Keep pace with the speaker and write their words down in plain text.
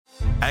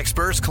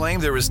Experts claim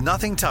there is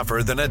nothing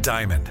tougher than a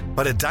diamond.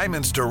 But at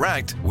Diamonds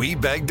Direct, we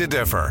beg to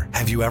differ.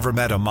 Have you ever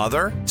met a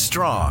mother?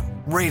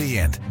 Strong,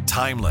 radiant,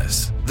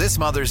 timeless. This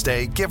Mother's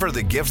Day, give her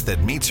the gift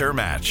that meets her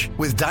match.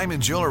 With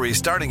diamond jewelry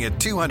starting at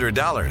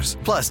 $200.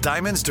 Plus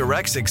Diamonds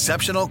Direct's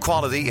exceptional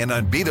quality and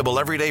unbeatable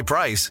everyday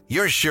price,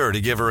 you're sure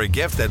to give her a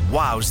gift that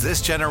wows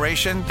this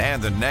generation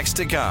and the next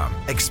to come.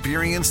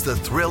 Experience the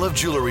thrill of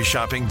jewelry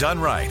shopping done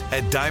right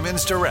at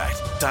Diamonds Direct.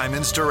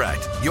 Diamonds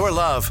Direct. Your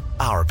love,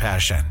 our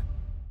passion.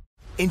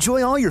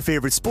 Enjoy all your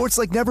favorite sports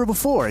like never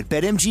before at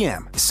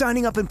BetMGM.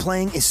 Signing up and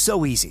playing is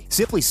so easy.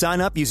 Simply sign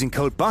up using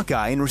code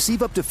Buckeye and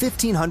receive up to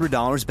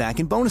 $1,500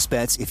 back in bonus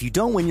bets if you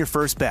don't win your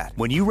first bet.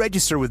 When you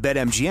register with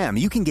BetMGM,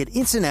 you can get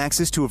instant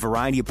access to a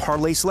variety of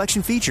parlay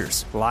selection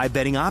features, live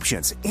betting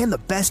options, and the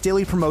best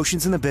daily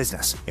promotions in the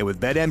business. And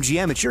with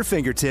BetMGM at your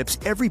fingertips,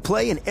 every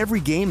play and every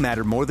game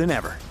matter more than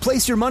ever.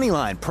 Place your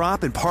moneyline,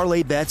 prop, and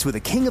parlay bets with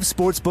the king of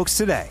sportsbooks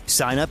today.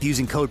 Sign up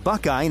using code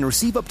Buckeye and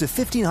receive up to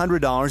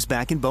 $1,500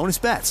 back in bonus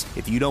bets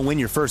if you don't win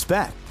your first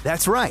bet.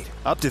 That's right,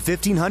 up to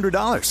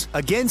 $1,500.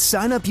 Again,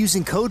 sign up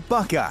using code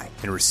Buckeye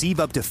and receive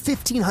up to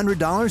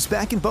 $1,500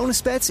 back in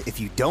bonus bets if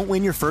you don't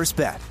win your first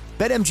bet.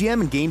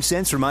 BetMGM and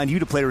GameSense remind you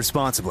to play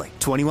responsibly.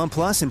 21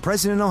 plus and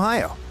present in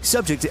Ohio.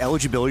 Subject to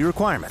eligibility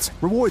requirements.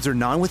 Rewards are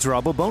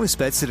non-withdrawable bonus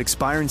bets that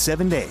expire in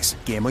 7 days.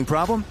 Gambling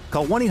problem?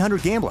 Call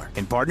 1-800-GAMBLER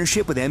in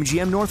partnership with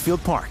MGM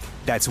Northfield Park.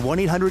 That's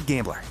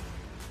 1-800-GAMBLER.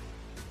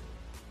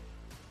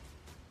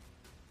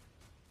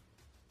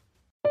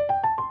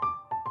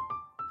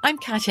 I'm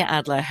Katya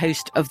Adler,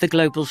 host of The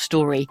Global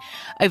Story.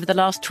 Over the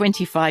last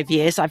 25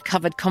 years, I've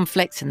covered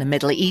conflicts in the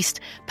Middle East,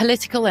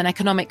 political and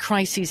economic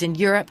crises in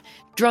Europe,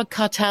 drug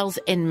cartels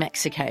in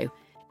Mexico.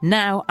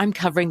 Now I'm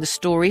covering the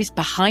stories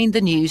behind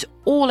the news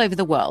all over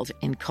the world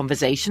in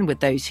conversation with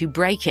those who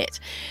break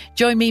it.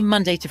 Join me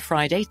Monday to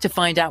Friday to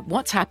find out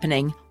what's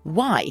happening,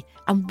 why,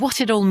 and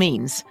what it all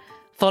means.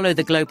 Follow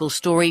The Global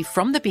Story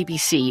from the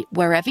BBC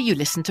wherever you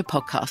listen to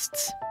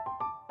podcasts.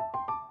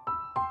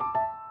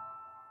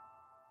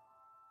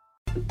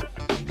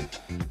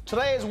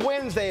 Today is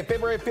Wednesday,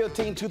 February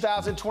 15,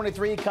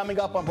 2023. Coming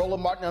up on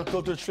Roland Martin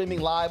Unfiltered, streaming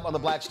live on the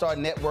Black Star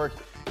Network.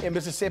 In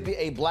Mississippi,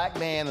 a black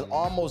man is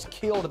almost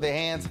killed at the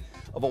hands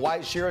of a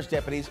white sheriff's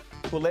deputies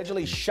who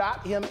allegedly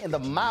shot him in the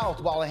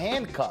mouth while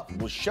handcuffed.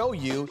 We'll show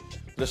you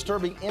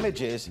disturbing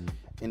images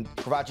and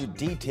provide you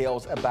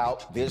details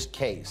about this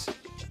case.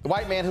 The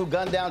white man who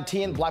gunned down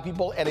 10 black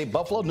people at a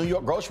Buffalo, New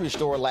York grocery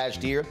store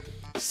last year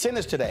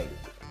sentenced today.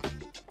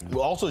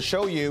 We'll also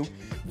show you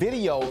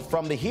video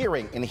from the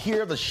hearing and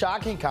hear the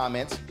shocking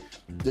comments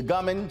the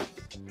gunman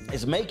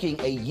is making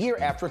a year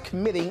after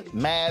committing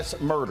mass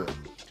murder.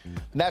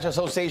 The National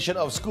Association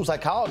of School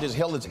Psychologists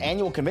held its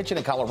annual convention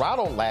in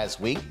Colorado last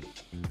week,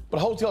 but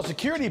hotel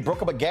security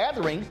broke up a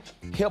gathering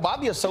held by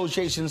the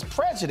association's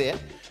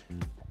president,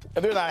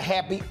 and they're not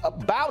happy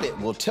about it.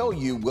 We'll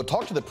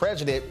talk to the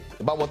president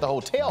about what the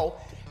hotel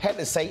had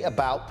to say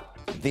about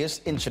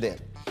this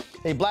incident.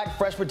 A black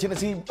freshman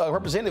Tennessee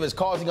representative is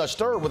causing a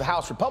stir with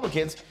House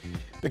Republicans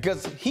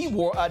because he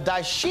wore a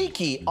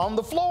dashiki on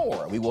the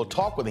floor. We will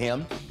talk with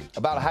him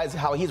about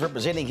how he's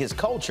representing his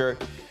culture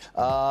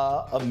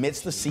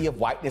amidst the sea of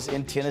whiteness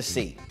in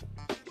Tennessee.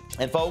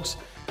 And folks,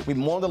 we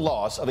mourn the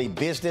loss of a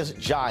business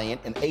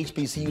giant and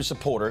HBCU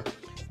supporter,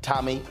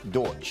 Tommy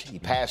Dortch. He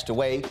passed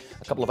away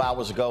a couple of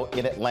hours ago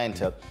in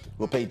Atlanta.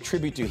 We'll pay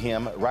tribute to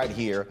him right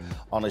here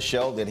on a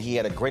show that he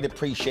had a great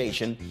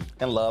appreciation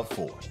and love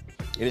for.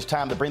 It is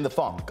time to bring the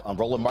funk on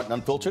Roland Martin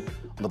Unfiltered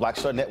on the Black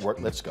Star Network.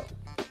 Let's go.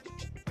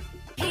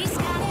 He's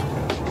got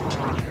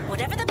it.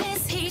 Whatever the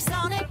miss, he's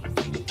on it.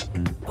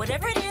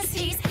 Whatever it is,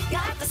 he's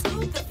got the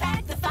scoop, the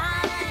fact, the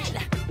find.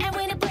 And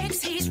when it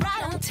breaks, he's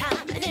right on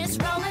time and it's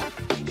rolling.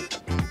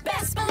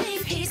 Best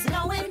believe he's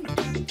knowing.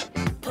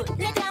 Putting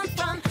it down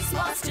from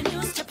sports to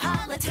news to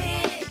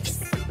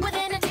politics. With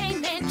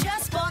entertainment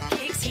just for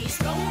kicks,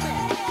 he's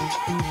rolling.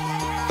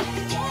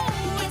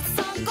 It's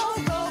on Go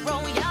Roll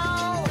Roll,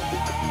 y'all.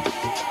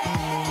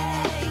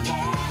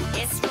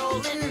 It's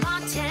Roland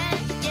Martin,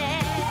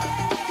 yeah.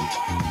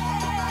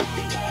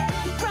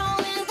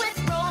 Rolling with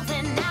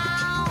Roland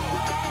now.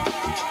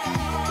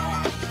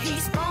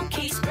 He's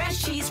funky, he's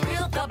fresh, he's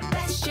real, the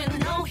best, you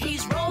know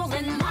he's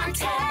Roland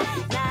Martin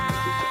now.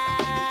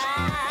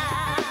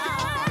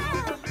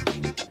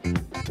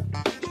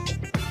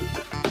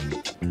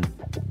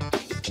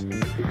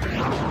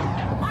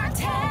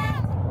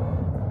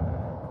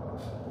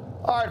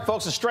 All right,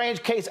 folks, a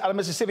strange case out of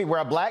Mississippi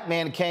where a black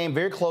man came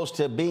very close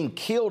to being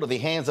killed at the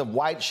hands of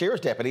white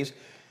sheriff's deputies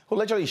who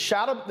literally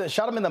shot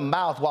him in the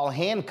mouth while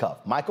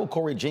handcuffed. Michael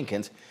Corey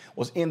Jenkins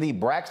was in the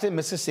Braxton,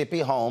 Mississippi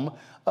home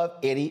of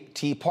Eddie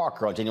T.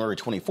 Parker on January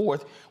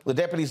 24th. The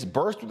deputies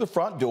burst through the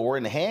front door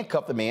and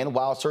handcuffed the man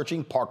while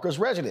searching Parker's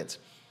residence.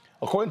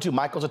 According to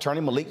Michael's attorney,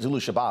 Malik Zulu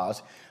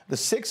Shabazz, the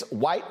 6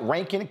 white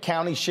Rankin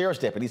County sheriff's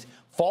deputies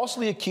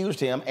falsely accused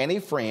him and a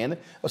friend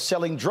of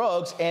selling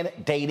drugs and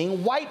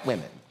dating white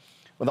women.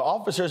 When the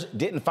officers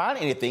didn't find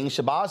anything,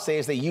 Shabazz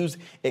says they used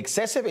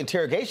excessive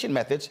interrogation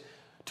methods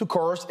to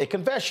coerce a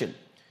confession.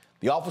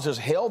 The officers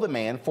held the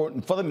men for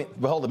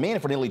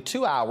nearly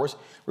 2 hours,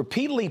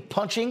 repeatedly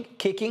punching,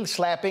 kicking,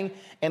 slapping,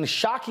 and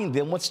shocking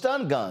them with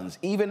stun guns,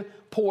 even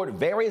poured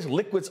various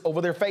liquids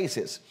over their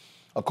faces.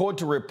 According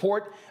to a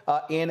report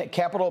in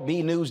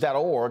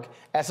capitalbnews.org,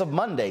 as of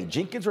Monday,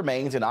 Jenkins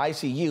remains in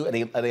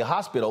ICU at a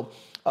hospital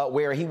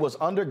where he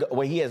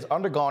has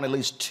undergone at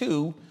least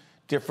 2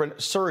 different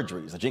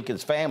surgeries. The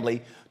Jenkins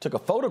family took a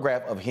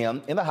photograph of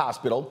him in the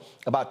hospital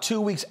about 2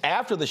 weeks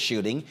after the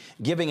shooting,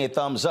 giving a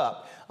thumbs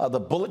up. The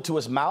bullet to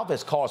his mouth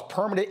has caused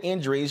permanent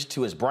injuries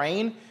to his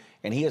brain,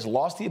 and he has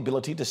lost the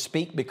ability to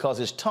speak because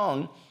his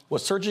tongue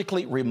was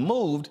surgically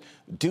removed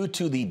due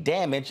to the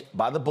damage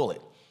by the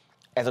bullet.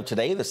 As of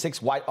today, the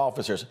 6 white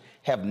officers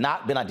have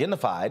not been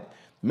identified.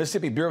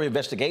 Mississippi Bureau of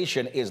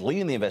Investigation is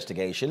leading the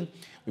investigation.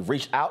 We've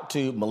reached out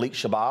to Malik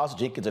Shabazz,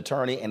 Jenkins'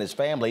 attorney, and his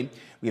family.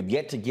 We have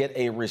yet to get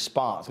a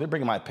response. Let me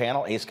bring in my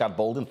panel, A. Scott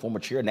Bolden, former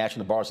chair,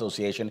 National Bar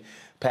Association,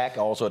 PAC,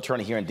 also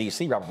attorney here in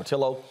D.C., Robert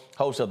Patillo,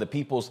 host of the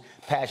People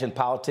Passion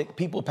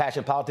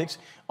Politics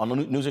on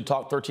News and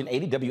Talk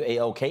 1380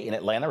 WAOK in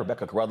Atlanta,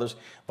 Rebecca Carruthers,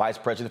 Vice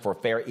President for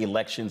Fair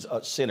Elections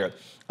Center.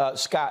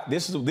 Scott,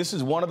 this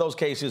is one of those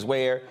cases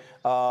where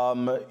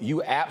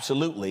you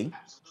absolutely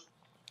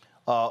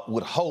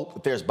would hope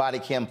that there's body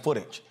cam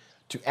footage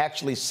to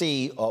actually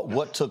see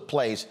what took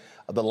place.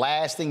 The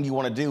last thing you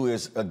want to do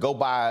is go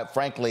by,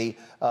 frankly,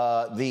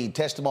 the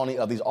testimony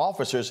of these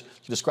officers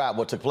to describe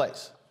what took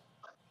place.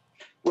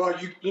 Well,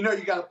 you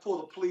got to pull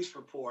the police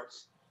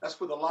reports. That's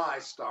where the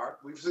lies start.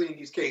 We've seen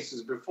these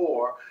cases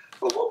before.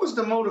 But what was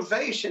the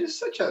motivation? It's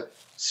such a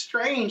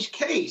strange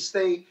case.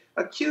 They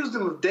accused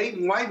them of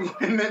dating white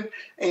women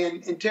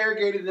and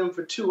interrogated them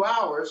for 2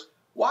 hours.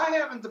 Why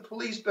haven't the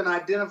police been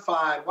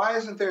identified? Why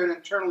isn't there an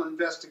internal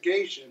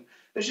investigation?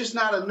 There's just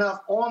not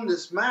enough on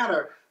this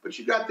matter. But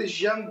you got this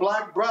young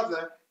black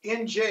brother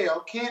in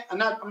jail, in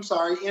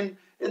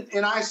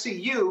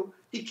ICU.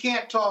 He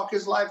can't talk.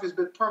 His life has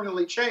been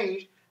permanently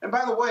changed. And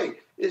by the way,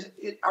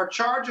 are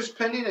charges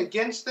pending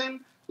against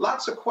him?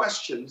 Lots of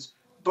questions.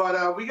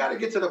 But we got to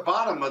get to the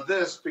bottom of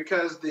this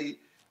because the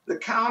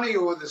county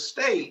or the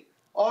state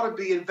ought to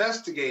be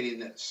investigating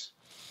this.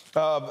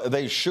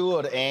 They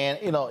should, and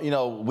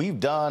we've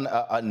done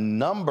a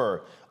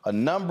number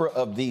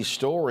of these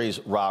stories.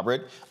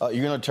 Robert,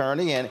 you're an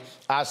attorney, and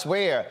I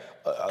swear,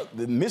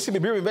 the Mississippi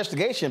Bureau of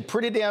Investigation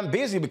pretty damn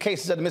busy with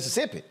cases out of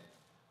Mississippi.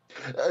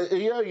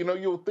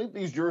 You'll think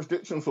these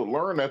jurisdictions will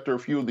learn after a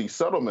few of these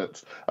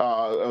settlements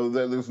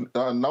that it's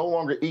no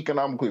longer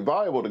economically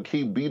viable to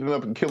keep beating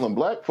up and killing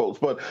black folks.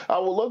 But I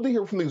would love to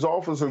hear from these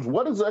officers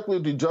what exactly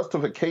the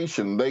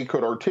justification they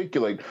could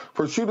articulate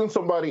for shooting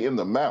somebody in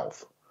the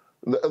mouth.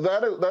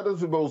 That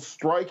is the most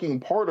striking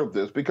part of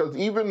this, because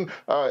even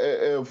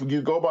if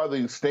you go by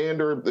the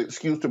standard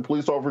excuse the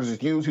police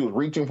officers use, he was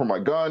reaching for my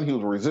gun, he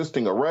was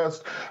resisting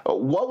arrest,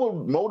 what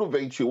would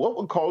motivate you? What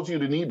would cause you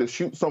to need to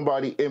shoot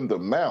somebody in the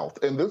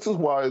mouth? And this is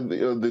why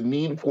the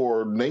need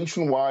for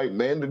nationwide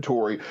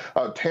mandatory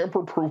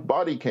tamper-proof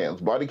body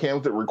cams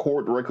that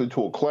record directly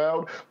to a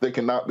cloud, they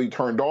cannot be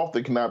turned off,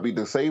 they cannot be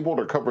disabled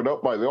or covered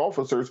up by the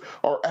officers,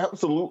 are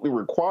absolutely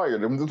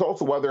required. And that's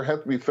also why there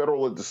has to be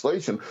federal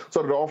legislation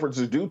so that officers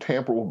do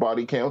tamper with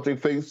body cams, they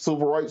face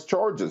civil rights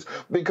charges,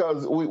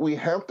 because we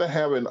have to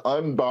have an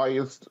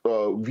unbiased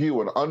view,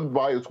 an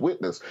unbiased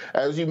witness.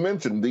 As you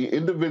mentioned, the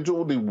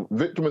individual, the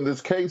victim in this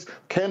case,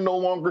 can no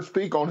longer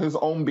speak on his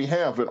own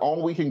behalf, and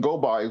all we can go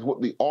by is what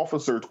the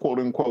officers, quote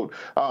unquote,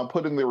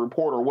 put in their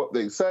report or what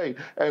they say.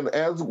 And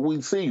as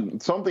we see,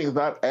 something is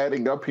not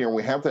adding up here, and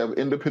we have to have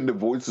independent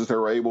voices that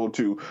are able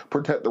to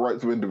protect the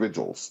rights of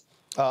individuals.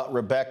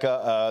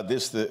 Rebecca,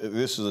 this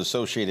is an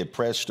Associated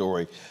Press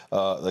story.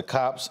 The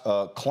cops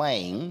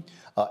claim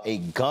a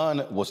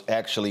gun was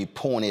actually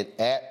pointed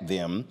at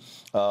them,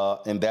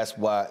 and that's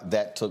why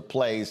that took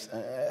place.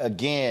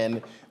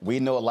 Again, we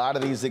know a lot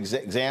of these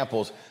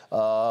examples.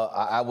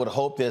 I would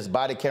hope there's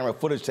body camera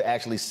footage to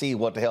actually see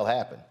what the hell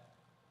happened.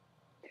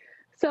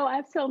 So I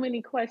have so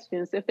many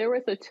questions. If there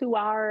was a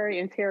 2-hour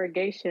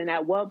interrogation,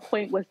 at what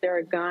point was there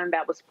a gun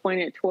that was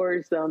pointed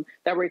towards them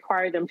that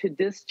required them to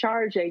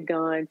discharge a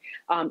gun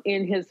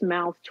in his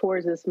mouth,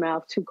 towards his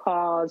mouth, to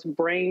cause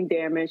brain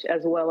damage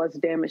as well as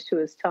damage to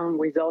his tongue,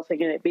 resulting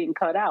in it being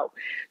cut out?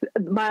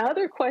 My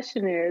other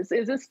question is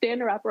it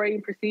standard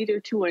operating procedure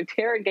to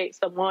interrogate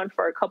someone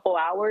for a couple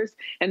hours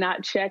and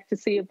not check to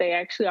see if they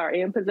actually are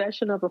in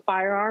possession of a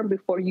firearm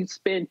before you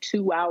spend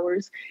 2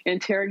 hours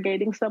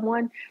interrogating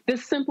someone?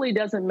 This simply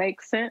doesn't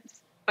make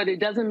sense, but it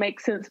doesn't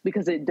make sense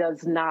because it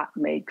does not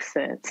make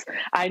sense.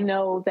 I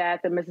know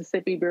that the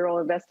Mississippi Bureau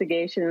of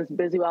Investigation is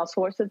busy with all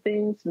sorts of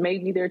things.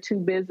 Maybe they're too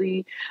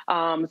busy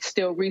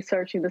still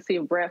researching to see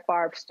if Brett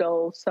Favre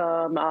stole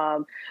some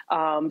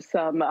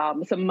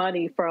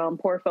money from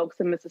poor folks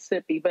in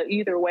Mississippi. But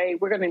either way,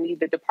 we're going to need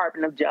the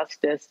Department of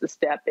Justice to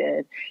step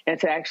in and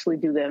to actually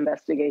do the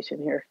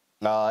investigation here.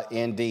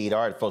 Indeed.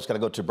 All right, folks, got to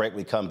go to break.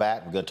 We come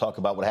back. We're going to talk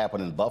about what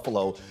happened in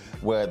Buffalo,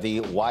 where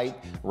the white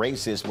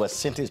racist was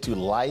sentenced to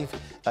life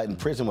in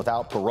prison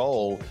without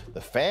parole.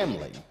 The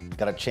family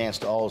got a chance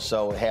to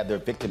also have their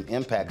victim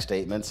impact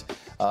statements,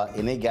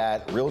 and they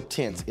got real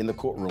tense in the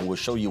courtroom. We'll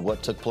show you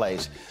what took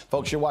place.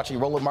 Folks, you're watching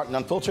Roland Martin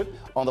Unfiltered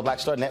on the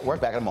Black Star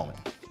Network. Back in a moment.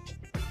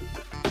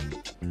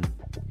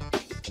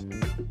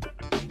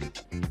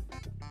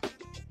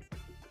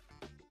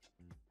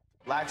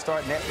 Black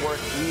Star Network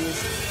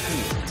is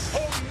here.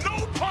 Oh,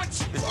 no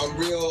punch! I'm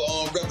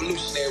real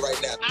revolutionary right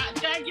now.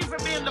 Thank you for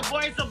being the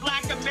voice of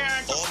Black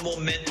America. All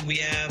momentum we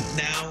have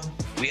now,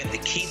 we have to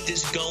keep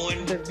this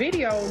going. The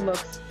video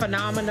looks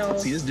phenomenal.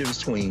 See, there's a difference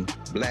between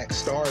Black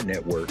Star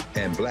Network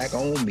and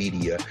black-owned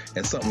media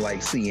and something like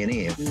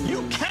CNN.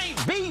 You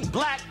can't be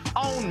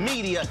black-owned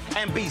media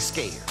and be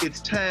scared. It's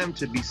time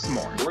to be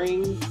smart.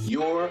 Bring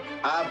your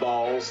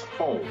eyeballs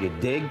home. You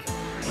dig?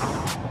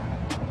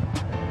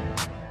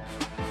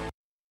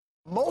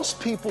 Most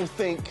people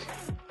think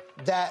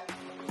that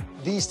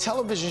these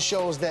television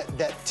shows that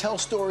tell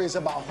stories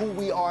about who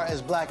we are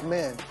as black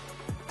men,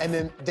 and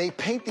then they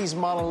paint these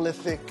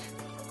monolithic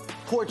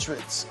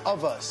portraits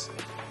of us.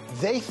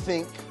 They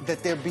think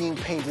that they're being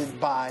painted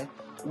by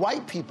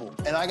white people.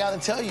 And I gotta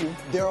tell you,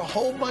 there are a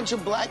whole bunch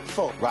of black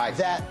folk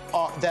that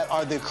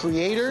are the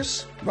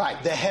creators,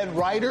 the head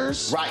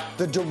writers,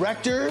 the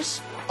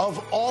directors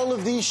of all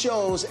of these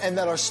shows, and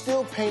that are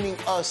still painting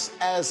us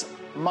as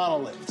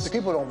monoliths. The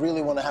people don't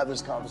really want to have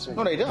this conversation.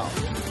 No, they don't.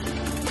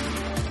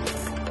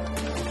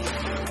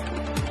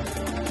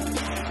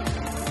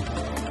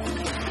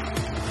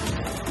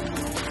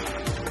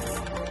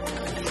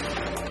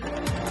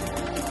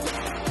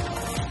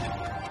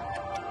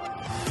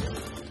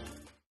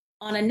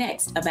 On a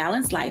next, A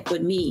Balanced Life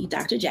with me,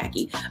 Dr.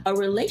 Jackie, a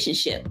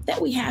relationship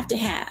that we have to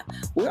have.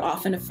 We're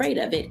often afraid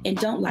of it and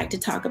don't like to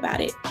talk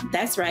about it.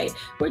 That's right,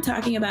 we're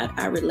talking about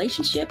our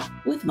relationship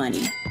with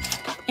money.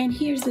 And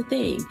here's the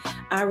thing,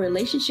 our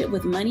relationship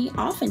with money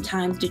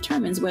oftentimes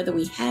determines whether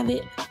we have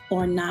it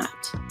or not.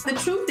 The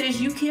truth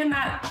is you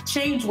cannot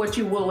change what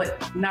you will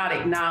not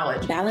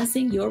acknowledge.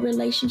 Balancing your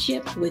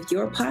relationship with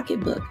your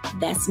pocketbook.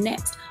 That's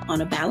next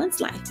on A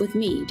Balanced Life with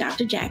me,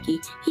 Dr. Jackie,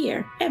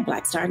 here at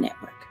Black Star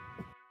Network.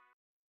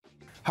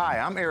 Hi,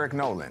 I'm Eric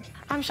Nolan.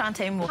 I'm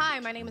Shantae Moore. Hi,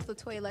 my name is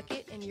Latoya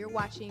Luckett, and you're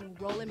watching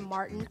Roland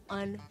Martin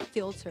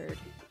Unfiltered.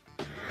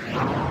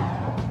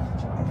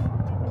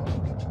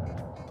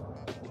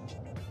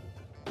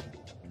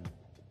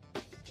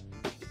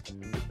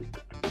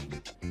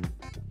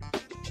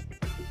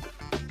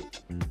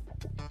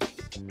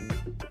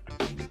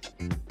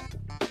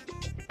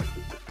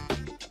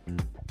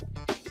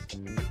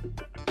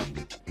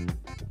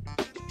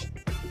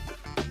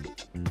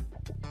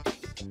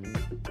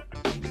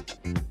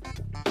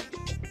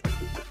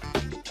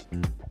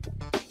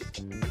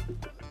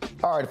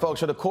 All right, folks,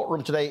 so the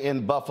courtroom today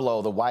in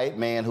Buffalo, the white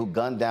man who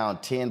gunned down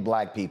 10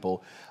 black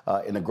people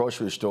in a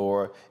grocery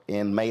store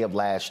in May of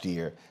last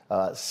year,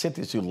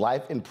 sentenced to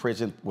life in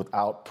prison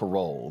without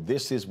parole.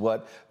 This is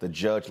what the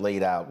judge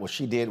laid out. What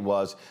she did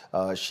was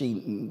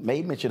she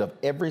made mention of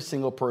every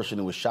single person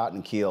who was shot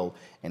and killed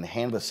and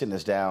handed the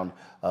sentence down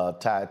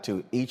tied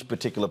to each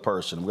particular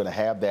person. We're going to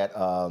have that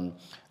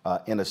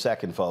in a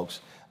second,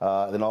 folks.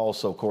 Then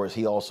also, of course,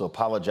 he also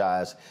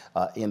apologized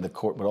in the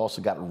court, but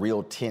also got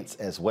real tense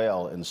as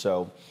well. And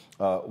so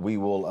we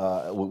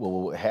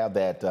will have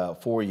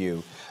that for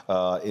you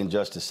in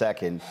just a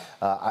second.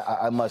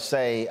 I must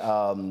say,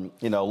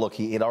 look,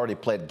 he had already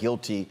pled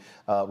guilty,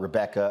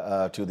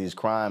 Rebecca, to these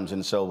crimes.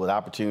 And so with the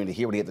opportunity to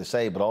hear what he had to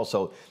say, but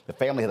also the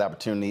family had the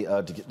opportunity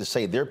to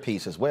say their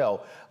piece as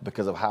well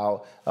because of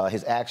how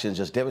his actions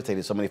just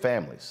devastated so many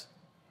families.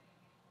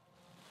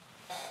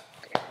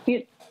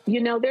 You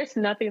know, there's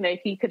nothing that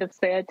he could have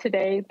said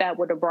today that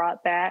would have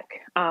brought back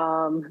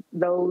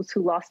those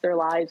who lost their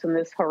lives in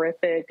this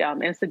horrific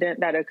incident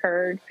that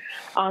occurred.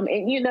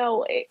 And, you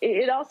know,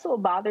 it also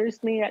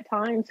bothers me at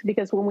times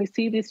because when we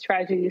see these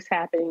tragedies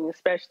happening,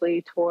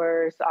 especially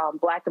towards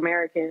Black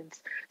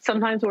Americans,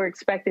 sometimes we're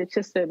expected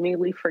just to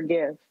immediately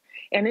forgive.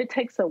 And it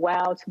takes a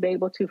while to be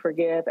able to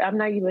forgive. I'm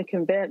not even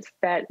convinced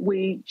that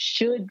we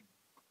should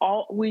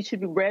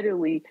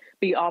readily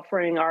be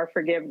offering our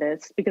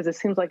forgiveness because it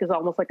seems like it's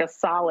almost like a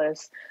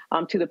solace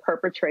to the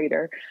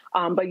perpetrator.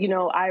 But, you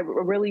know, I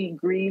really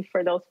grieve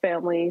for those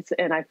families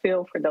and I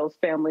feel for those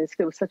families.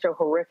 It was such a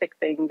horrific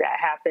thing that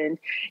happened.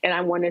 And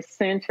I want to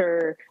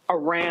center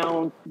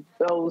around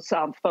those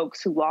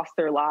folks who lost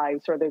their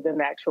lives rather than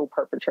the actual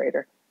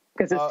perpetrator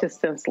because it's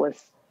just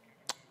senseless.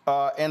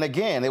 And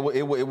again, it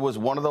was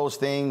one of those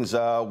things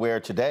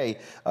where today,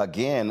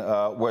 again,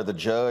 where the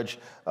judge,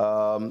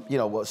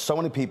 so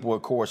many people,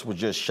 of course, were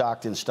just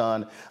shocked and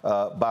stunned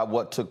by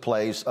what took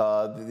place.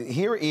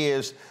 Here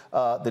is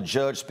the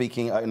judge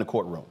speaking in the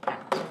courtroom.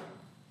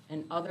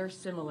 And other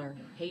similar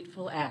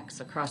hateful acts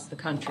across the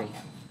country,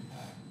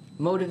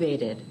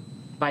 motivated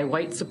by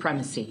white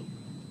supremacy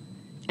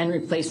and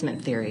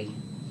replacement theory,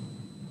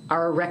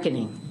 are a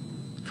reckoning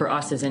for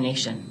us as a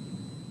nation.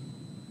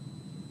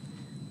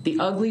 The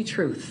ugly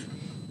truth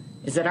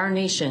is that our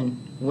nation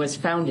was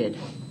founded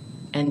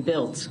and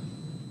built,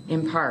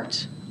 in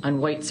part, on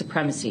white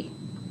supremacy,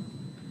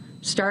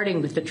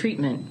 starting with the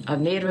treatment of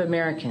Native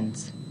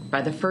Americans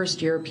by the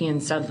first European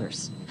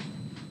settlers,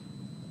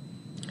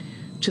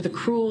 to the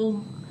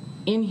cruel,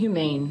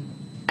 inhumane,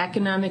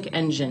 economic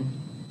engine,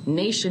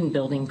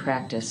 nation-building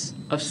practice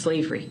of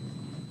slavery,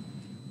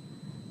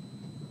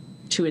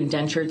 to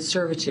indentured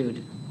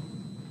servitude,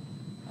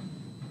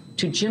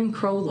 to Jim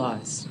Crow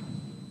laws,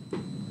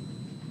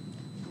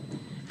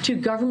 to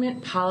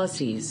government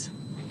policies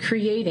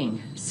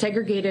creating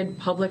segregated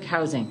public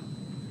housing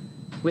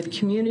with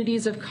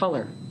communities of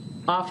color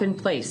often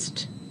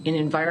placed in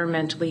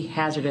environmentally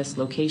hazardous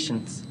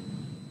locations,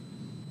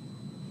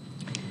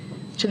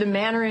 to the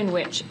manner in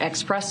which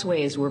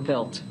expressways were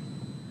built,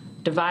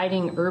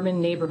 dividing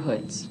urban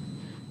neighborhoods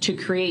to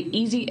create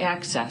easy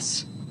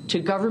access to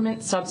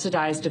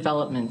government-subsidized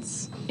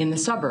developments in the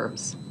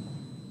suburbs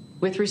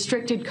with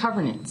restricted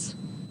covenants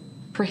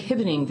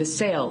prohibiting the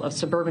sale of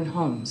suburban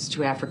homes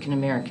to African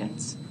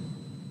Americans.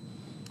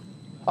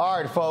 All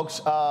right, folks.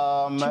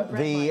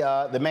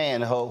 The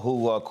man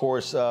who of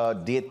course,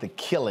 did the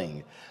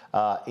killing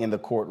in the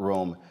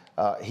courtroom,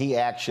 he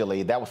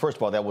actually, that was, first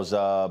of all, that was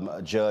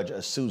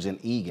Judge Susan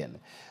Egan.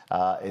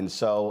 And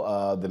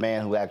so the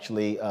man who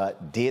actually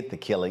did the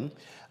killing,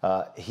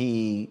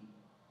 he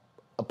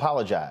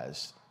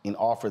apologized and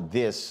offered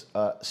this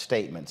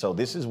statement. So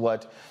this is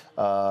what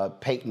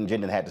Peyton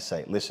Gendon had to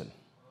say. Listen.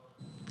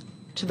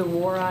 To the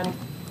war on...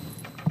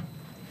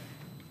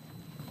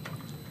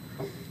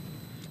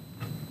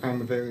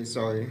 I'm very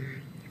sorry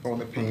for all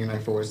the pain I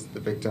forced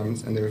the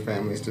victims and their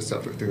families to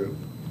suffer through.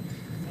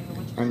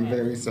 I'm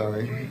very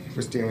sorry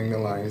for stealing the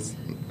lives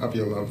of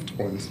your loved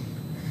ones.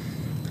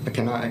 I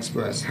cannot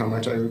express how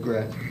much I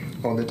regret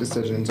all the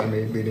decisions I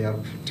made leading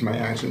up to my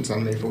actions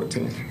on May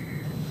 14th.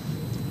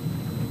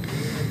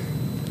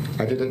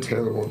 I did a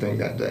terrible thing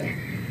that day.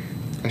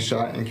 I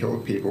shot and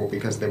killed people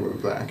because they were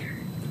black.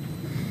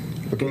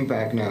 Looking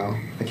back now,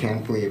 I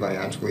can't believe I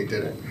actually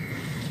did it.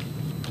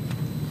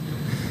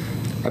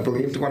 I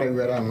believed what I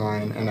read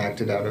online and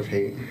acted out of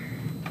hate.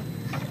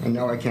 I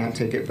know I can't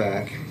take it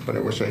back, but I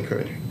wish I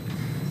could.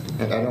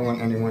 And I don't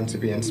want anyone to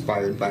be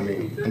inspired by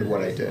me and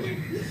what I did. You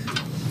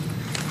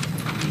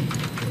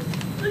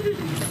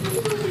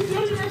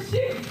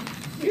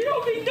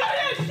don't be done that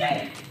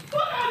shit!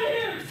 Fuck out of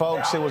here!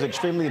 Folks, it was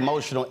extremely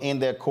emotional in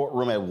their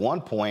courtroom. At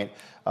one point,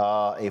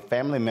 a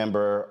family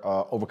member,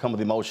 overcome with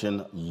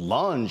emotion,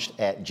 lunged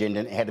at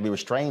Gendon and had to be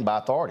restrained by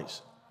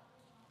authorities.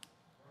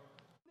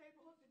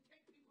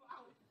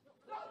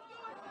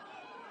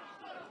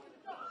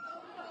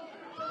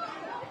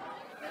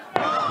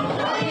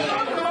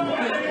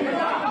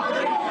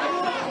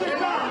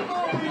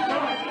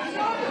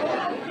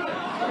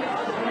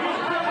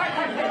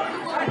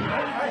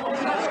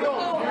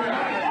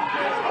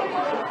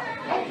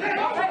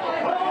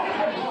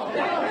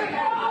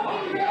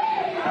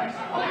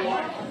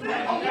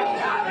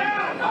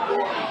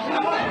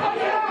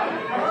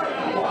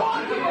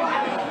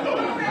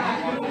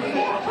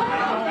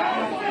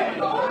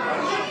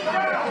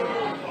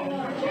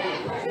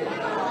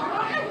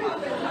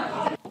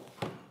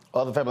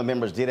 Other family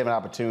members did have an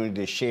opportunity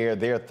to share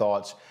their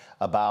thoughts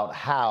about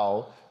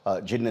how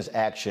Gendon's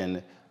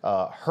action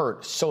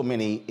hurt so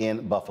many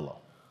in Buffalo.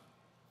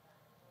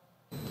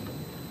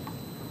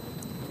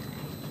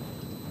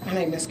 My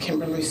name is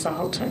Kimberly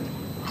Salter,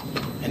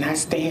 and I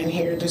stand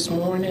here this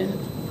morning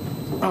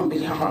on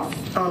behalf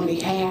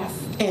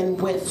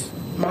and with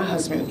my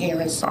husband,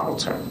 Aaron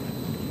Salter.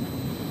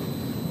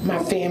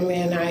 My family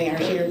and I are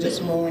here this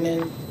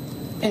morning,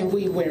 and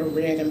we wear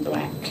red and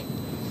black.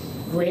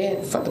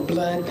 Red for the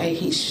blood that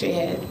he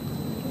shed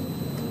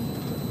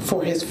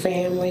for his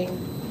family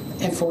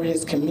and for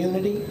his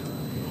community,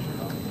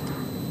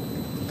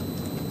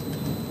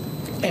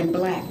 and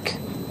black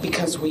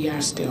because we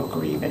are still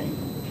grieving.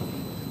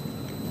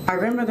 Our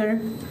grandmother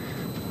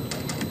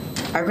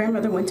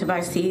went to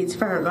buy seeds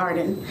for her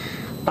garden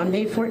on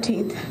May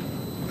 14th,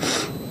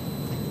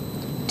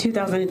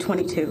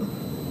 2022.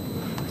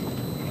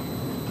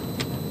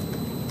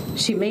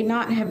 She may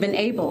not have been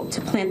able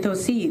to plant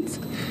those seeds,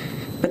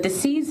 but the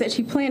seeds that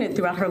she planted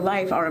throughout her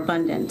life are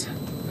abundant.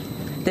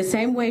 The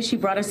same way she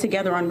brought us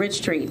together on Ridge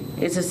Street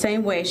is the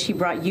same way she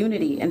brought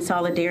unity and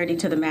solidarity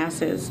to the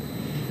masses.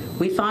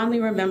 We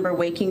fondly remember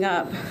waking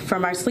up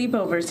from our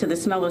sleepovers to the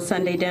smell of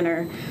Sunday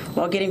dinner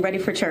while getting ready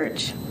for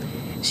church.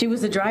 She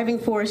was the driving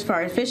force for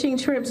our fishing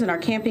trips and our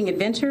camping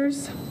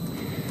adventures.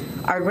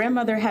 Our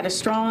grandmother had a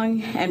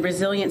strong and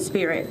resilient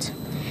spirit.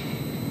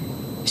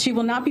 She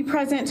will not be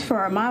present for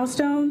our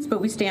milestones,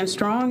 but we stand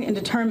strong and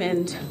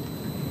determined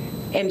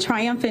and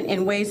triumphant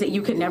in ways that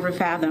you could never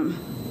fathom.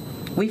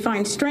 We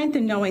find strength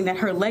in knowing that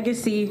her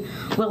legacy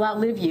will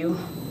outlive you.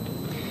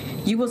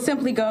 You will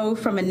simply go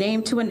from a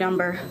name to a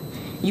number.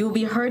 You will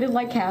be herded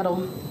like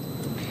cattle.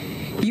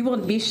 You will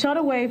be shut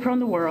away from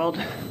the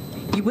world.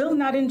 You will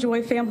not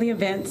enjoy family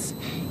events.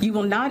 You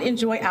will not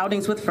enjoy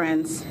outings with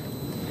friends.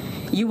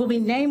 You will be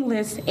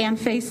nameless and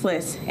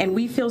faceless, and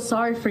we feel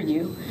sorry for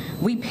you.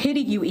 We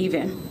pity you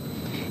even.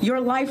 Your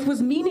life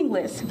was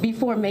meaningless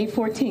before May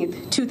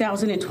 14th,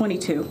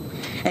 2022,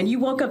 and you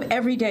woke up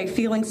every day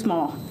feeling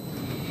small.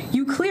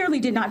 You clearly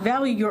did not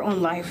value your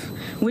own life,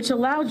 which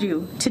allowed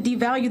you to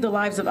devalue the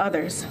lives of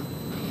others.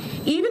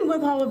 Even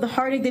with all of the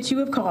heartache that you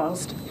have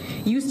caused,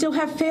 you still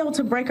have failed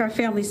to break our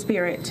family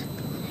spirit.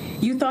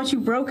 You thought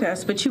you broke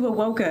us, but you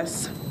awoke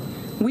us.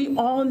 We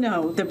all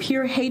know the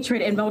pure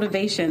hatred and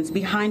motivations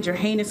behind your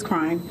heinous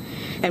crime,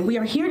 and we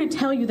are here to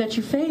tell you that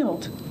you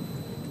failed.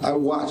 I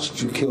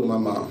watched you kill my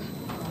mom.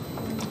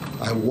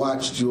 I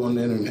watched you on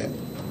the internet.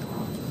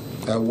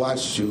 I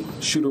watched you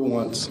shoot her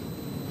once,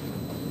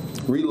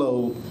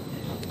 reload,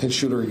 and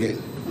shoot her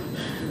again.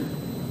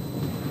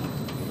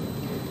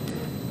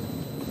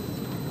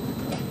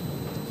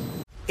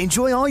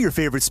 Enjoy all your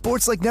favorite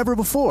sports like never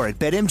before at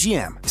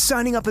BetMGM.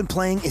 Signing up and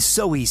playing is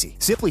so easy.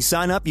 Simply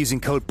sign up using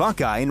code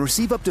Buckeye and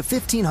receive up to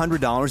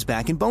 $1,500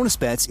 back in bonus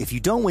bets if you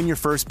don't win your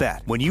first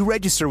bet. When you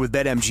register with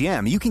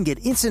BetMGM, you can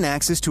get instant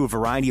access to a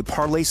variety of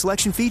parlay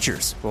selection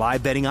features,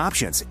 live betting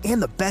options, and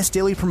the best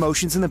daily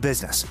promotions in the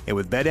business. And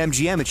with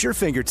BetMGM at your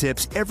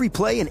fingertips, every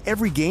play and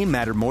every game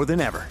matter more than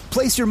ever.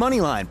 Place your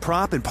moneyline,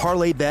 prop, and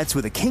parlay bets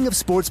with the king of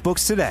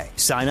sportsbooks today.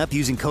 Sign up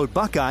using code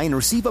Buckeye and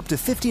receive up to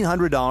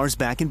 $1,500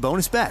 back in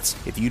bonus bets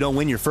if you don't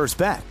win your first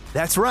bet.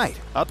 That's right,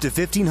 up to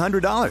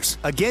 $1,500.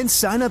 Again,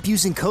 sign up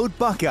using code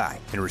Buckeye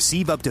and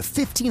receive up to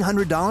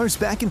 $1,500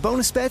 back in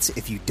bonus bets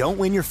if you don't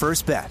win your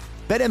first bet.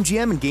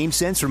 BetMGM and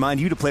GameSense remind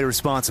you to play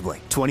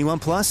responsibly. 21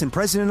 plus and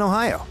present in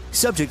Ohio.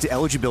 Subject to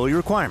eligibility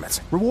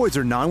requirements. Rewards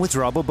are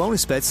non-withdrawable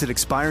bonus bets that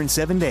expire in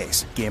 7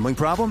 days. Gambling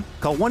problem?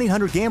 Call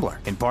 1-800-GAMBLER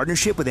in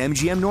partnership with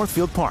MGM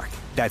Northfield Park.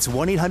 That's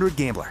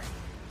 1-800-GAMBLER.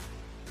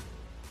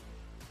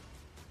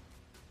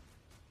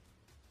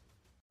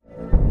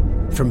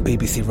 From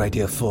BBC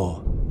Radio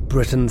 4,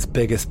 Britain's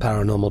biggest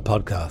paranormal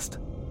podcast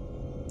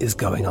is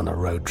going on a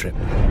road trip.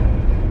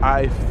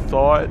 I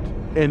thought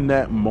in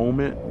that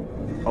moment,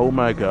 oh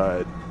my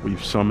God,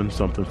 we've summoned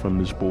something from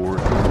this board.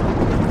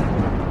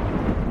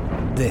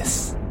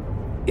 This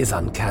is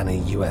Uncanny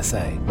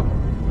USA.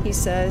 He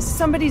says,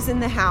 somebody's in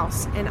the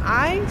house, and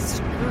I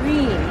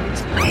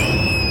screamed.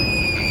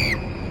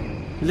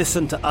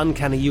 Listen to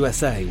Uncanny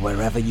USA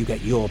wherever you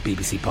get your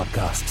BBC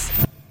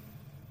podcasts,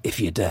 if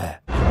you dare.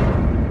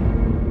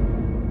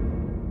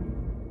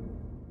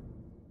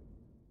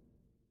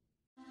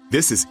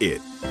 This is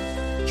it.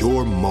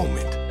 Your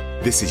moment.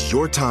 This is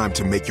your time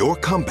to make your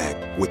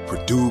comeback with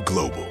Purdue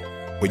Global.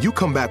 When you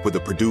come back with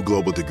a Purdue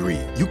Global degree,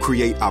 you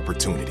create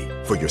opportunity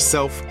for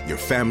yourself, your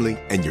family,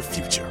 and your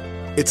future.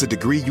 It's a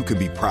degree you can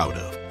be proud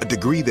of, a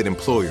degree that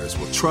employers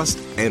will trust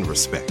and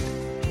respect.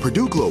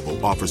 Purdue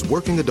Global offers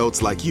working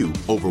adults like you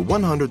over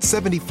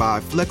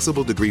 175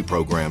 flexible degree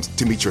programs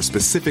to meet your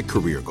specific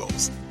career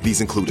goals. These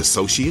include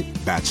associate,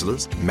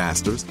 bachelor's,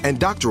 master's, and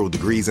doctoral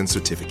degrees and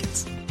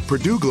certificates.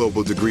 Purdue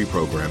Global degree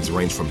programs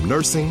range from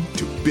nursing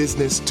to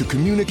business to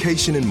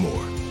communication and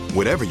more.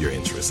 Whatever your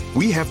interest,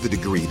 we have the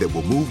degree that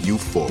will move you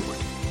forward.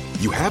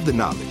 You have the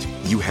knowledge,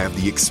 you have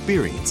the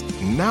experience.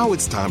 Now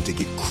it's time to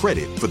get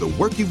credit for the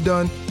work you've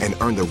done and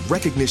earn the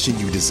recognition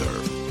you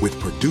deserve with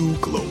Purdue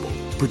Global,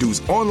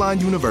 Purdue's online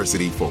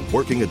university for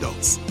working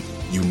adults.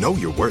 You know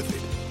you're worth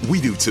it.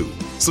 We do too.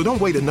 So don't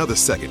wait another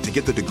second to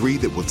get the degree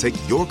that will take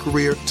your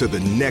career to the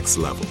next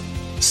level.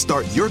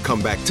 Start your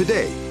comeback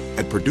today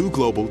at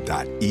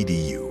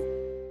purdueglobal.edu.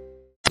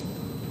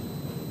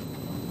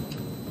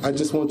 I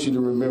just want you to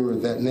remember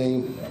that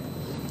name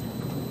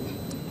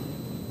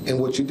and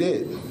what you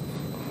did.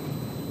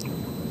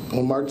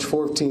 On March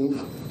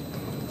 14th,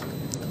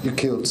 you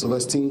killed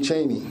Celestine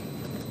Chaney,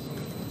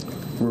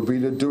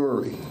 Roberta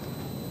Dury,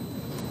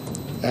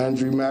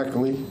 Andrew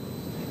Mackley,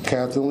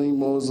 Kathleen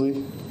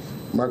Mosley,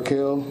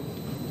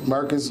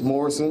 Marcus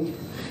Morrison,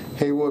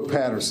 Haywood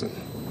Patterson,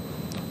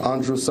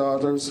 Andrew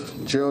Saunders,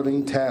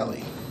 Geraldine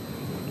Talley,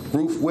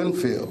 Ruth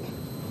Winfield,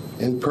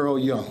 and Pearl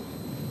Young.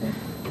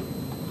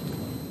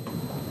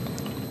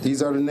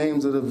 These are the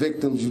names of the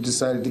victims you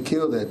decided to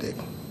kill that day.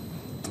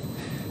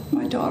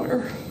 My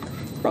daughter,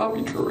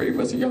 Robbie Drury,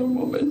 was a young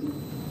woman.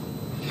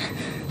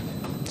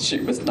 She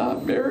was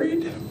not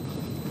married.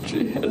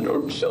 She had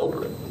no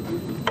children.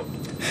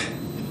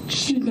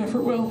 She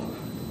never will.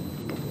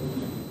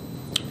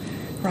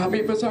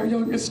 Robbie was our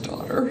youngest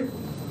daughter.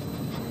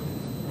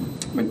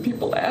 When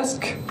people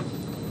ask,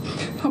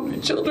 how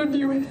many children do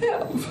you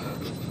have?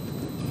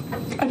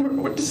 I don't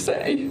know what to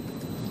say.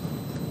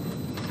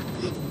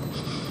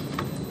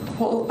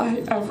 Will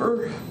I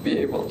ever be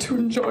able to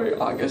enjoy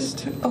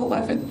August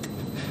 11th,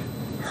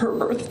 her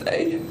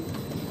birthday?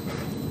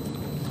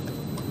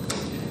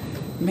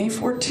 May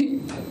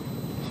 14th,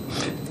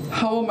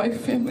 how will my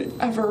family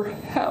ever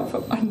have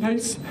a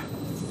nice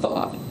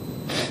thought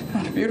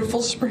on a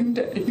beautiful spring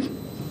day?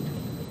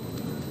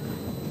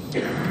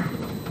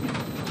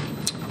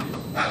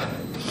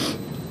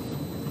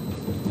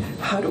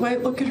 How do I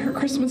look at her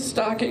Christmas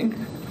stocking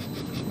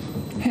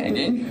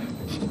hanging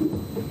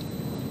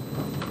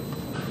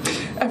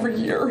every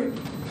year?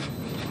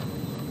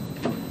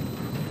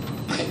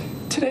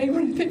 Today,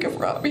 when I think of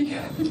Robbie,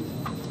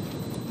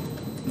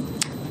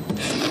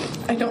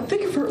 I don't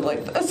think of her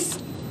like this.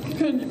 I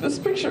need this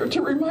picture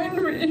to remind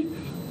me.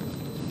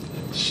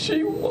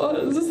 She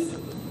was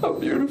a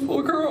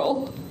beautiful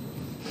girl.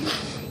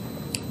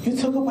 You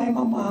took away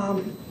my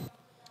mom.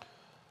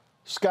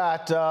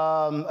 Scott,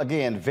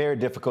 again, very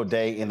difficult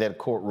day in that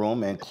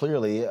courtroom, and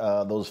clearly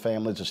those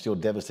families are still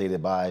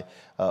devastated by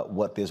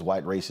what this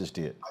white racist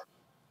did.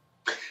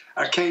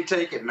 I can't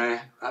take it, man.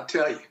 I'll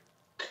tell you.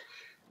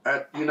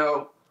 You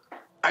know,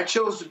 I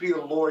chose to be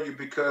a lawyer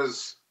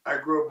because I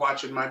grew up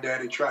watching my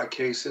daddy try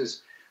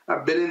cases.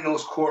 I've been in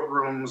those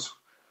courtrooms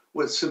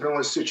with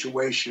similar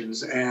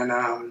situations,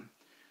 and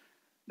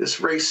this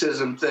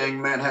racism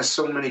thing, man, has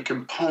so many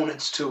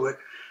components to it,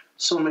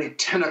 so many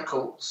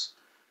tentacles.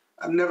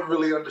 I've never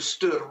really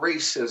understood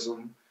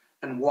racism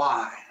and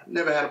why. I've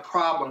never had a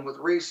problem with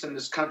race in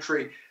this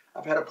country.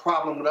 I've had a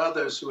problem with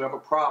others who have a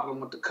problem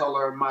with the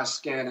color of my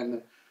skin and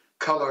the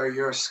color of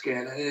your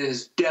skin. And it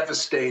has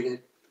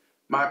devastated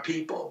my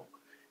people.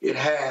 It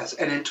has.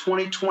 And in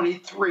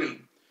 2023,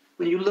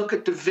 when you look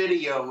at the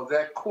video of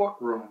that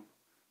courtroom,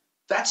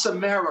 that's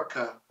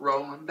America,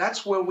 Roland.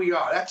 That's where we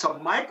are. That's a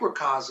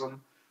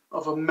microcosm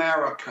of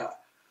America.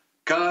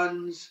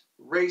 Guns,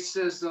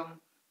 racism,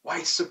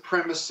 white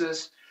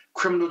supremacists,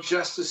 criminal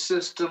justice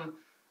system,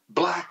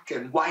 black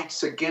and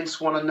whites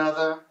against one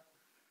another.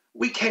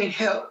 We can't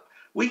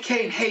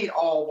hate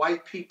all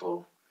white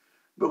people,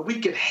 but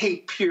we can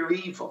hate pure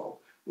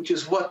evil, which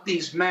is what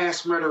these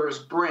mass murderers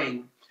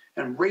bring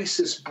and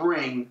racists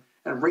bring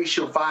and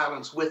racial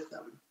violence with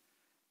them.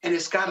 And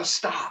it's got to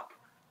stop.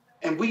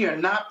 And we are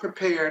not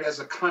prepared as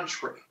a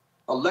country,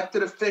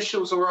 elected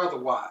officials or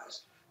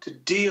otherwise, to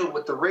deal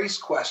with the race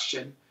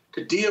question,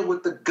 to deal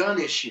with the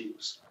gun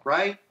issues,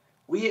 right?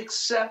 We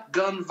accept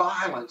gun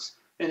violence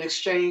in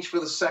exchange for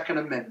the Second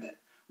Amendment.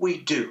 We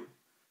do.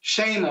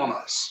 Shame on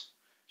us.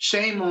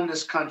 Shame on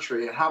this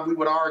country and how we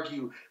would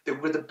argue that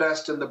we're the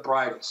best and the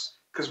brightest,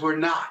 because we're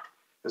not.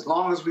 As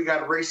long as we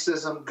got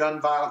racism, gun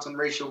violence, and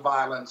racial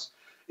violence,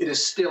 it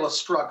is still a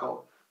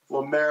struggle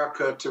for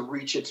America to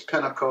reach its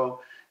pinnacle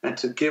and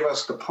to give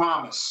us the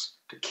promise,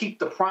 to keep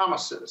the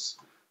promises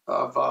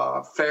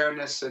of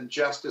fairness and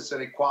justice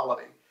and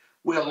equality.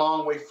 We're a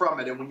long way from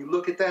it. And when you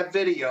look at that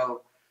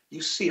video,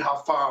 you see how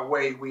far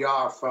away we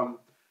are from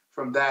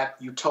that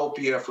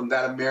utopia, from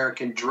that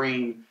American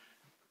dream,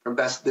 from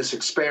this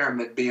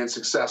experiment being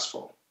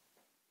successful.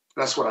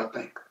 That's what I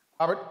think.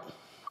 Robert?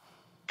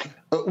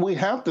 We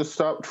have to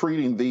stop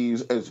treating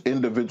these as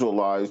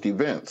individualized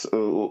events.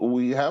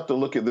 We have to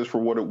look at this for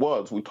what it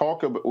was. We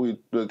talked about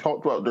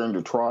during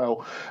the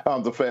trial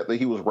the fact that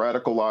he was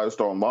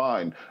radicalized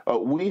online.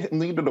 We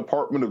need the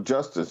Department of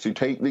Justice to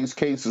take these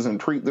cases and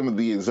treat them in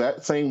the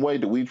exact same way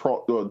that we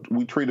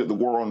treated the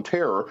war on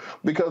terror,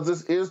 because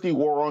this is the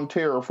war on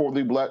terror for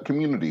the black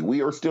community.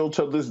 We are still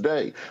to this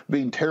day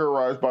being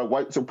terrorized by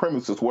white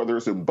supremacists, whether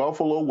it's in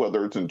Buffalo,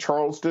 whether it's in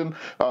Charleston,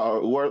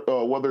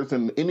 whether it's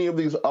in any of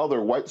these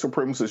other white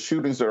supremacist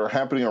shootings that are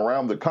happening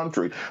around the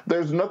country.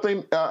 There's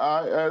nothing,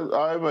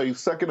 I'm a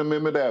Second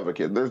Amendment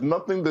advocate. There's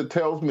nothing that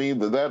tells me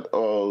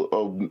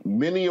that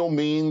menial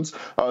means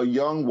a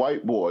young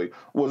white boy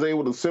was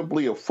able to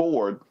simply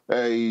afford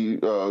a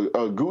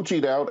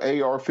Gucci'd out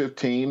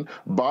AR-15,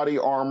 body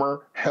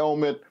armor,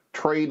 helmet,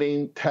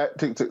 training,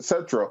 tactics,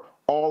 etc.,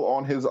 all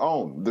on his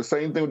own. The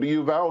same thing with the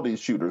Uvalde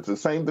shooters, the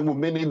same thing with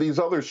many of these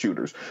other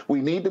shooters. We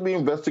need to be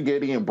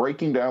investigating and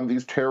breaking down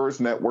these terrorist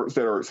networks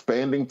that are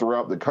expanding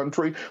throughout the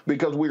country,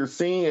 because we are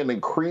seeing an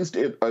increase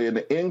in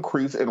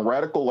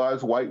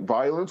radicalized white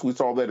violence. We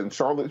saw that in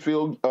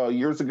Charlottesville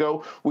years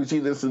ago. We see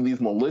this in these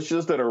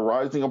militias that are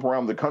rising up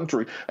around the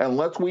country.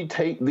 Unless we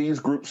take these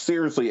groups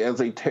seriously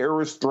as a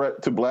terrorist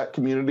threat to black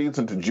communities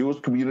and to Jewish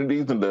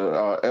communities and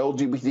to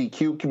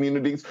LGBTQ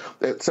communities,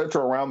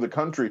 etc., around the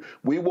country,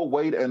 we will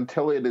wait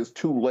until it is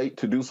too late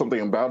to do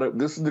something about it.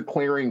 This is the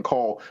clarion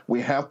call.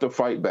 We have to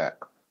fight back.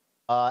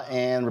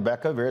 And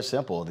Rebecca, very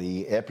simple.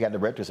 The FBI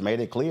directors made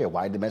it clear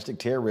why domestic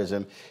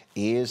terrorism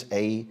is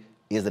the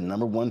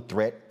number one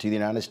threat to the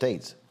United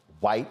States.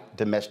 White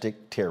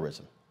domestic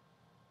terrorism.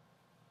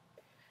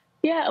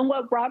 Yeah, and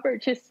what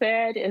Robert just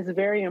said is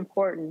very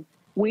important.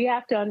 We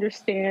have to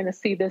understand and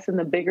see this in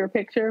the bigger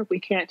picture. We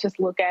can't just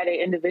look at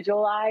it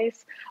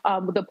individualized.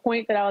 The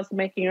point that I was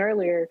making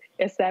earlier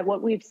is that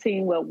what we've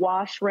seen with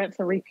wash, rinse,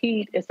 and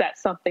repeat is that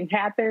something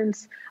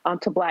happens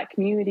to Black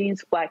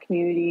communities. Black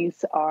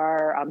communities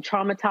are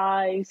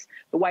traumatized.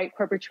 The white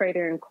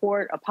perpetrator in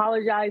court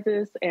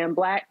apologizes, and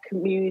Black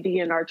community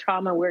in our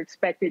trauma, we're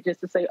expected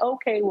just to say,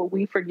 okay, well,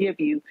 we forgive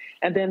you,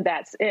 and then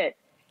that's it.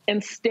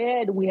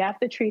 Instead, we have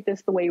to treat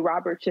this the way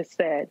Robert just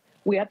said.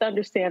 We have to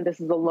understand this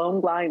is a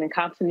long line and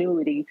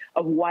continuity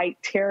of white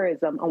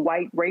terrorism and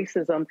white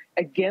racism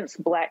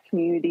against Black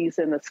communities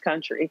in this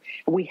country.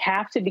 We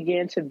have to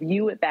begin to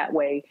view it that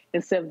way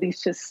instead of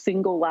these just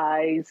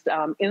singleized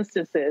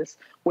instances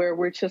where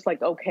we're just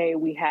like, okay,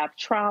 we have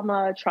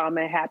trauma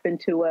happened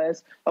to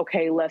us.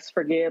 Okay, let's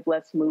forgive,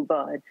 let's move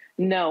on.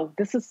 No,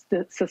 this is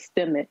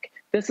systemic.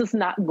 This is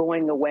not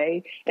going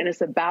away. And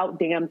it's about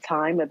damn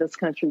time that this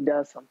country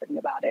does something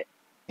about it.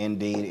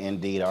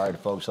 Indeed. All right,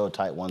 folks, hold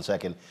tight 1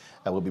 second.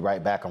 We'll be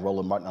right back on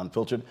Roland Martin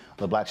Unfiltered on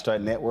the Black Star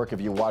Network. If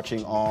you're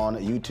watching on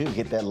YouTube,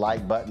 hit that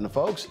like button,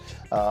 folks.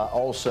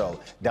 Also,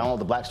 download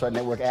the Black Star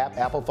Network app,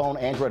 Apple phone,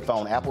 Android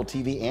phone, Apple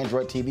TV,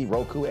 Android TV,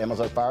 Roku,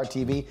 Amazon Fire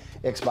TV,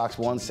 Xbox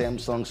One,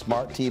 Samsung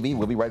Smart TV.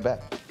 We'll be right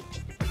back.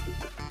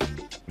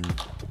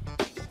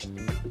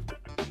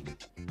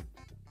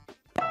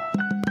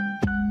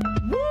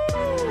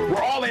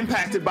 We're all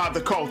impacted by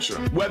the culture,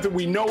 whether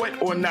we know it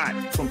or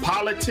not. From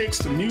politics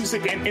to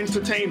music and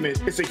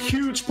entertainment, it's a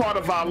huge part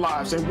of our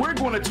lives, and we're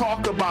going to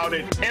talk about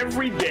it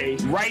every day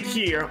right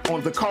here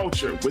on The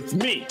Culture with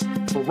me,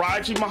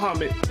 Faraji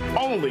Muhammad,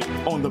 only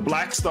on the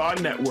Black Star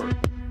Network.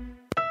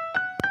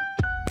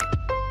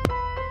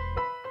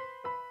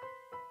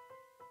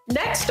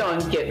 Next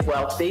on Get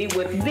Wealthy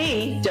with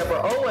me,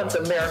 Deborah Owens,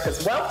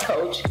 America's Wealth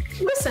Coach.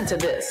 Listen to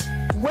this.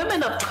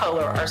 Women of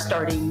color are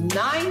starting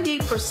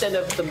 90%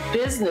 of the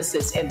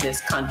businesses in this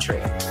country.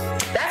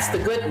 That's the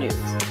good news.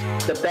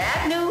 The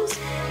bad news,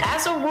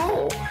 as a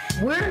rule,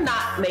 we're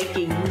not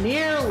making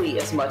nearly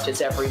as much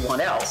as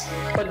everyone else.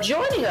 But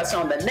joining us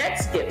on the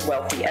next Get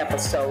Wealthy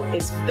episode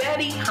is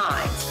Betty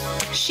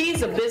Hines.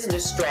 She's a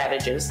business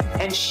strategist,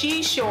 and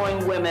she's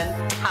showing women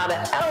how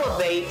to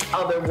elevate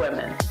other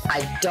women.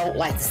 I don't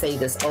like to say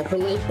this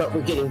openly, but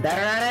we're getting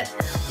better at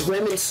it.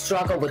 Women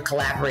struggle with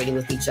collaborating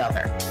with each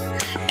other.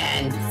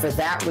 And for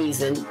that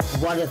reason,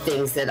 one of the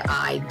things that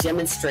I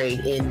demonstrate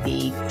in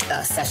the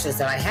sessions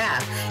that I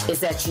have is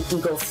that you can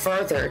go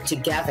further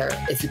together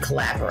if you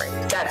collaborate.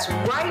 That's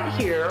right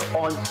here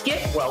on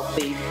Get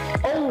Wealthy,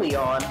 only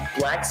on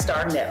Black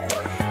Star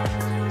Network.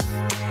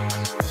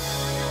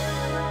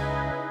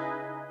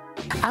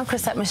 I'm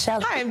Chrisette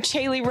Michelle. Hi, I'm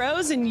Chaley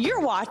Rose, and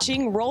you're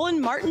watching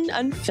Roland Martin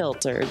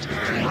Unfiltered.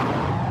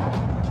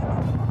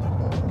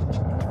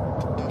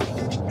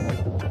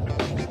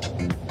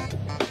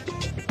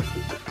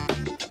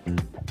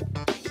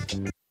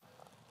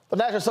 The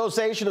National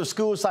Association of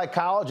School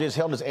Psychologists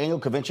held its annual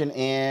convention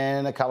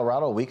in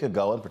Colorado a week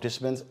ago, and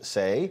participants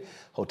say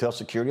hotel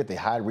security at the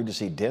Hyatt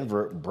Regency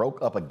Denver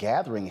broke up a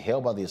gathering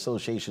held by the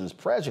association's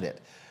president.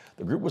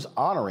 The group was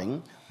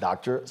honoring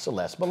Dr.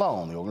 Celeste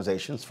Malone, the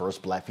organization's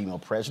first black female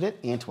president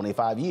in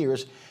 25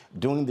 years,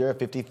 during their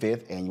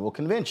 55th annual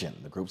convention.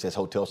 The group says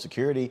hotel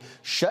security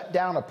shut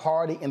down a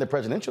party in the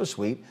presidential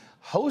suite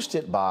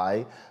hosted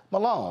by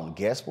Malone.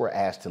 Guests were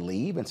asked to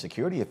leave, and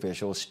security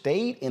officials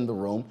stayed in the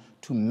room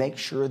to make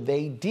sure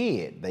they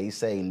did. They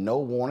say no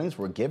warnings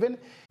were given.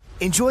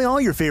 Enjoy all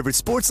your favorite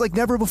sports like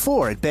never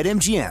before at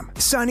BetMGM.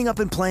 Signing up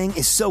and playing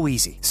is so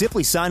easy.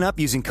 Simply sign up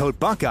using code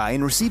Buckeye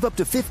and receive up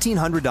to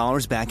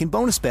 $1,500 back in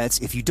bonus bets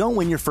if you don't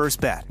win your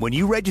first bet. When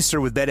you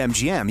register with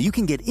BetMGM, you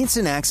can get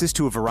instant access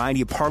to a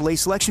variety of parlay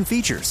selection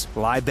features,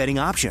 live betting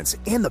options,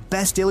 and the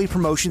best daily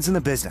promotions in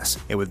the business.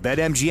 And with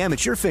BetMGM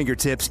at your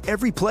fingertips,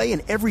 every play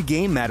and every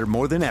game matter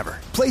more than ever.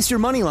 Place your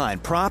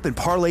moneyline, prop, and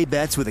parlay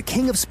bets with the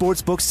king of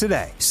sportsbooks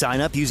today.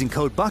 Sign up using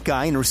code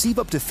Buckeye and receive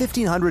up to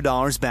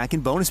 $1,500 back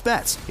in bonus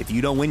bets if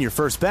you don't win your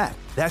first bet.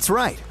 That's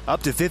right,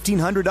 up to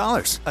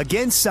 $1,500.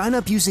 Again, sign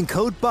up using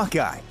code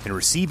Buckeye and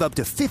receive up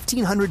to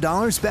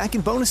 $1,500 back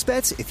in bonus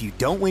bets if you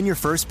don't win your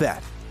first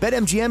bet.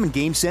 BetMGM and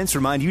GameSense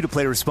remind you to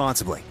play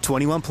responsibly.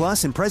 21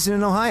 plus and present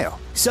in Ohio.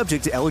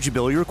 Subject to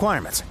eligibility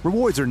requirements.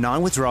 Rewards are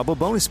non-withdrawable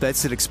bonus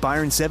bets that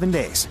expire in 7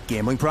 days.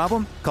 Gambling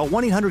problem? Call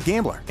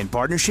 1-800-GAMBLER in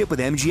partnership with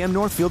MGM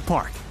Northfield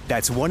Park.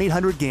 That's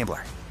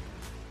 1-800-GAMBLER.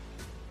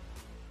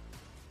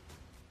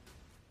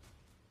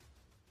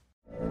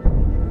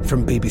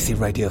 From BBC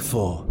Radio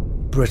 4,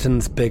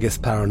 Britain's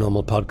biggest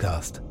paranormal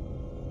podcast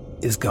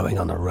is going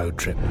on a road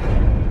trip.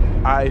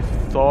 I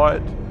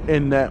thought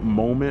in that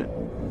moment,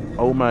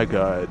 oh my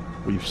God,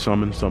 we've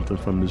summoned something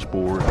from this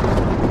board.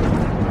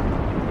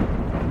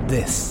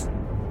 This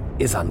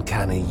is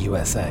Uncanny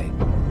USA.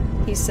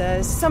 He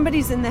says,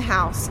 somebody's in the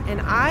house,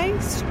 and I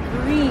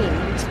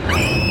screamed.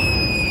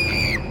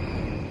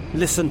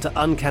 Listen to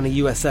Uncanny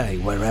USA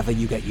wherever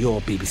you get your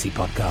BBC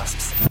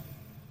podcasts,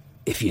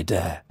 if you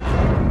dare.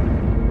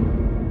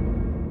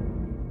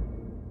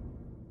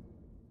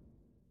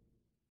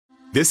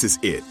 This is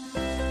it.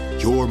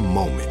 Your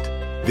moment.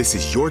 This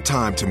is your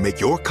time to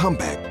make your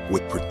comeback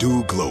with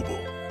Purdue Global.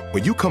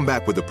 When you come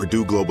back with a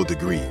Purdue Global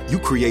degree, you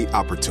create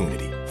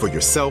opportunity for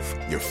yourself,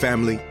 your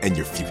family, and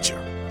your future.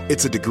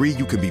 It's a degree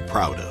you can be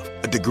proud of,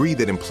 a degree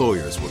that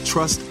employers will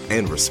trust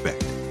and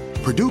respect.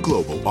 Purdue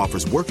Global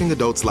offers working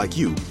adults like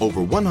you over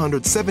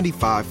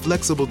 175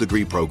 flexible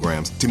degree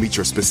programs to meet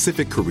your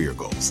specific career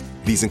goals.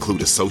 These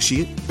include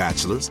associate,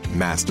 bachelor's,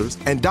 master's,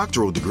 and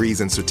doctoral degrees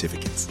and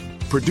certificates.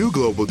 Purdue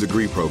Global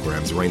degree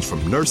programs range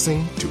from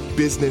nursing to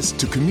business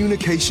to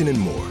communication and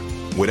more.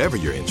 Whatever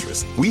your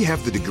interest, we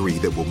have the degree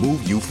that will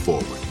move you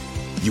forward.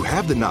 You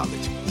have the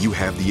knowledge, you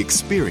have the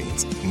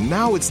experience.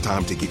 Now it's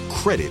time to get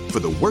credit for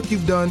the work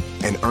you've done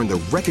and earn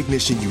the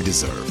recognition you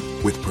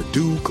deserve with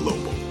Purdue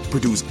Global,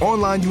 Purdue's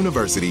online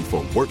university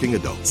for working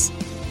adults.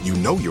 You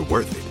know you're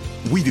worth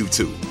it. We do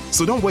too.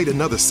 So don't wait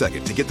another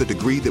second to get the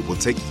degree that will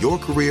take your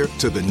career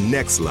to the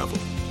next level.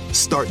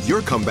 Start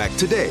your comeback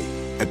today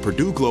at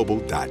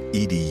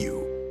purdueglobal.edu.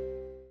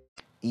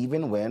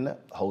 even when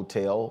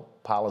hotel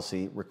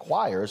policy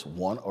requires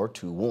 1 or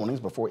 2 warnings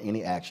before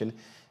any action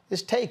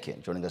is taken.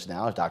 Joining us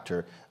now is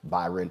Dr.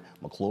 Byron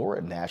McClure,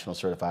 a national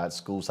certified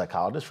school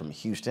psychologist from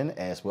Houston,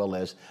 as well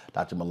as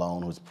Dr.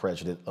 Malone, who's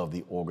president of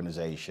the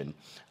organization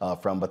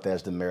from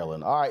Bethesda,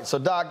 Maryland. All right, so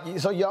Doc,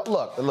 y'all,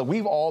 look,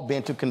 we've all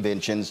been to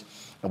conventions,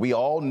 and we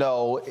all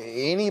know,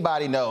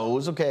 anybody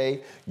knows,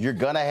 okay, you're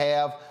gonna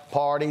have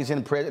parties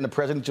in the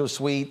presidential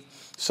suite.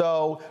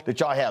 So did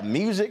y'all have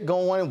music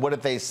going? What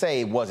did they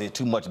say? Was it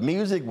too much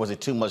music? Was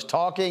it too much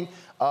talking?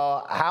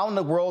 How in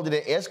the world did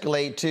it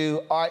escalate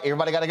to, all right,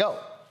 everybody gotta go?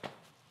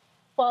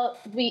 Well,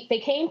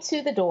 they came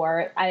to the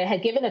door. I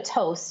had given a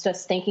toast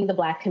just thanking the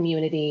Black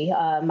community,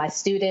 my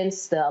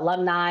students, the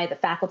alumni, the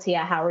faculty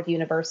at Howard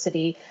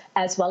University,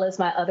 as well as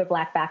my other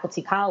Black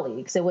faculty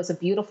colleagues. It was a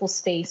beautiful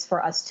space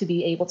for us to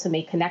be able to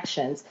make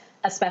connections,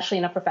 especially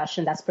in a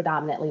profession that's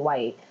predominantly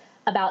white.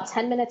 About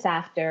 10 minutes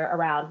after,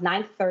 around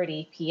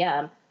 9:30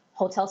 p.m.,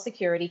 hotel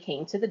security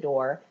came to the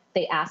door.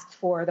 They asked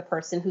for the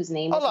person whose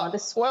name was on the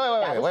suite.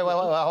 Wait,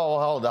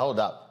 hold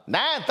up.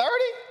 9:30?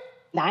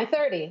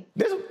 9:30.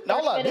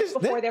 Minutes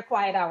before their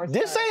quiet hours.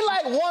 This ain't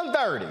like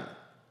 1:30.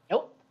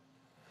 Nope.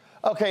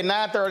 Okay,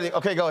 9:30.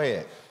 Okay, go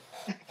ahead.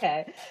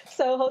 Okay.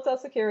 So hotel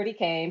security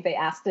came. They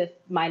asked if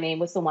my name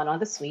was the one on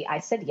the suite. I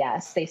said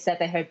yes. They said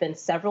there had been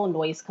several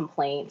noise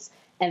complaints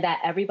and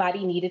that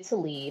everybody needed to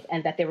leave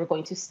and that they were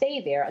going to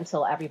stay there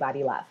until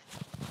everybody left.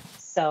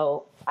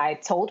 So I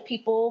told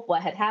people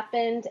what had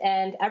happened,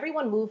 and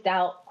everyone moved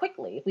out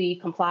quickly. We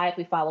complied.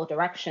 We followed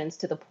directions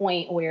to the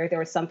point where there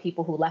were some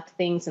people who left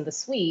things in the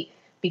suite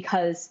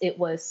because it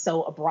was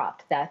so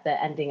abrupt that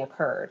the ending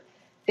occurred.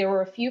 There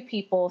were a few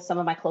people, some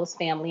of my close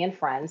family and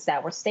friends,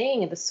 that were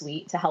staying in the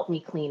suite to help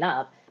me clean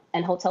up,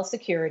 and hotel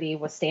security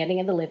was standing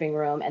in the living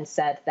room and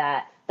said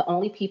that the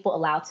only people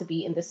allowed to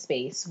be in the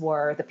space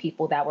were the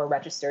people that were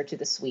registered to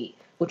the suite,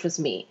 which was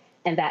me,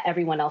 and that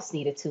everyone else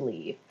needed to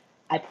leave.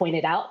 I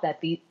pointed out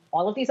that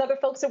all of these other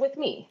folks are with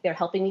me. They're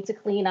helping me to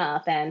clean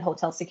up, and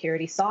hotel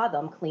security saw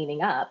them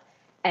cleaning up,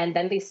 and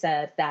then they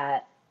said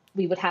that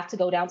we would have to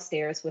go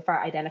downstairs with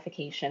our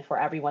identification for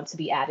everyone to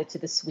be added to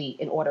the suite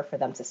in order for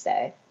them to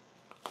stay.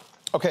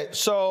 Okay,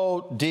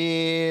 so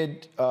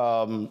did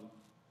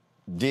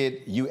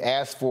you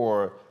ask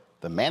for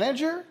the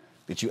manager?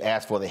 Did you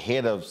ask for the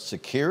head of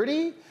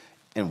security?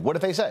 And what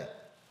did they say?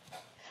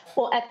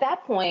 Well, at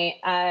that point,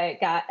 I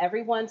got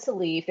everyone to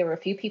leave. There were a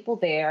few people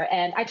there,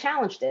 and I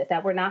challenged it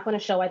that we're not going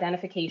to show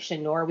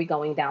identification, nor are we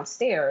going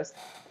downstairs.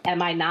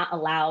 Am I not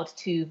allowed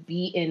to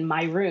be in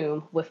my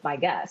room with my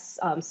guests?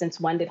 Since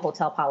when did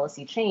hotel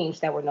policy change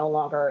that we're no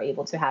longer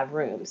able to have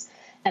rooms?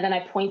 And then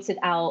I pointed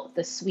out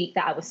the suite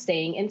that I was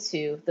staying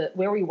into.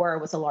 Where we were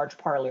was a large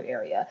parlor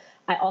area.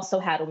 I also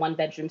had a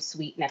 1-bedroom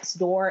suite next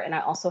door, and I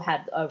also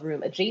had a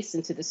room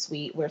adjacent to the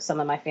suite where some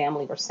of my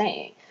family were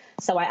staying.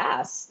 So I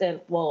asked,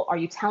 well, are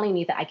you telling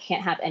me that I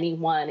can't have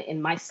anyone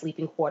in my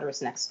sleeping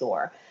quarters next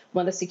door?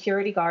 When the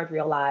security guard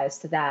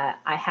realized that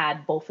I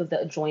had both of the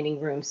adjoining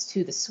rooms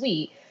to the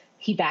suite,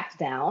 he backed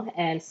down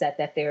and said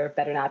that there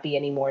better not be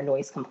any more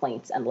noise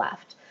complaints and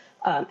left.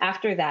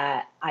 After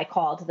that, I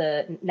called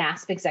the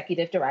NASP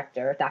executive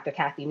director, Dr.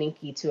 Kathy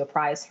Minke, to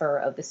apprise her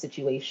of the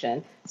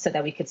situation so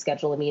that we could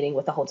schedule a meeting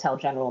with the hotel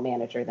general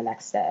manager the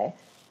next day.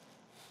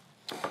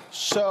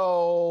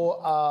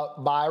 So,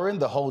 Byron,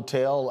 the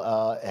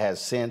hotel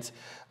has since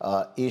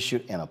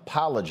issued an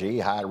apology.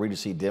 Hyatt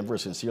Regency Denver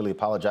sincerely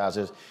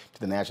apologizes to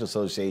the National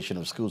Association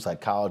of School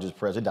Psychologists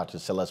President Dr.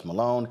 Celeste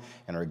Malone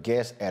and her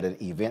guests at an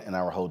event in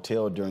our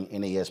hotel during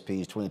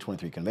NASP's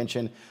 2023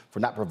 convention for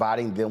not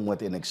providing them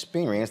with an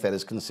experience that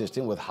is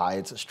consistent with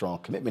Hyatt's strong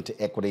commitment to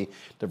equity,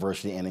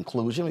 diversity, and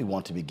inclusion. We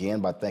want to begin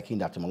by thanking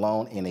Dr.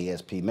 Malone,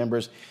 NASP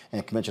members,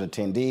 and convention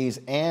attendees,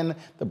 and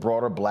the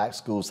broader Black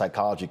school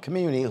psychology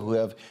community who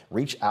have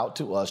reached out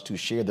to us to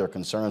share their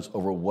concerns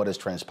over what has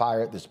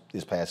transpired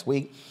this past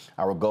week.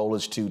 Our goal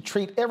is to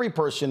treat every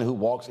person who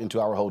walks into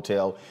our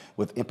hotel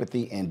with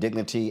empathy and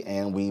dignity,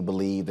 and we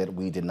believe that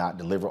we did not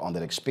deliver on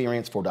that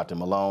experience for Dr.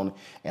 Malone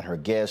and her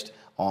guest.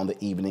 On the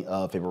evening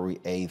of February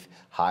 8th,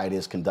 Hyatt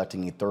is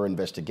conducting a thorough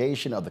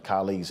investigation of the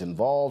colleagues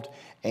involved,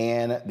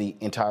 and the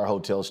entire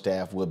hotel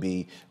staff will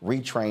be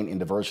retrained in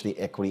diversity,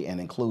 equity, and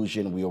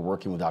inclusion. We are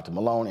working with Dr.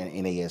 Malone and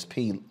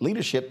NASP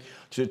leadership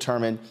to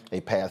determine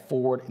a path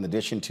forward. In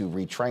addition to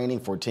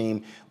retraining for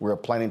team, we're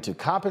planning to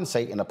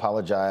compensate and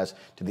apologize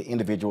to the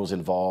individuals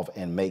involved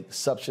and make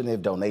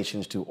substantive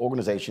donations to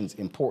organizations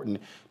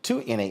important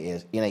to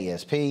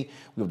NASP.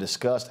 We've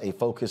discussed a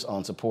focus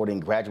on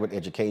supporting graduate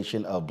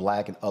education of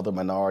Black and other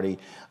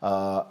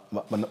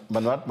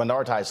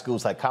minoritized school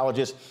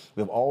psychologists.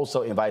 We've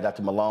also invited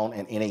Dr. Malone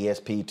and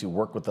NASP to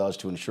work with us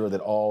to ensure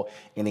that all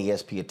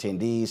NASP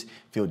attendees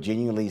feel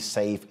genuinely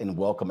safe and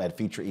welcome at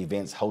future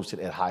events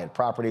hosted at Hyatt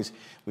properties.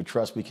 We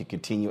trust we can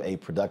continue a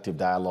productive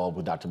dialogue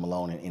with Dr.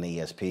 Malone and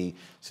NASP.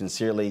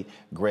 Sincerely,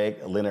 Greg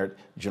Leonard,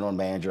 General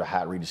Manager,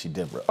 Hyatt Regency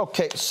Denver.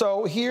 Okay,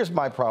 so here's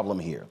my problem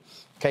here.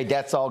 Okay,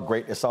 that's all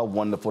great. It's all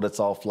wonderful. That's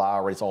all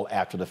flowery. It's all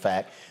after the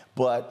fact.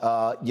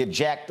 but you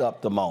jacked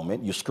up the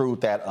moment. You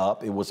screwed that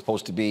up. It was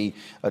supposed to be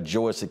a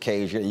joyous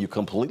occasion, and you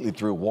completely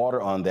threw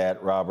water on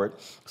that, Robert.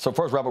 So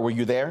first, Robert, were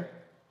you there?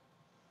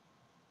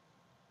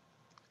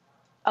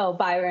 Oh,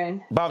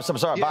 Byron. I'm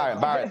sorry,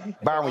 yeah.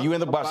 Byron, were you in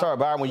the?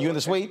 Byron, were you in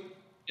the suite?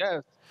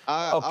 Yes.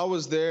 I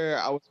was there.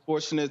 I was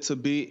fortunate to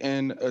be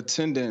in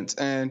attendance.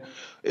 And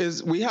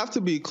we have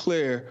to be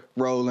clear,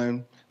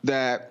 Roland,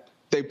 that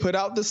they put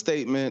out the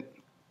statement,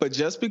 but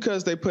just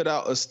because they put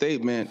out a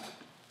statement,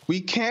 we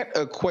can't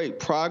equate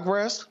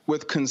progress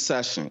with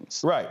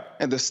concessions. Right.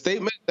 And the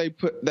statement they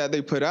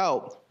put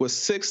out was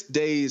 6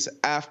 days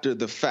after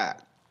the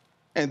fact.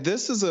 And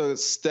this is a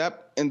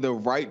step in the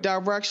right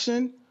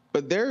direction,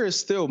 but there is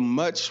still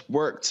much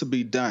work to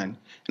be done.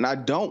 And I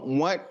don't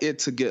want it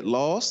to get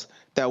lost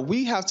that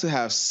we have to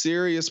have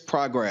serious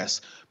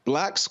progress.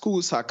 Black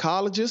school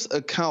psychologists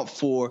account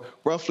for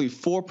roughly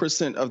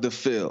 4% of the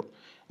field.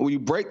 When you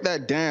break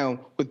that down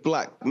with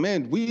black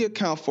men, we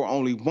account for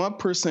only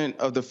 1%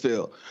 of the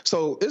field.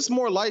 So it's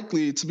more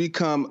likely to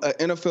become an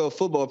NFL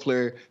football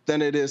player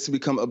than it is to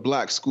become a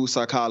black school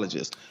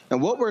psychologist.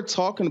 And what we're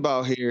talking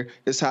about here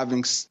is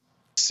having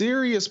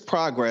serious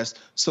progress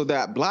so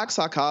that black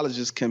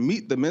psychologists can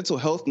meet the mental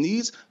health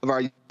needs of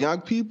our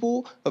young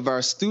people, of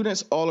our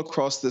students all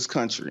across this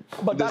country.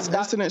 But this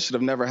incident should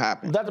have never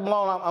happened. Dr.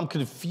 Malone, I'm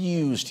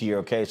confused here,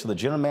 okay? So the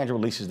general manager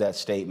releases that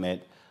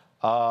statement.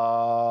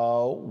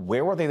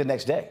 Where were they the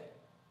next day?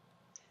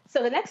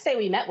 So the next day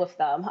we met with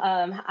them.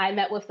 I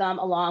met with them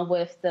along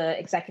with the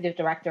executive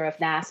director of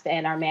NASP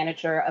and our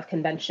manager of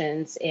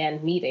conventions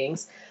and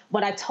meetings.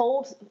 When I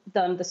told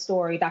them the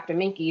story, Dr.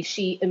 Minky,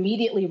 she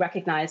immediately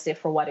recognized it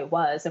for what it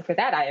was. And for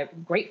that, I am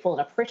grateful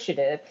and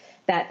appreciative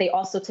that they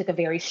also took a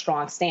very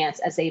strong stance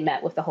as they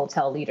met with the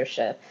hotel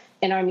leadership.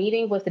 In our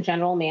meeting with the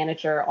general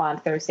manager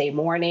on Thursday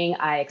morning,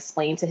 I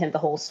explained to him the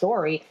whole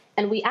story,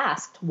 and we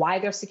asked why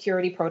their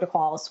security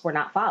protocols were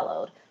not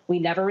followed. We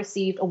never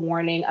received a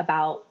warning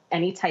about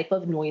any type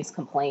of noise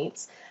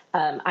complaints.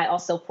 I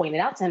also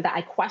pointed out to him that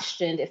I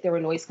questioned if there were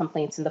noise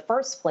complaints in the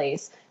first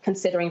place,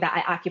 considering that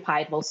I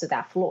occupied most of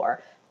that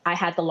floor. I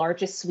had the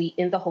largest suite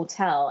in the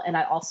hotel, and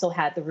I also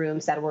had the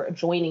rooms that were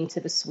adjoining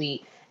to the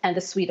suite, and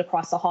the suite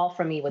across the hall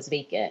from me was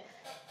vacant.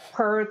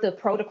 Per the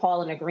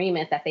protocol and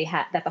agreement that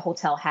the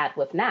hotel had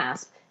with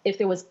NASP, if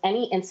there was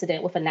any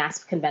incident with a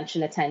NASP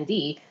convention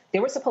attendee, they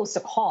were supposed to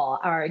call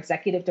our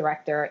executive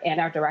director and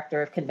our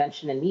director of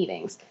convention and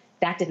meetings.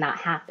 That did not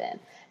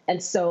happen.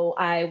 And so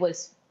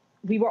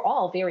we were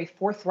all very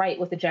forthright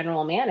with the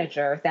general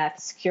manager that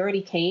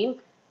security came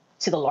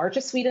to the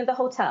largest suite in the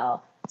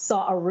hotel,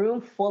 saw a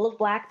room full of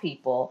black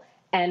people,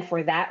 and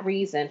for that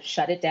reason,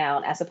 shut it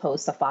down as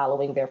opposed to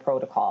following their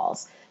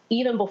protocols.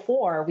 Even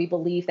before, we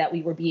believed that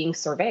we were being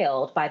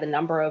surveilled by the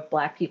number of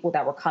black people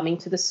that were coming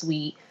to the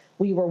suite.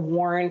 We were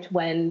warned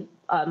when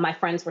my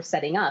friends were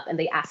setting up and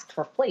they asked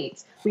for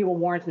plates. We were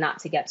warned not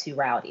to get too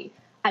rowdy.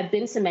 I've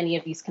been to many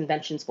of these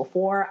conventions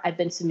before. I've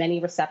been to many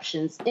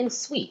receptions in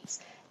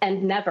suites,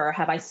 and never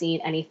have I seen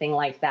anything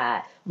like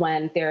that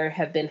when there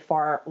have been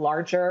far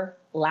larger,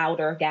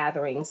 louder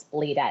gatherings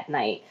late at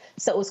night.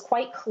 So it was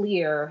quite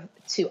clear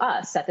to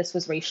us that this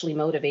was racially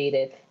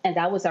motivated, and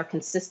that was our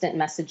consistent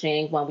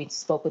messaging when we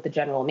spoke with the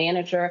general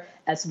manager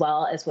as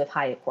well as with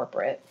Hyatt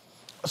Corporate.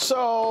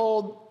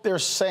 So they're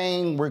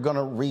saying we're going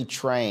to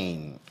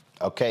retrain.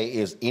 Okay,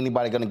 is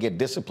anybody going to get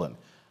disciplined?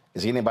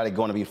 Is anybody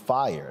going to be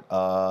fired?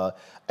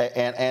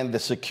 And the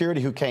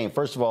security who came,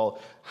 first of all,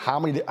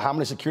 how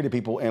many security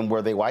people, and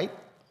were they white?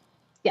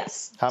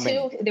 Yes. How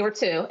many? There were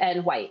two,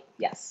 and white,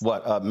 yes.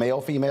 What,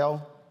 male,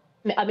 female?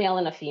 A male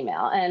and a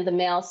female. And the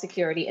male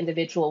security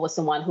individual was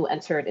the one who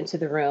entered into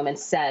the room and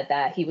said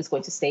that he was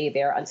going to stay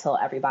there until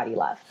everybody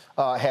left.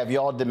 Have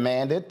y'all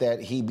demanded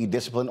that he be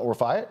disciplined or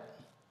fired?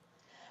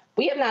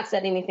 We have not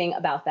said anything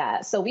about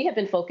that. So we have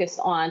been focused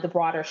on the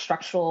broader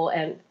structural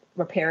and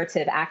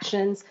reparative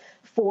actions.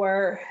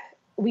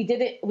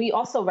 We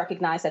also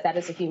recognize that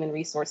is a human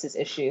resources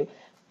issue.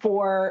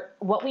 For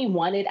what we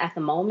wanted at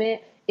the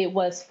moment, it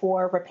was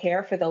for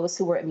repair for those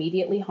who were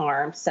immediately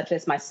harmed, such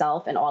as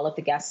myself and all of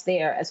the guests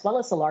there, as well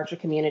as the larger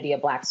community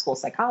of Black school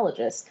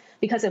psychologists,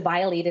 because it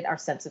violated our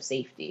sense of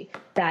safety.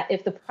 That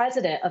if the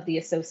president of the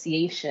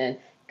association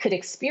could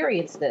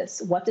experience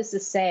this, what does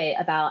this say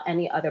about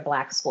any other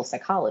Black school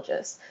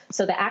psychologists?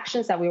 So the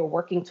actions that we were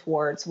working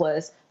towards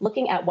was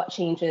looking at what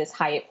changes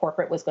Hyatt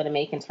Corporate was going to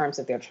make in terms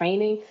of their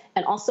training,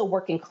 and also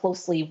working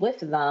closely with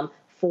them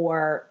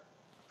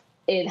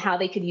in how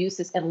they could use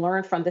this and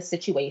learn from the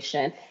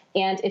situation.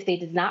 And if they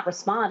did not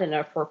respond in an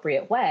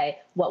appropriate way,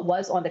 what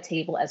was on the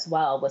table as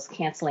well was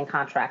canceling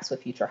contracts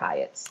with future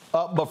Hyatts.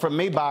 But for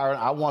me, Byron,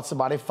 I want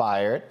somebody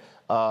fired.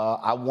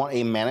 I want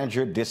a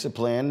manager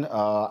disciplined.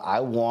 I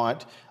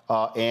want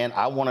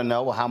to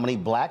know how many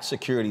Black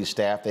security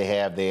staff they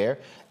have there.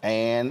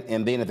 And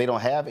then if they don't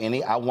have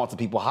any, I want the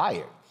people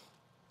hired.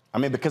 I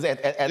mean, because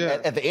at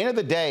the end of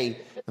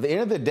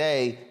the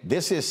day,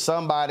 this is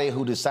somebody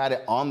who decided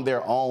on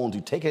their own to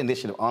take an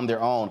initiative on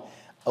their own.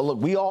 Look,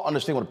 we all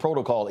understand what a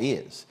protocol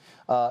is.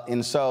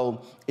 And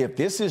so if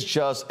this is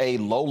just a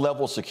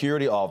low-level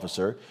security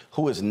officer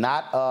who is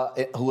not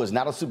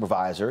a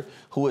supervisor,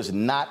 who is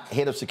not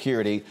head of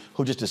security,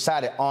 who just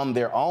decided on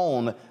their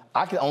own,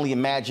 I can only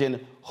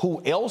imagine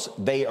who else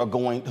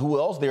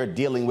they're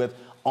dealing with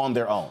on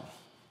their own.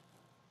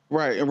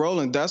 Right. And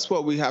Roland, that's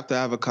what we have to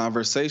have a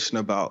conversation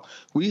about.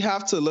 We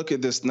have to look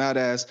at this not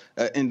as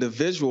an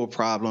individual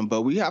problem,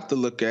 but we have to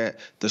look at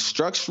the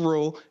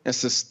structural and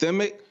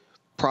systemic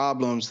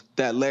problems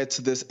that led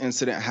to this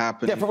incident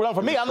happening. Yeah,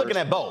 for me, I'm looking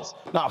at both.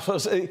 No,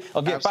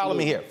 again, follow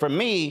me here. For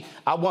me,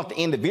 I want the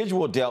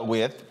individual dealt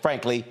with,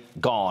 frankly,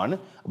 gone,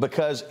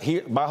 because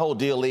here my whole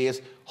deal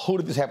is, who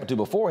did this happen to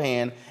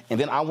beforehand? And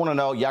then I want to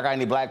know, y'all got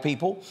any black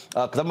people?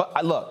 Because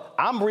look,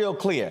 I'm real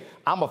clear.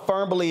 I'm a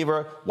firm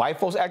believer, white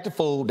folks act a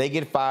fool, they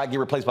get fired, get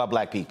replaced by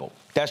black people.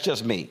 That's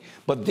just me.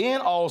 But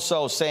then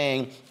also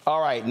saying,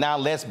 all right, now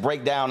let's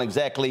break down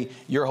exactly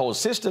your whole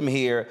system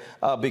here,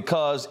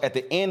 because at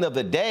the end of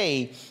the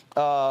day,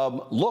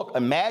 look,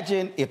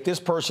 imagine if this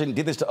person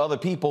did this to other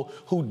people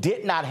who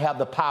did not have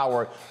the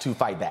power to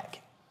fight back.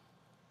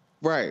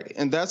 Right,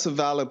 and that's a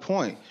valid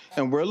point.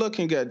 And we're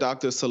looking at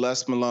Dr.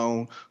 Celeste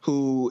Malone,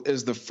 who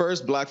is the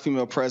first black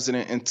female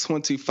president in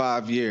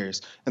 25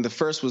 years. And the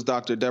first was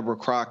Dr. Deborah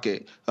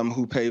Crockett,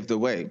 who paved the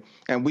way.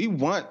 And we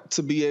want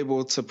to be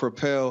able to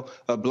propel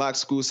black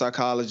school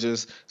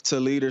psychologists to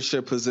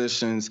leadership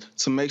positions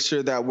to make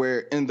sure that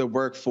we're in the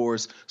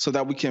workforce so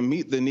that we can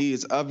meet the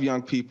needs of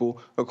young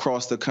people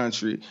across the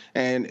country.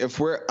 And if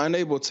we're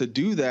unable to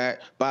do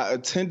that by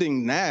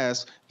attending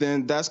NASP,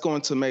 then that's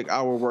going to make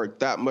our work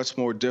that much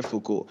more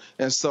difficult.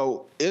 And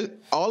so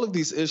all of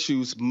these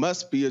issues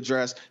must be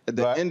addressed at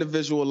the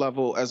individual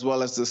level as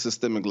well as the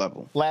systemic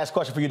level. Last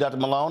question for you, Dr.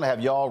 Malone.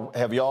 Have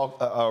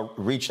y'all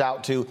reached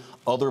out to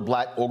other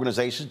black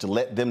organizations to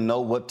let them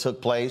know what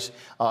took place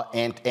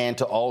and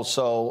to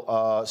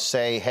also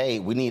say, hey,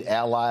 we need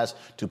allies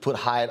to put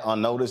Hyatt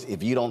on notice.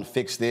 If you don't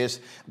fix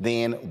this,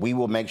 then we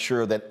will make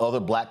sure that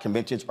other black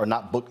conventions are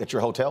not booked at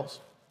your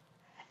hotels?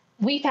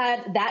 We've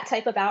had that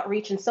type of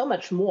outreach and so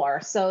much more.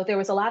 So there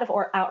was a lot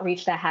of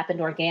outreach that happened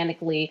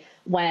organically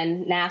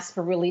when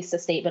NASPA released a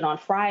statement on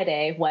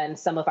Friday when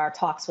some of our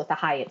talks with the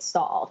Hyatt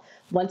stalled.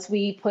 Once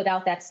we put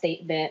out that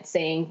statement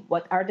saying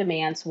what our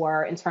demands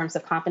were in terms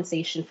of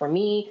compensation for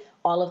me,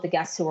 all of the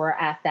guests who were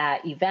at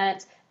that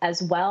event,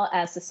 as well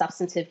as the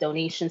substantive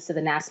donations to the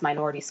NASP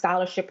Minority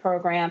Scholarship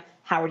Program,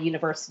 Howard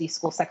University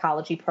School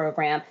Psychology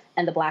Program,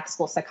 and the Black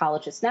School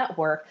Psychologists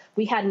Network,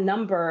 we had a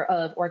number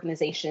of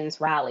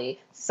organizations rally,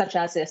 such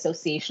as the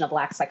Association of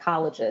Black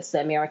Psychologists, the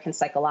American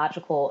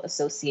Psychological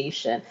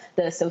Association,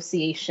 the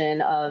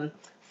Association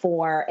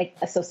for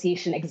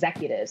Association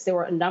Executives. There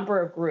were a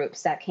number of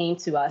groups that came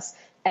to us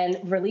and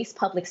released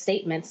public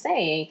statements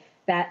saying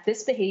that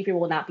this behavior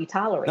will not be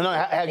tolerated. No,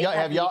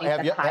 have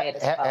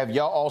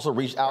y'all also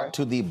reached out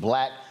to the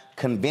black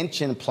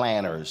convention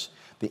planners,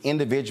 the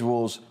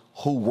individuals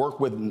who work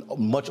with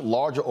much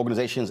larger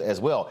organizations as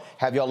well?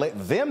 Have y'all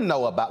let them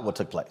know about what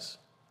took place?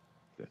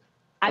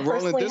 I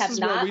personally have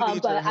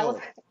not, but I was.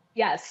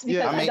 Yes,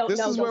 because I don't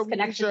know those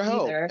connections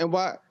either. And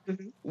why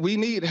we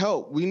need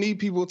help. We need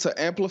people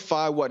to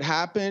amplify what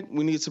happened.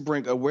 We need to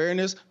bring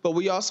awareness, but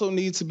we also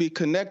need to be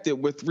connected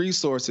with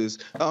resources.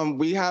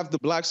 We have the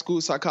Black School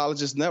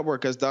Psychologists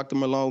Network, as Dr.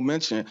 Malone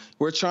mentioned.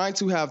 We're trying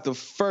to have the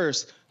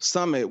first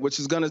summit, which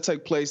is going to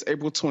take place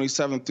April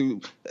 27th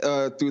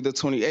through the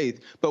 28th.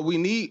 But we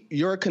need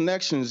your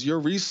connections, your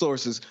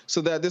resources,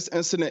 so that this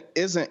incident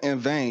isn't in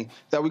vain,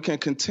 that we can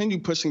continue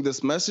pushing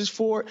this message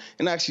forward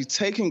and actually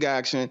taking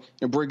action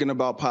and bringing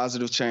about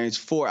positive change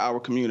for our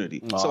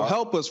community. So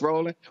help us,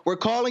 Roland. We're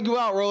calling you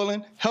out,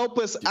 Roland. Help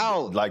us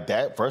out. Like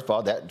that. First of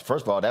all,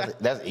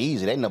 that's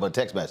easy. They ain't no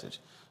text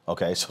message.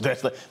 Okay, so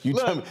that's like you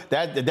tell me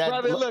that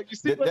brother, look, you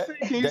see what's saying?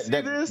 Can you see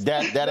this?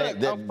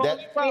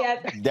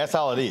 That's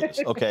all it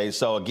is. Okay,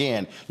 so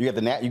again, you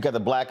got the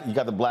black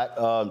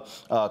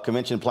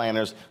convention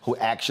planners who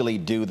actually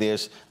do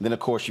this. Then of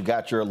course you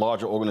got your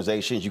larger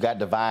organizations. You got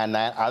Divine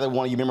Nine. Either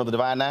one of you member of the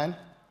Divine Nine?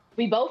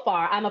 We both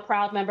are. I'm a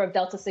proud member of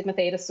Delta Sigma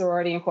Theta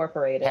Sorority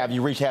Incorporated. Have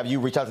you reached out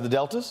to the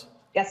Deltas?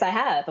 Yes, I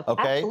have.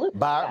 Okay. Absolutely.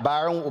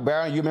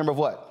 Byron, you remember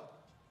what?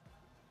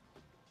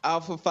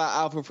 Alpha Phi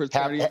Alpha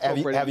Fraternity.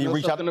 Have you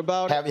reached out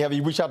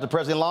to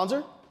President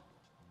Lonzer?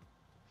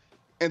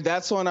 And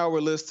that's on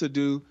our list to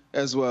do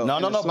as well. No,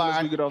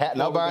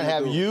 Byron.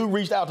 Have you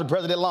reached out to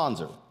President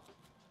Lonzer?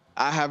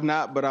 I have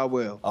not, but I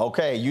will.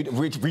 Okay, you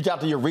reach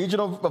out to your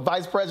regional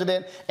vice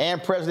president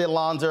and President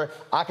Lonzer.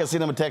 I can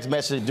send them a text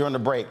message during the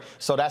break.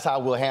 So that's how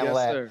we'll handle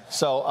that. Sir.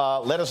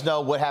 So let us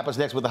know what happens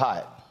next with the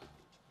Hyatt.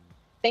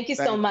 Thank you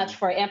so much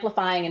for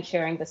amplifying and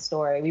sharing this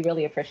story. We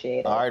really appreciate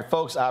it. All right,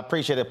 folks, I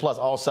appreciate it. Plus,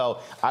 also,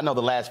 I know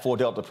the last 4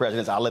 Delta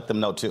presidents. I'll let them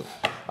know, too.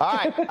 All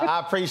right, I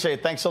appreciate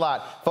it. Thanks a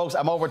lot. Folks,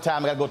 I'm over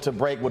time. I got to go to a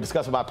break. We'll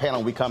discuss with my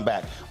panel when we come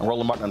back on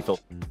Roland Martin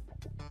Unfiltered.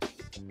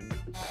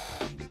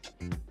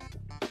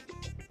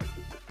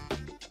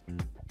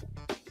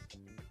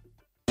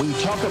 We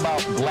talk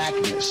about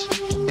blackness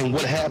and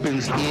what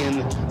happens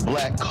in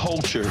black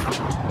culture,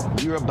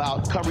 we're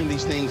about covering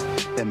these things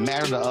that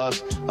matter to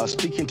us,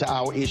 speaking to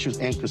our issues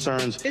and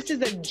concerns. This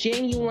is a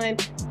genuine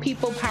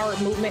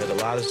people-powered movement.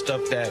 There's a lot of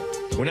stuff that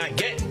we're not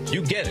getting.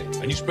 You get it,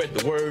 and you spread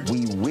the word.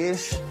 We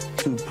wish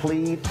to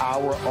plead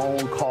our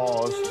own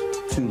cause.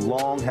 Too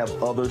long have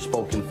others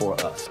spoken for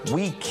us.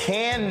 We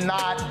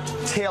cannot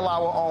tell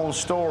our own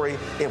story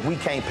if we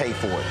can't pay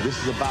for it.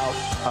 This is about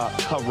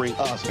covering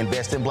us.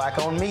 Invest in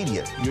black-owned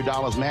media. Your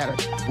dollars matter.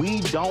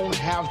 We don't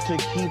have to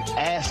keep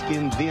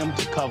asking them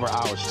to cover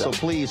our stuff. So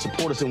please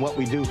support us in what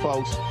we do,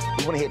 folks.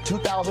 We want to hit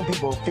 2,000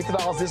 people,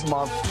 $50 this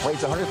month,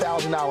 raise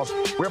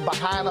 $100,000. We're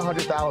behind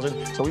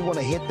 100,000, so we want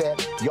to hit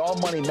that. Y'all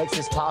money makes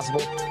this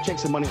possible.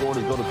 Checks and money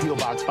orders go to P.O.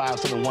 Box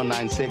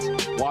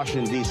 57196,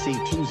 Washington, D.C.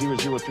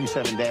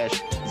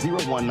 20037-0196.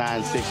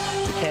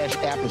 The Cash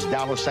App is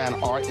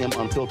 $RM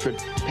Unfiltered.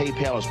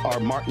 PayPal is R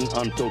Martin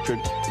Unfiltered.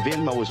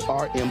 Venmo is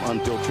RM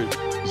Unfiltered.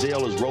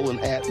 Zelle is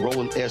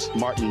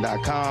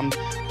Roland@RolandSMartin.com.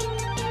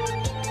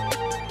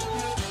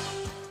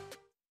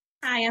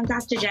 Hi, I'm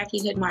Dr. Jackie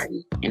Hood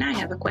Martin, and I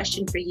have a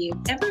question for you.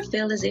 Ever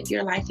feel as if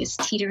your life is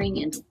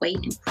teetering and the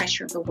weight and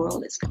pressure of the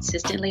world is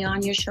consistently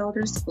on your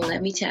shoulders? Well,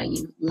 let me tell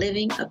you,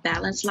 living a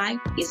balanced life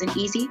isn't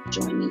easy.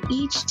 Join me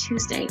each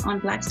Tuesday on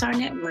Black Star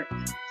Network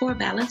for A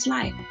Balanced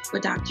Life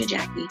with Dr.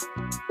 Jackie.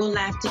 We'll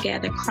laugh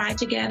together, cry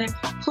together,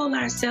 pull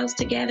ourselves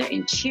together,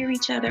 and cheer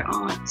each other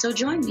on. So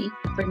join me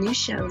for new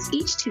shows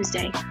each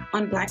Tuesday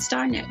on Black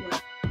Star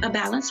Network, A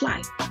Balanced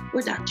Life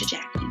with Dr.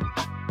 Jackie.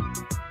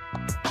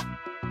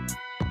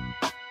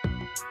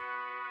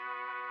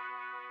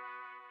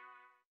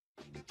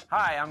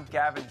 Hi, I'm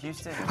Gavin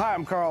Houston. Hi,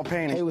 I'm Carl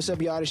Payne. Hey, what's up,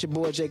 y'all? It's your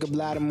boy Jacob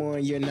Lattimore,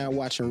 and you're now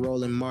watching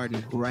Roland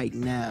Martin right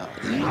now.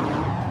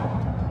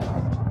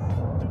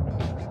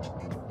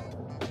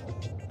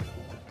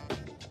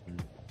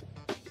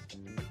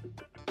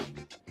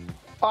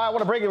 All right, I want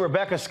to bring in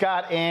Rebecca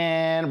Scott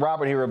and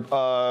Robert here.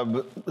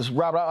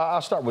 Robert,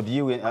 I'll start with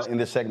you in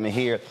this segment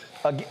here.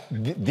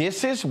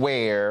 This is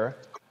where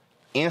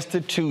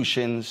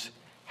institutions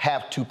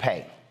have to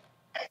pay.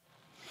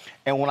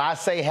 And when I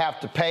say have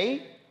to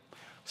pay,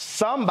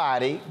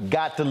 somebody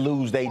got to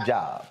lose their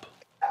job.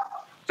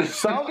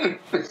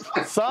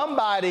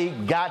 Somebody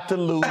got to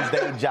lose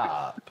their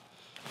job.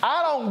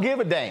 I don't give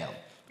a damn,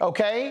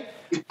 okay?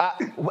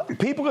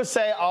 People could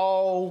say,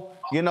 oh,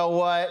 you know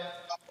what?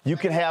 You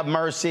can have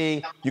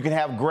mercy. You can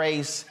have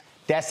grace.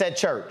 That's at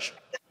church.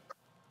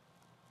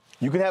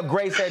 You can have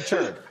grace at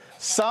church.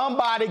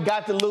 Somebody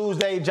got to lose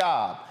their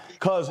job.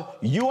 Because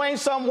you ain't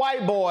some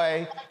white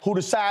boy who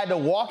decided to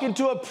walk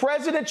into a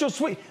presidential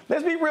suite.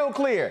 Let's be real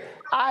clear.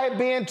 I have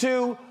been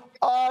to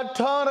a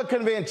ton of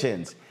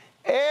conventions.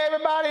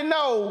 Everybody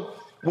know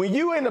when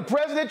you in the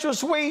presidential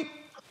suite,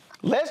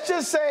 let's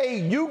just say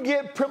you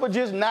get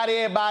privileges not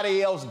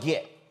everybody else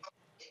get.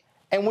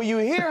 And when you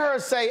hear her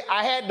say,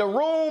 I had the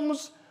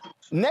rooms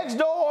next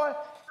door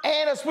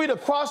and a suite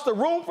across the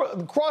room,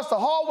 across the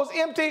hall was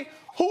empty,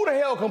 who the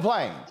hell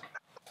complained?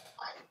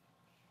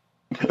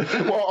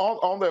 Well,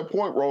 on that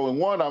point, Roland,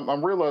 one,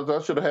 I'm realizing I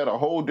should have had a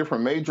whole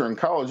different major in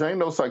college. I ain't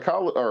no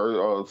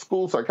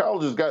school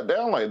psychologist got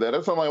down like that.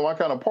 That's not like my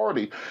kind of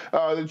party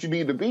that you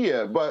need to be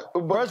at. But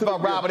first of all,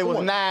 Robert, it was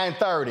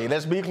 9:30.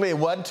 Let's be clear, it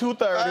wasn't 2:30.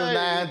 It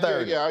was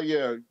 9:30. Yeah.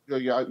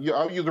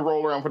 I used to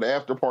roll around for the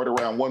after party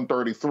around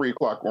 1:30, 3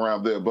 o'clock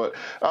around there. But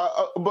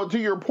to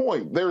your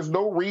point, there's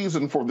no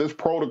reason for this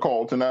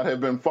protocol to not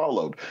have been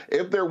followed.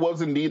 If there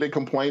was indeed a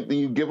complaint, then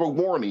you give a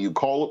warning. You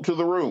call up to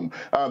the room.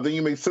 Then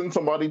you may send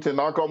somebody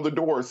to knock on the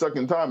door a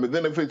second time. And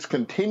then if it's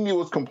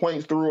continuous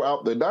complaints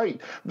throughout the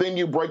night, then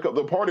you break up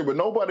the party. But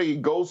nobody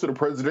goes to the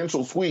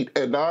presidential suite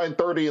at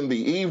 9:30 in the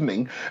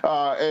evening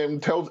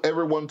and tells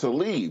everyone to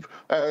leave.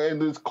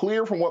 And it's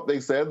clear from what they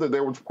said that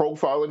there was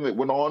profiling that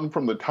went on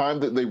from the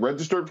time that they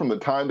registered, from the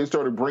time they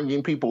started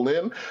bringing people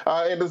in.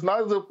 And it's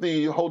not as if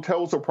the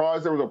hotel was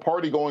surprised there was a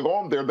party going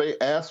on there. They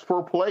asked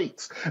for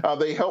plates.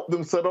 They helped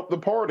them set up the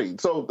party.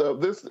 So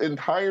this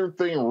entire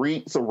thing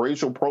reeks of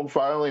racial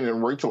profiling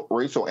and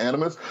racial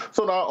animus.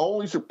 So not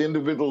only should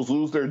individuals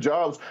lose their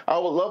jobs, I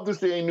would love to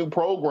see a new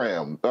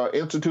program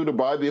instituted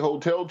by the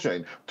hotel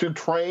chain to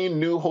train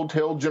new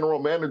hotel general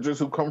managers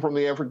who come from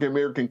the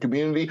African-American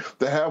community,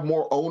 to have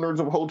more owners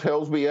of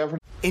hotels be African.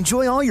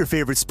 Enjoy all your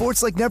favorite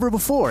sports like never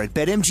before at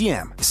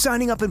BetMGM.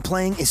 Signing up and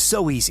playing is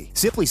so easy.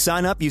 Simply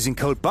sign up using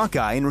code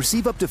Buckeye and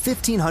receive up to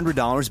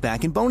 $1,500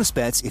 back in bonus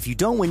bets if you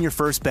don't win your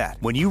first bet.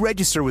 When you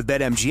register with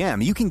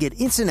BetMGM, you can get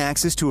instant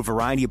access to a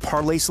variety of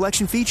parlay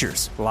selection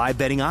features, live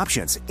betting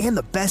options, and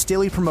the best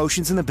daily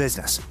promotions in the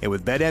business. And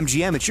with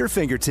BetMGM at your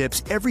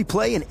fingertips, every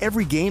play and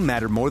every game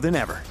matter more than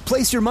ever.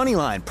 Place your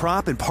moneyline,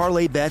 prop, and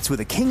parlay bets with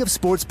the king of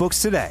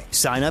sportsbooks today.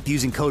 Sign up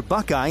using code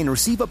Buckeye and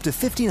receive up to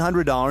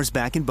 $1,500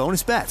 back in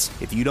bonus bets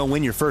if you don't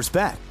win your first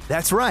bet.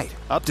 That's right,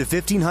 up to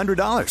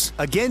 $1,500.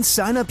 Again,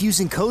 sign up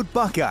using code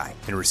Buckeye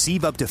and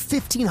receive up to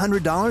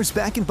 $1,500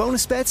 back in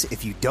bonus bets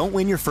if you don't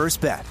win your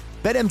first bet.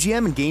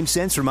 BetMGM and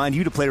GameSense remind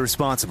you to play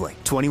responsibly.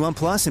 21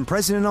 plus and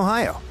present in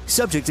Ohio.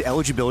 Subject to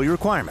eligibility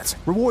requirements.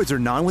 Rewards are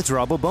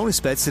non-withdrawable bonus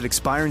bets that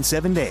expire in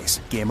 7 days.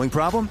 Gambling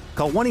problem?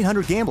 Call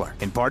 1-800-GAMBLER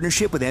in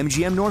partnership with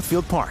MGM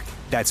Northfield Park.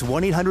 That's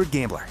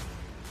 1-800-GAMBLER.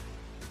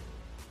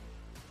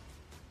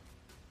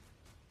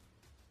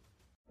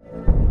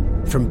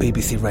 From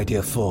BBC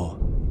Radio 4,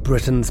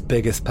 Britain's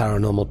biggest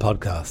paranormal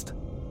podcast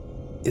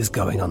is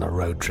going on a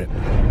road trip.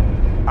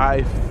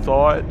 I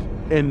thought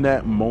in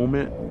that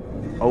moment,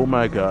 oh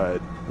my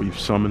God, we've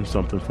summoned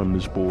something from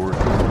this board.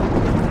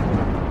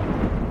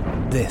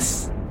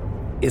 This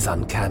is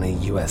Uncanny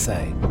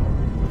USA.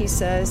 He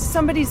says,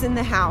 somebody's in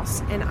the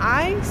house, and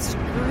I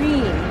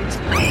screamed.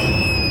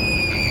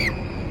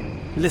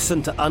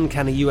 Listen to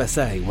Uncanny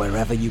USA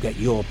wherever you get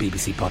your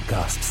BBC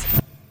podcasts,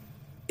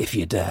 if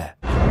you dare.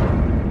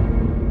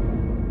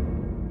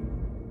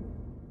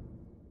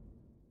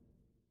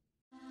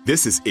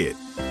 This is it.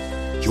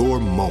 Your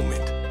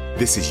moment.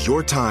 This is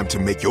your time to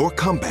make your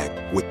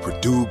comeback with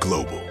Purdue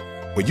Global.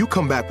 When you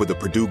come back with a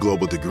Purdue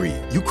Global degree,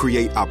 you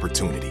create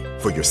opportunity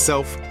for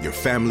yourself, your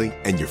family,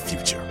 and your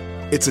future.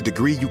 It's a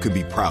degree you can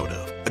be proud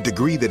of, a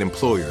degree that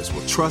employers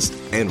will trust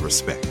and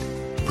respect.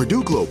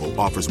 Purdue Global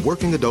offers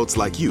working adults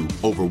like you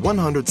over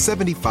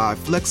 175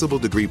 flexible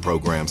degree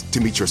programs to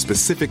meet your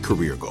specific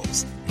career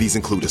goals. These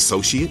include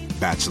associate,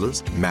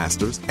 bachelor's,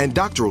 master's, and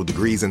doctoral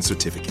degrees and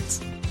certificates.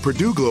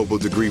 Purdue Global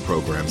degree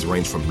programs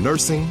range from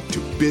nursing to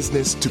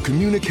business to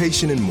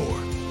communication and more.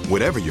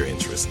 Whatever your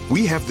interest,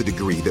 we have the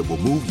degree that will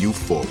move you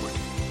forward.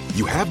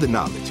 You have the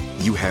knowledge,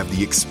 you have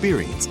the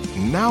experience.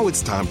 Now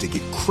it's time to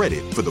get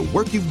credit for the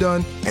work you've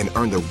done and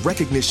earn the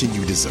recognition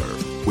you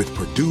deserve with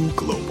Purdue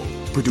Global,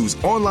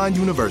 Purdue's online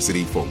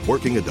university for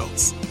working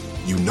adults.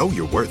 You know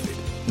you're worth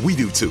it. We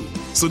do too.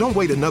 So don't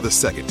wait another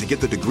second to get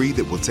the degree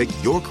that will take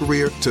your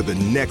career to the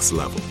next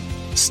level.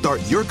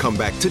 Start your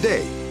comeback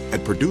today at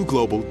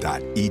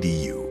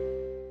purdueglobal.edu.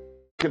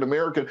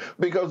 American,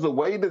 because the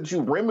way that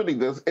you remedy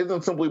this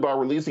isn't simply by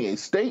releasing a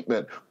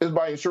statement, it's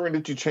by ensuring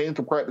that you change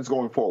the practice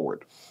going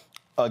forward.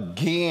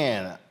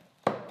 Again,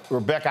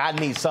 Rebecca, I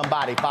need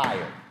somebody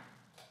fired.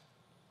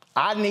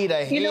 I need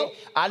a head.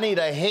 I need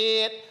a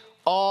head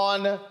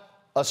on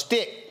a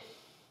stick.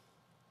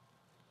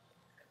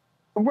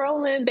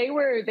 Roland, they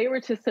were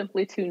just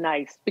simply too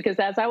nice, because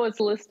as I was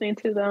listening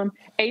to them,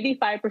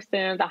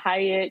 85% of the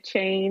Hyatt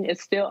chain is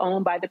still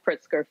owned by the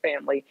Pritzker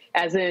family,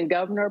 as in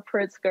Governor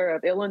Pritzker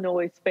of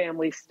Illinois'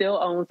 family still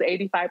owns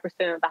 85%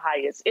 of the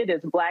Hyatts. It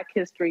is Black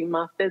History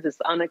Month. This is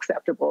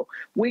unacceptable.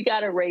 We got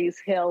to raise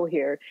hell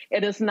here.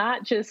 It is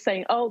not just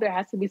saying, oh, there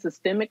has to be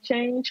systemic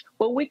change.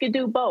 Well, we could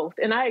do both.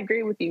 And I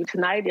agree with you.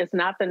 Tonight is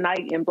not the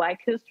night in Black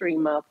History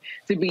Month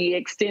to be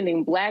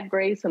extending Black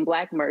grace and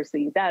Black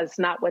mercy. That is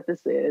not what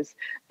this is.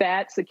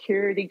 That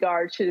security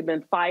guard should have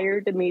been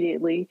fired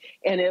immediately.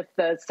 And if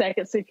the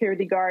second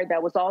security guard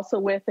that was also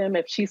with him,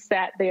 if she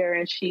sat there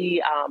and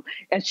she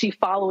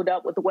followed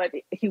up with what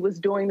he was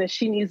doing, then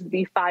she needs to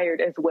be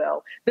fired as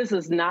well. This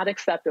is not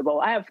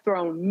acceptable. I have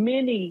thrown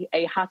many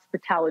a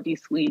hospitality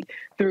suite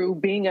through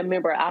being a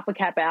member of Alpha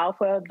Kappa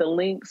Alpha, the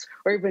Links,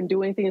 or even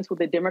doing things with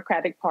the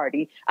Democratic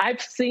Party.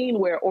 I've seen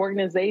where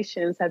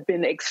organizations have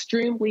been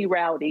extremely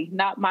rowdy,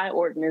 not my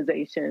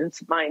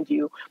organizations, mind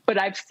you,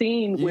 but I've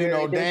seen where... You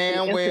know damn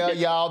well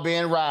y'all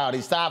being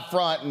rowdy. Stop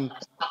fronting.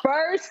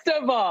 First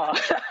of all...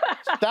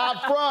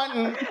 Stop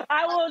fronting.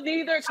 I will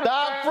neither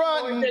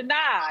confirm or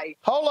deny.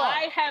 Hold on.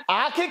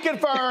 I can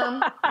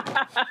confirm.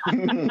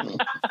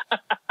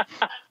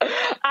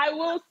 I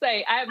will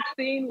say I've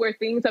seen where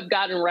things have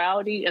gotten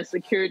rowdy and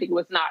security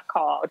was not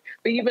called.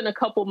 But even a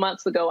couple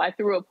months ago, I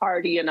threw a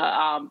party in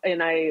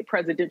a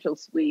presidential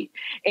suite,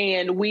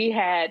 and we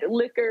had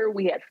liquor,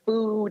 we had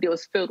food, it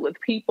was filled with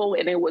people,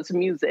 and it was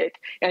music.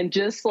 And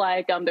just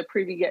like the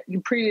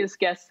previous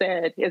guest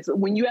said, is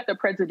when you have the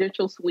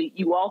presidential suite,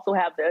 you also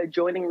have the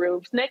adjoining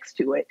rooms next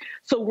to it.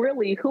 So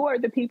really, who are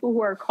the people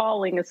who are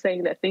calling and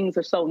saying that things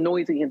are so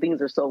noisy and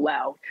things are so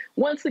loud?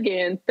 Once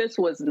again, this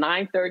was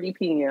 9:30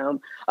 p.m.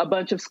 A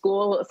bunch of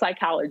school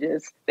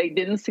psychologists. They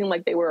didn't seem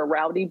like they were a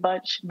rowdy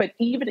bunch, but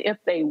even if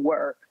they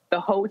were, the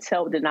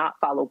hotel did not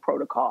follow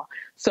protocol.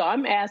 So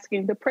I'm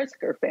asking the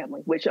Pritzker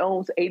family, which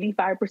owns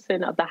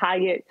 85% of the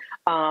Hyatt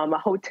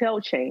hotel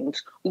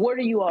chains, what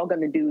are you all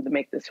going to do to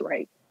make this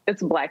right?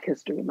 It's Black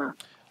History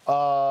Month.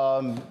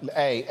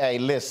 Hey,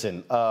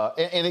 listen.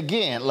 And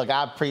again, look,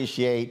 I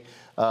appreciate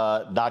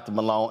Dr.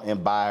 Malone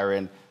and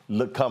Byron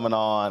coming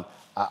on.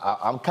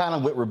 I'm kind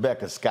of with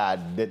Rebecca Scott.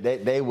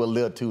 They were a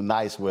little too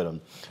nice with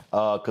him.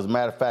 Because,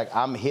 matter of fact,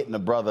 I'm hitting a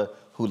brother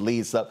who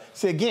leads up.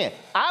 See, again,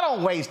 I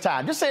don't waste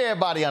time. Just so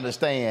everybody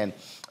understand,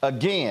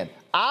 again,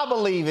 I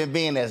believe in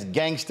being as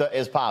gangster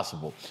as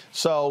possible.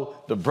 So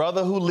the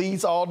brother who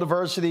leads all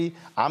diversity,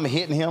 I'm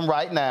hitting him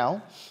right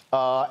now.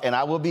 And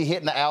I will be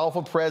hitting the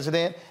Alpha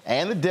president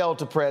and the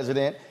Delta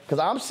president, because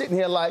I'm sitting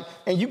here like,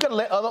 and you got to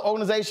let other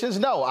organizations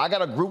know. I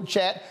got a group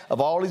chat of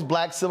all these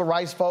Black civil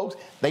rights folks.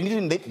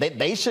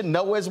 They should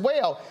know as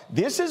well.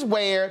 This is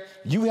where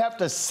you have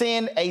to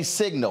send a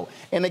signal.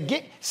 And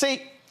again,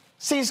 see,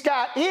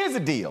 Scott, here's the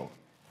deal.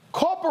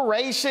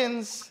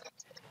 corporations,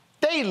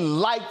 they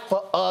like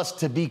for us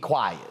to be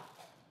quiet.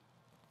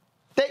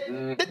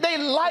 They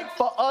like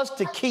for us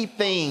to keep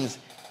things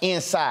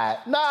inside.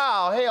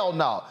 No, hell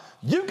no.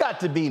 You got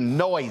to be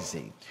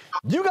noisy.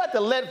 You got to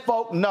let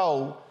folk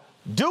know,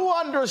 do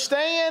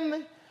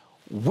understand,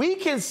 we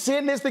can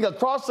send this thing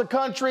across the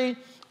country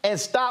and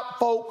stop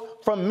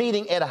folk from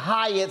meeting at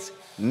Hyatt's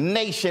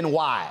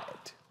nationwide.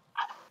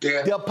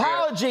 Yeah, the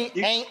apology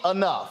ain't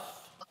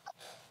enough.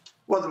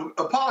 Well,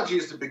 the apology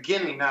is the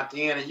beginning, not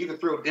the end. And you can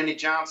throw Denny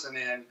Johnson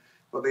in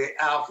for the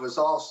Alphas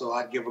also.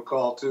 I'd give a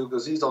call to,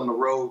 because he's on the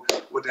road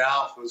with the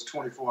Alphas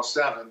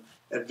 24/7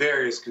 at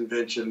various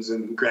conventions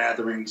and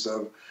gatherings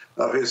of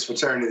his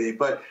fraternity.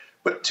 But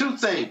two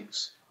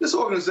things. This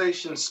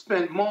organization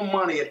spent more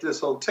money at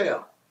this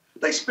hotel.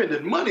 They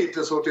spending money at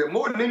this hotel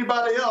more than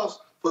anybody else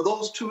for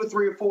those 2 or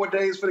 3 or 4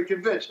 days for the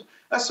convention.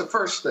 That's the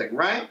first thing,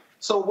 right?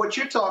 So what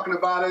you're talking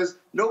about is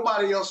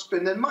nobody else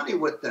spending money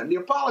with them. The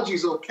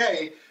apology's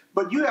okay,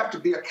 but you have to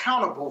be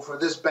accountable for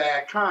this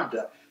bad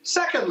conduct.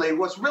 Secondly,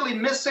 what's really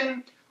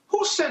missing,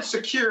 who sent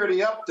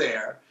security up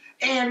there?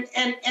 And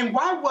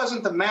why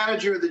wasn't the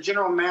manager, the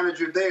general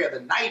manager there,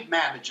 the night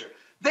manager?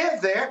 They're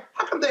there.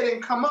 How come they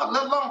didn't come up?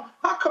 Let alone,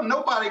 how come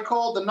nobody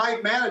called the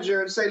night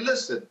manager and say,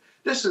 listen,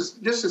 this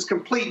is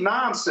complete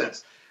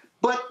nonsense.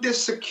 But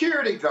this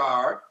security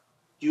guard,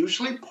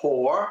 usually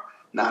poor,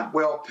 not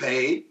well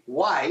paid,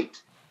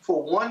 white,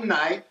 for one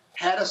night,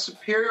 had a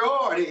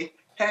superiority,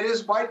 had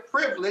his white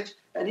privilege,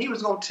 and he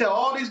was going to tell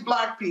all these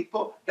black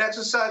people to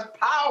exercise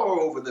power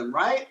over them,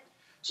 right?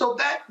 So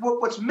that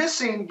what's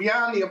missing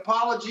beyond the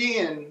apology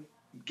and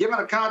giving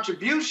a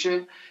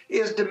contribution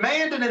is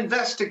demand an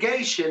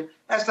investigation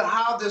as to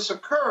how this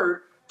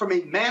occurred from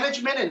a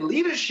management and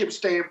leadership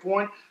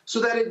standpoint so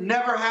that it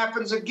never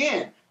happens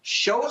again.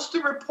 Show us the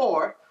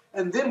report,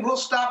 and then we'll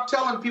stop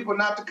telling people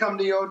not to come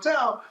to your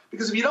hotel,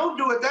 because if you don't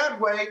do it that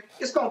way,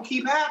 it's going to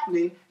keep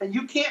happening, and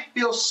you can't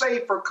feel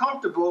safe or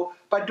comfortable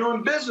by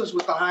doing business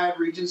with the Hyatt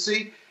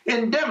Regency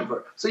in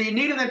Denver. So you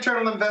need an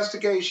internal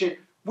investigation.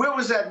 Where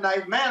was that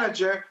night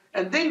manager?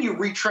 And then you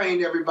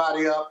retrain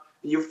everybody up,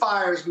 and you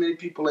fire as many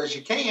people as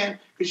you can,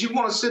 because you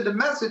want to send a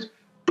message.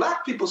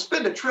 Black people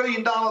spend $1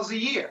 trillion a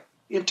year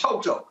in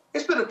total. They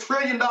spend $1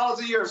 trillion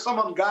a year, some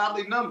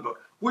ungodly number.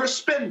 We're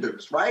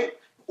spenders, right?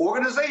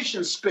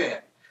 Organizations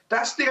spend.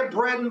 That's their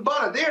bread and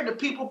butter. They're in the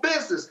people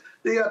business.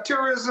 The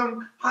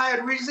tourism,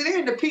 Hyatt Regency, they're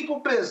in the people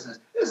business.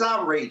 It's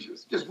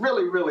outrageous. Just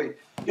really, really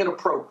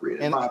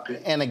inappropriate, in my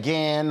opinion. And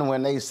again,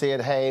 when they said,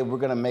 hey, we're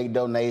going to make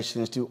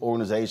donations to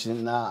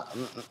organizations, no.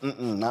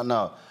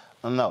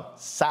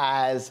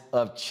 Size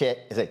of check.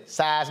 Is it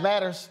size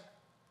matters?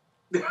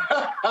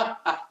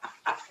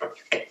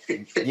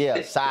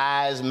 Yeah,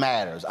 size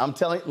matters. I'm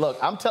telling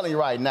you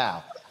right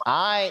now.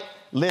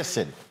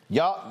 Listen,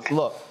 y'all,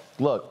 look.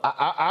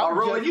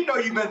 Roland, you know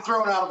you've been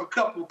thrown out of a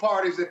couple of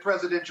parties at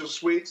presidential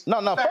suites. No.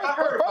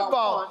 First of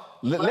all,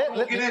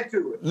 get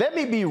into it. Let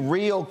me be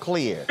real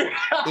clear.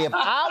 If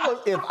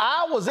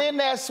I was in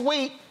that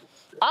suite,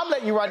 I'm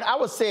letting you right now, I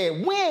would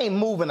say we ain't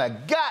moving a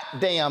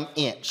goddamn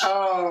inch.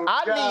 Oh,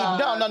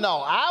 God.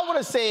 No. I would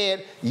have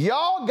said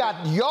y'all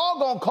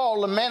gonna call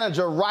the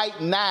manager right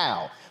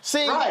now.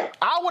 See, right.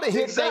 I would have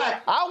hit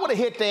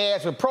their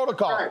ass with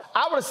protocol. Right.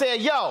 I would have said,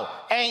 yo,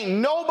 ain't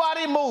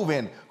nobody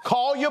moving.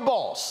 Call your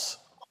boss.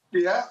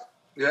 Yeah.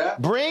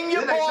 Bring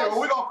your boss. They say, well,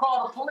 we're going to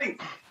call the police.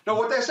 No,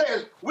 what they say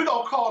is, we're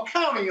going to call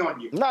county on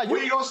you. No, what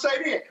are you going to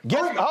say then?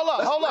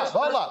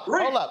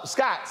 Hold up.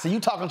 Scott, see, you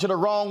talking to the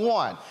wrong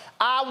one.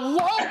 I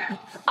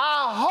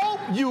hope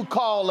you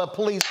call the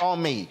police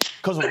on me.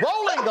 Because you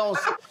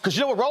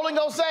know what Roland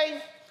going to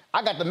say?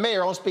 I got the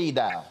mayor on speed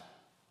dial.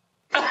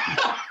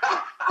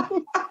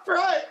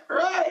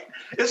 Right.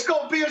 It's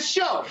gonna be a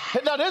show.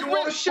 No, this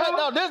real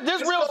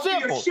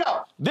simple.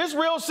 This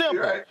real simple.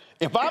 Right.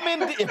 If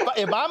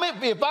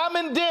I'm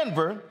in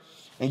Denver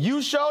and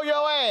you show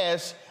your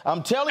ass,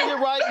 I'm telling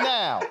you right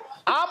now,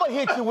 I'ma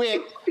hit you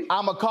with,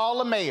 I'ma call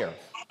the mayor.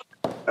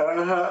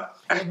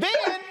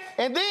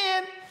 And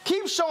then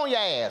keep showing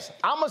your ass.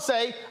 I'ma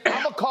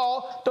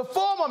call the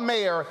former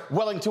mayor,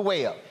 Wellington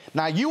Webb.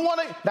 Now you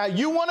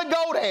wanna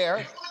go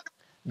there.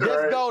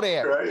 Just go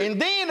there. Right.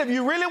 And then if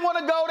you really want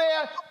to go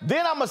there,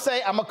 then I'm going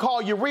to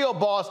call your real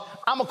boss.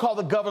 I'm going to call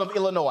the governor of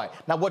Illinois.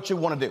 Now, what you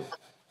want to do?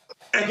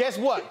 And guess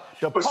what?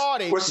 The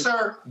party. Well,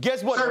 sir,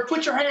 guess what? Sir,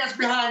 put your hands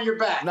behind your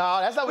back. No,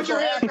 that's not what's going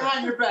to happen. Put your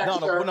hands behind your back,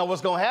 sir. No,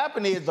 what's going to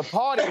happen is the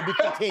party will be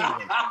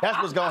continuing. That's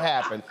what's going to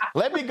happen.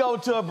 Let me go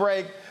to a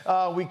break.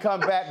 We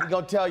come back. We're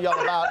going to tell y'all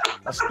about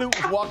a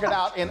student walking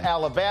out in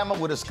Alabama.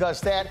 We'll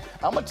discuss that.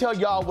 I'm going to tell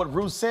y'all what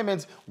Ruth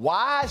Simmons,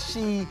 why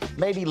she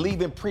may be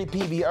leaving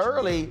pre-PB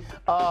early.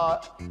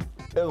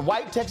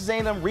 White Texas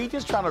A&M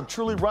Regents trying to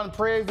truly run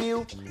Prairie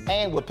View,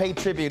 and we'll pay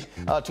tribute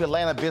to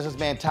Atlanta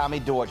businessman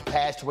Tommy Dortch,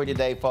 passed away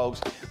today, folks.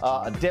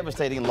 A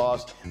devastating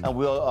loss, and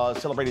we'll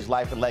celebrate his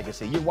life and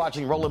legacy. You're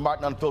watching Roland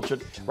Martin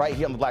Unfiltered right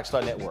here on the Black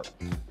Star Network.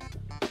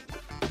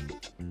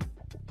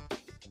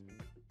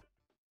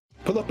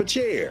 Pull up a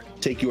chair,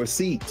 take your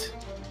seat.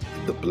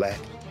 The Black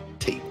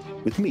Tape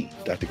with me,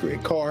 Dr.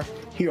 Greg Carr,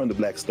 Here on the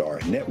Black Star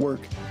Network,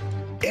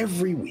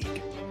 every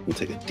week, we'll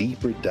take a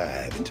deeper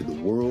dive into the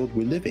world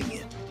we're living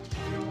in.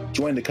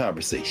 Join the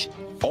conversation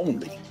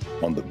only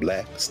on the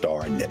Black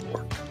Star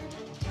Network.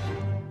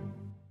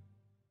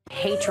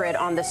 Hatred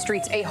on the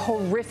streets, a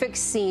horrific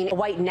scene, a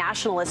white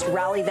nationalist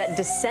rally that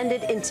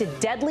descended into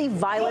deadly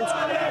violence.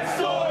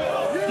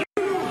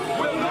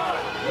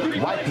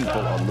 White people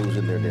are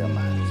losing their damn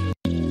minds.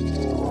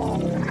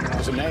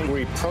 As an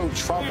angry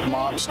pro-Trump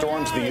mob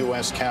storms the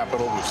U.S.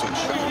 Capitol, we've seen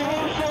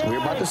shooting. We're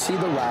about to see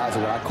the rise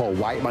of what I call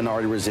white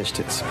minority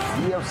resistance.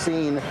 We have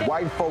seen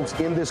white folks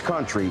in this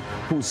country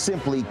who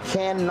simply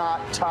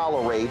cannot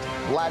tolerate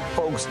black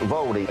folks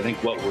voting. I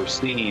think what we're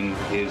seeing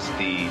is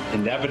the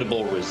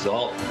inevitable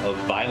result of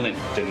violent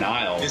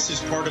denial. This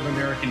is part of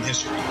American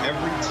history.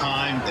 Every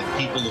time that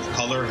people of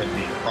color have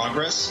made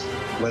progress,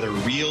 whether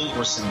real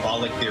or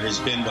symbolic, there has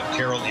been what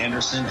Carol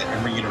Anderson at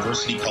Emory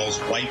University calls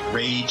white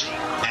rage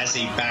as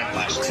a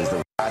backlash. This is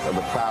the rise of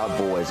the Proud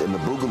Boys and the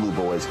Boogaloo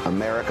Boys.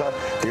 America,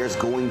 there's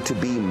going to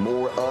be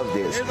more of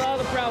this. Here's all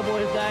the Proud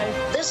Boys,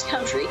 guys. This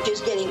country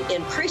is getting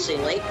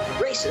increasingly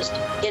racist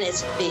in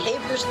its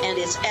behaviors and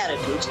its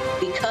attitudes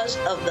because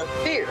of the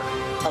fear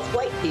of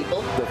white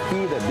people. The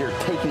fear that they're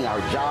taking our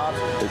jobs,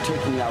 they're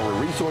taking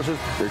our resources,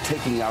 they're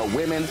taking our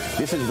women.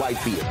 This is white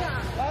fear.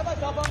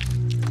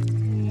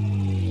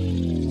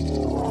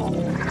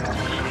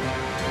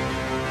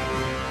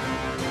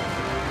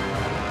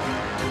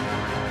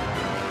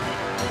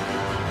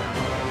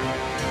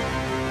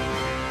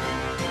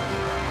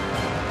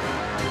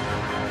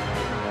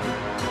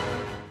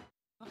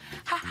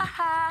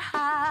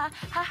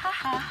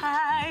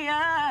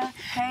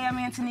 Hey, I'm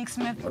Antonique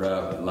Smith. What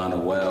up, Lana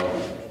Well,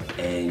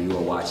 and you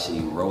are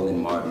watching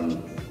Roland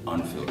Martin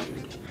Unfiltered.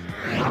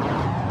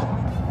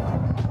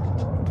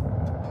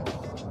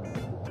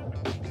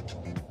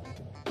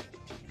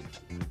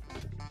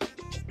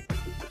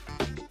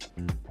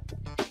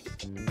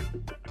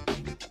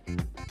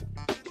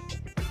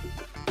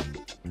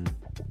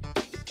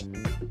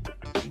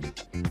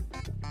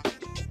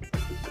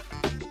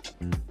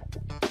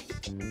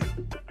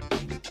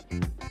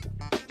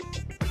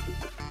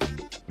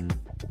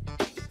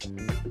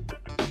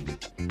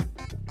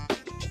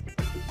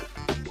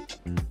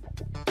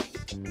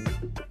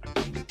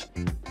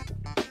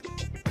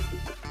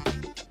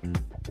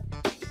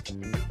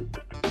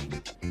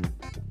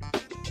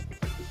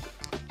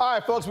 All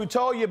right, folks, we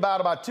told you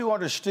about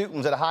 200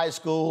 students at a high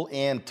school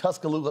in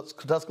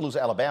Tuscaloosa,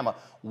 Alabama,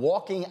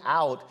 walking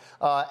out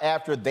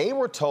after they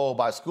were told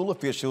by school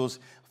officials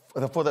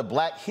for the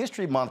Black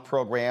History Month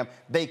program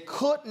they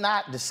could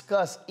not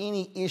discuss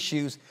any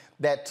issues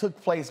that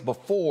took place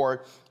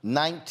before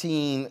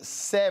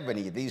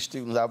 1970. These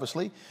students,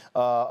 obviously,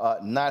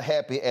 not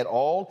happy at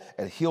all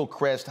at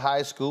Hillcrest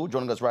High School.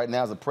 Joining us right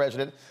now is the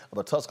president of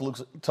the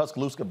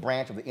Tuscaloosa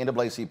branch of the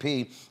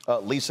NAACP,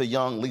 Lisa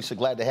Young. Lisa,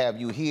 glad to have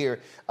you here.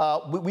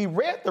 We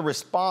read the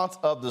response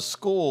of the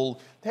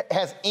school.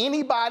 Has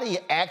anybody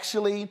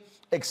actually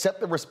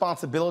accepted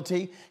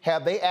responsibility?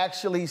 Have they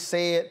actually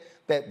said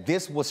that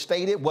this was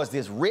stated? Was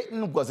this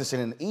written? Was this in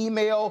an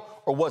email?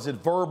 Or was it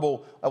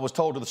verbal that was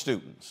told to the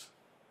students?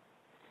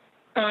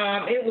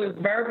 It was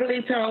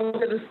verbally told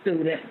to the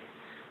students.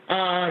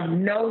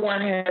 No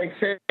one had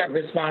accepted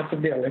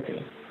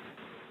responsibility.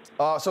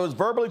 So it's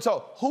verbally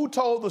told. Who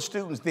told the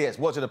students this?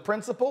 Was it a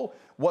principal?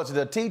 Was it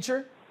a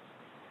teacher?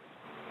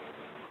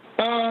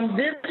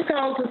 This was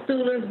told to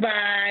students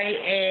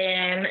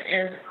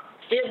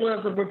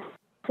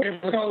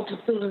it was told to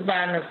students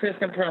by an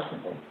assistant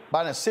principal.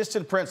 By an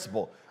assistant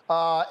principal.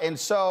 And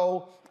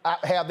so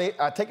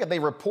I take it they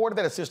reported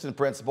that assistant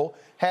principal.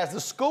 Has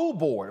the school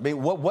board, I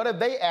mean, what have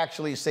they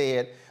actually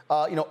said?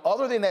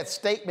 Other than that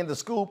statement the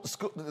school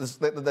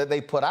that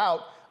they put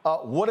out,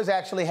 what has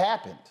actually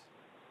happened?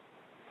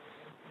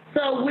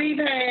 So we've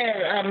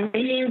had a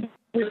meeting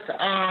with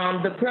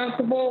the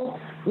principal.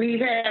 We've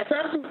had a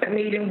subsequent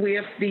meeting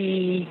with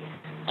the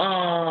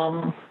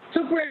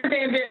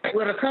superintendent,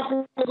 with a couple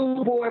of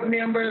school board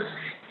members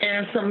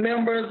and some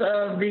members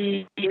of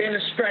the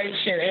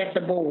administration at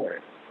the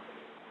board.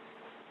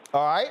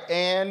 All right,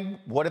 and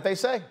what did they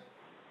say?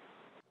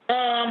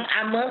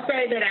 I must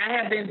say that I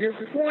have been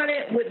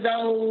disappointed with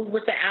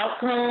the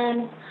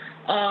outcome.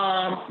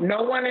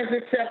 No one is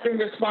accepting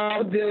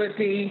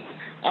responsibility.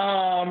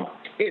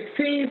 It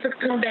seems to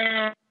come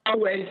down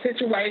to a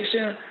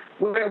situation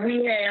where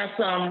we have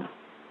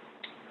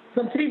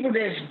some people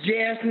that's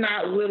just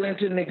not willing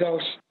to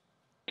negotiate.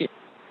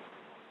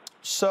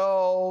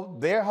 So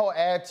their whole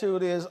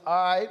attitude is,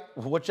 all right,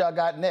 what y'all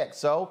got next?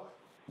 So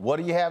what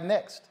do you have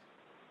next?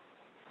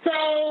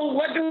 So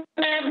what do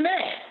we have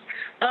next?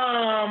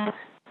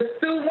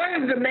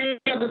 One of the main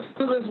of the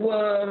students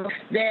was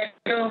that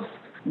if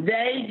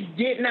they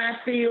did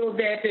not feel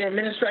that the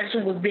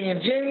administration was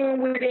being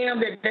genuine with them,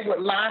 that they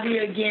would lobby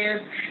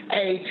against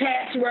a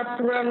tax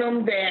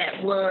referendum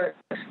that would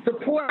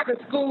support the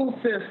school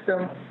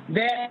system.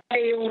 That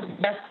failed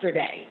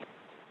yesterday.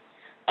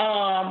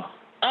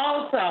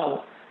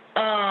 Also,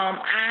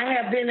 I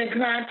have been in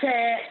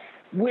contact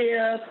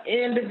with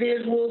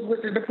individuals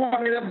with the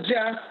Department of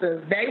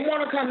Justice. They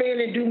want to come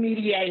in and do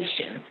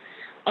mediation.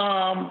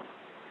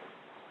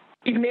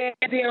 We met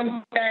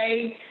them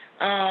today.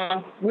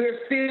 We're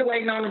still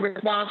waiting on the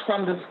response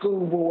from the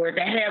school board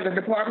to have the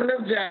Department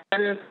of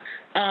Justice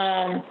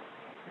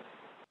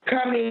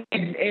come in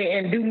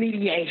and do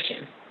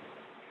mediation.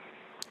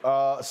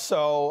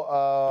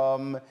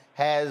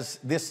 Has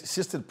this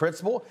assistant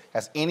principal,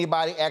 has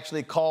anybody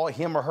actually called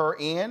him or her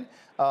in,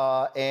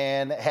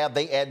 and have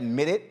they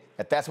admitted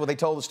that that's what they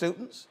told the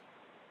students?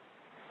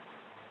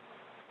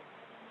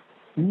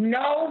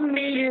 No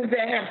meetings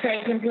that have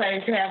taken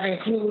place have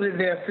included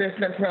the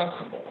assistant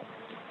principal.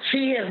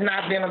 She has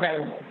not been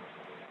available.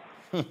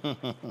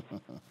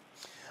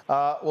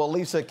 Well,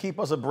 Lisa, keep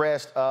us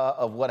abreast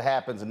of what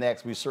happens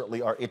next. We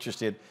certainly are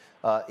interested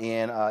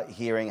in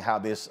hearing how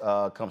this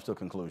comes to a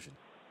conclusion.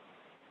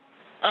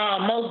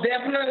 Most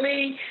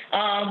definitely.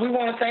 We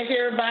want to thank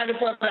everybody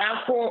for the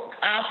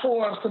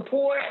outpour of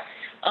support,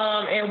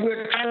 and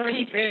we're trying to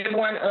keep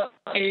everyone up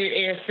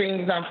as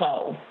things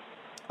unfold.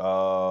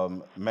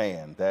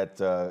 Man,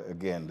 that,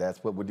 again,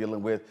 that's what we're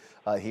dealing with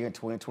here in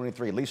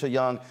 2023. Lisa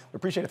Young, we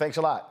appreciate it. Thanks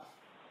a lot.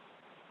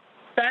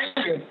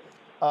 Thank you.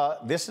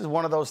 This is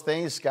one of those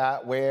things,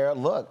 Scott, where,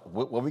 look,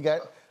 what we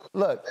got,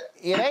 look,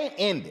 it ain't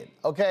ended,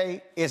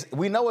 okay?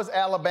 We know it's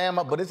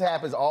Alabama, but this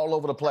happens all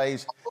over the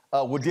place.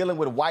 We're dealing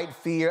with white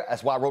fear.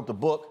 That's why I wrote the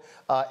book.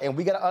 And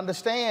we got to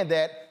understand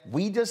that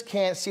we just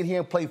can't sit here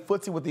and play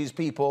footsie with these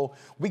people.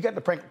 We got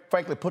to,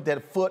 frankly, put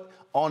that foot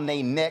on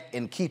their neck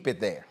and keep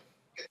it there.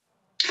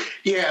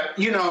 Yeah,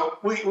 you know,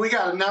 we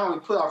got to not only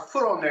put our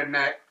foot on their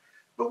neck,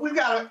 but we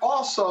got to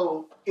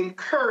also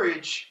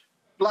encourage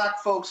Black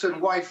folks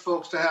and white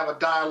folks to have a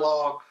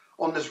dialogue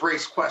on this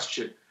race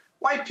question.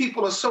 White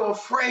people are so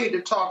afraid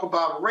to talk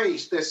about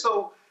race. They're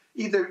so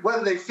either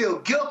whether they feel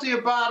guilty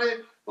about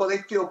it or they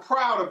feel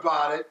proud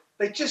about it,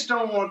 they just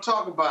don't want to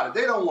talk about it.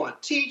 They don't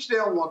want to teach. They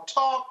don't want to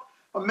talk.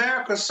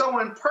 America's so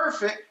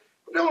imperfect.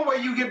 The only way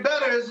you get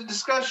better is to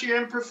discuss your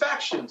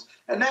imperfections.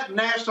 And that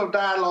national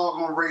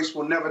dialogue on race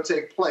will never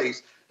take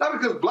place. Not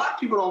because Black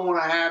people don't want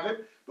to have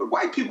it, but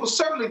white people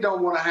certainly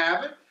don't want to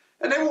have it.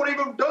 And they don't want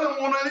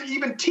to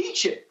even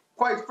teach it,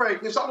 quite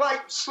frankly. It's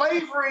like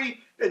slavery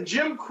and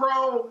Jim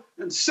Crow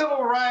and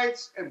civil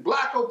rights and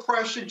Black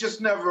oppression just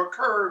never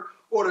occurred.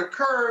 Or it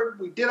occurred,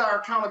 we did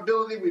our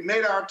accountability, we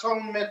made our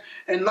atonement,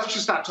 and let's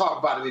just not talk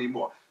about it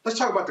anymore. Let's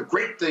talk about the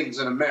great things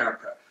in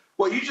America.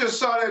 Well, you just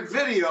saw that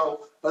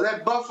video of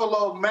that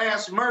Buffalo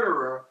mass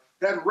murderer,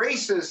 that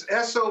racist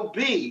SOB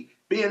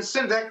being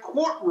sent to that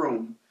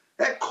courtroom.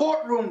 That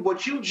courtroom,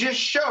 what you just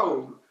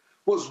showed,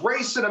 was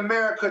race in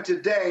America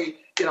today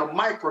in a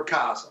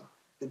microcosm.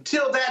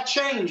 Until that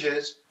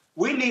changes,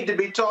 we need to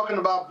be talking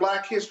about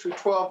Black history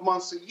 12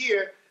 months a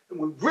year, and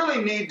we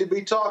really need to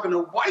be talking to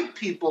white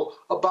people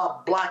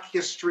about Black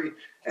history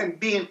and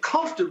being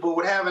comfortable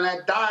with having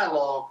that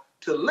dialogue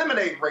to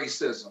eliminate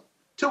racism.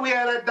 Till we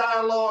have that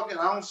dialogue, and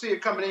I don't see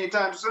it coming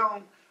anytime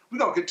soon, we're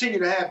going to continue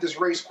to have this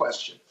race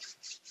question.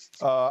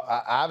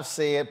 I've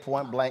said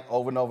point blank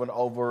over and over and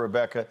over,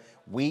 Rebecca,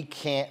 we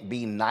can't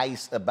be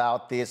nice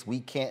about this. We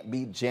can't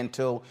be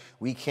gentle.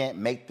 We can't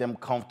make them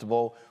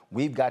comfortable.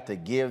 We've got to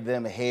give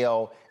them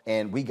hell,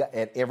 and we got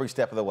at every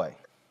step of the way.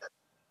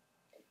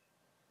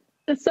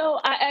 So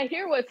I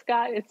hear what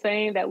Scott is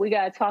saying, that we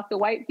got to talk to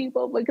white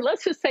people, but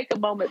let's just take a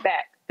moment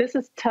back. This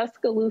is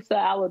Tuscaloosa,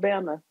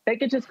 Alabama. They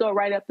could just go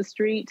right up the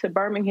street to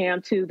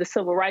Birmingham to the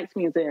Civil Rights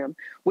Museum,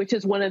 which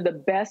is one of the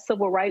best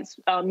civil rights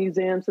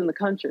museums in the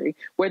country,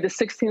 where the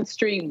 16th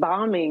Street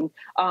bombing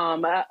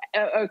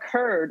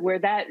occurred, where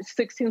that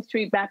 16th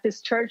Street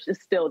Baptist Church is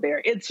still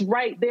there. It's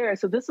right there.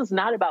 So this is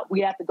not about we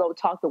have to go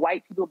talk to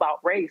white people about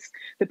race.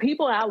 The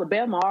people in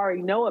Alabama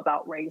already know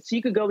about race.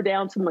 You could go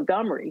down to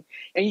Montgomery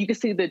and you can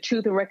see the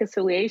Truth and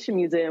Reconciliation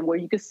Museum, where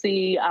you can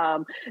see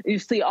all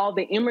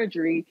the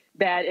imagery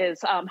that is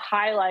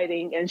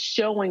highlighting and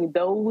showing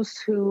those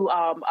who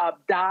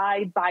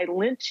died by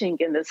lynching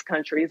in this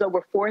country. There's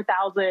over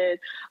 4,000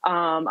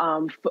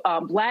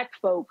 Black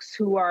folks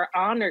who are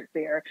honored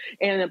there,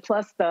 and then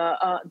plus the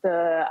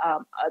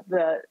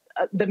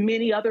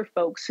many other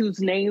folks whose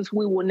names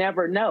we will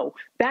never know.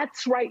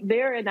 That's right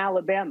there in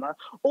Alabama.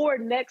 Or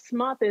next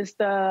month is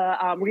the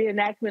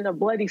reenactment of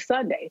Bloody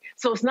Sunday.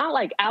 So it's not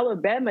like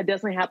Alabama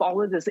doesn't have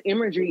all of this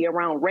imagery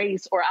around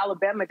race, or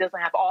Alabama doesn't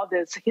have all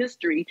this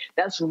history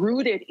that's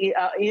rooted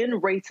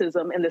in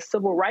racism and the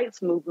civil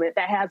rights movement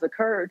that has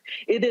occurred.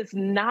 It is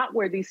not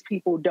where these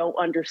people don't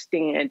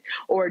understand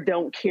or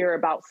don't care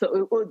about.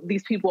 So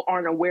these people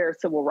aren't aware of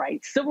civil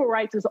rights. Civil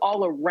rights is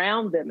all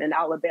around them in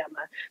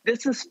Alabama.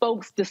 This is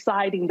folks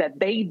deciding that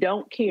they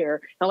don't care.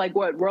 And like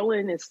what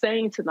Roland is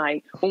saying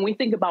tonight, when we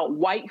think about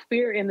white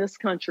fear in this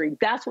country,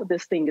 that's what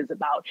this thing is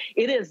about.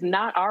 It is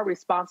not our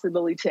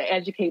responsibility to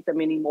educate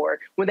them anymore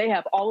when they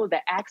have all of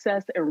the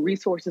access and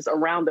resources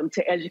around them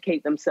to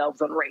educate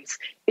themselves on race,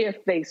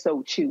 if they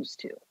so choose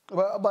to.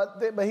 But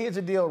here's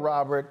the deal,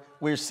 Robert.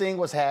 We're seeing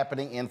what's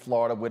happening in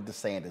Florida with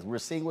DeSantis. We're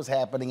seeing what's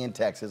happening in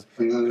Texas.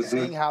 We're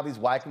seeing how these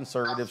white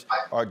conservatives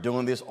are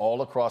doing this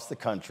all across the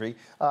country.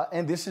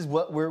 And this is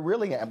what we're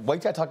really at.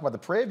 Wait till I talk about the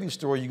Prairie View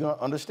story. You're going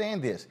to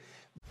understand this.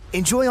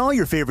 Enjoy all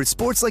your favorite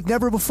sports like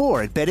never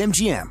before at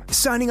BetMGM.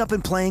 Signing up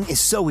and playing is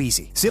so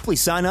easy. Simply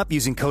sign up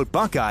using code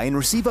Buckeye and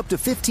receive up to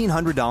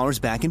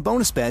 $1,500 back in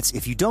bonus bets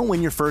if you don't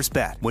win your first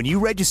bet. When you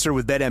register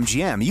with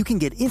BetMGM, you can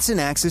get instant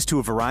access to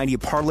a variety of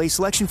parlay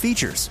selection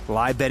features,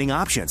 live betting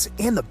options,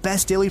 and the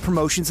best daily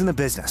promotions in the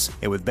business.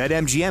 And with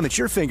BetMGM at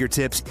your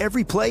fingertips,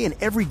 every play and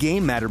every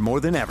game matter more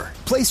than ever.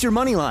 Place your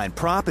moneyline,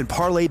 prop, and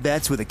parlay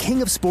bets with the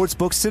king of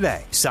sportsbooks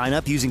today. Sign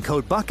up using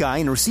code Buckeye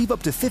and receive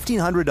up to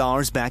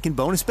 $1,500 back in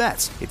bonus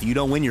bets if you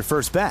don't win your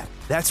first bet.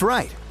 That's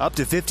right, up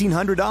to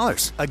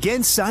 $1,500.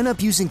 Again, sign up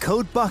using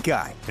code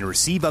Buckeye and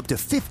receive up to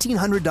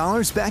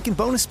 $1,500 back in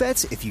bonus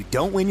bets if you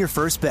don't win your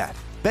first bet.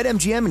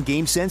 BetMGM and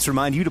GameSense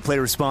remind you to play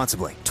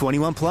responsibly.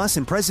 21 plus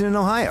and present in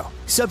Ohio.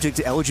 Subject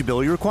to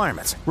eligibility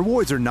requirements.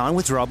 Rewards are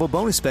non-withdrawable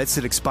bonus bets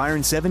that expire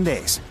in 7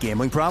 days.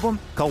 Gambling problem?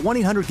 Call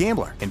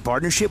 1-800-GAMBLER in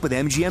partnership with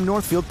MGM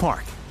Northfield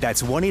Park.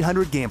 That's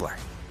 1-800-GAMBLER.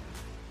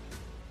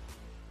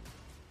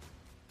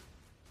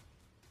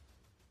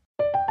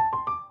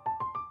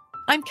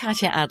 I'm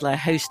Katya Adler,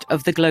 host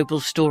of The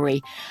Global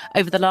Story.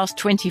 Over the last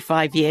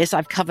 25 years,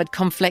 I've covered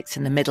conflicts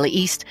in the Middle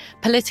East,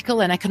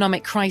 political and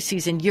economic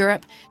crises in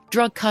Europe,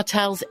 drug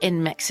cartels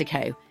in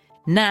Mexico.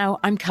 Now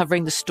I'm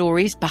covering the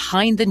stories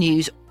behind the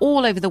news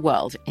all over the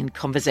world in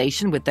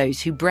conversation with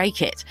those who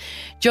break it.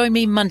 Join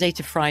me Monday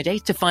to Friday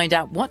to find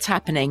out what's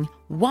happening,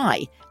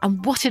 why,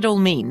 and what it all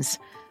means.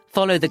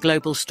 Follow The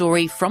Global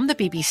Story from the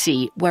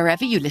BBC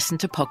wherever you listen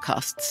to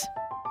podcasts.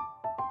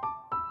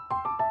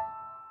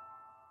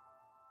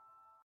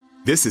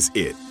 This is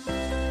it.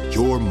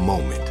 Your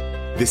moment.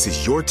 This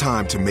is your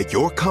time to make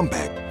your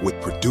comeback with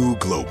Purdue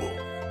Global.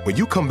 When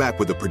you come back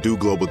with a Purdue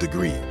Global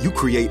degree, you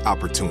create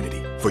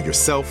opportunity for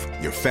yourself,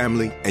 your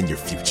family, and your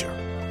future.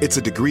 It's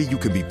a degree you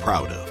can be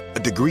proud of, a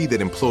degree that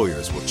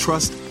employers will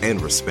trust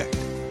and respect.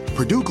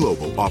 Purdue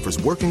Global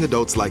offers working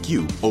adults like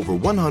you over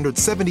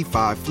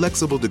 175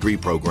 flexible degree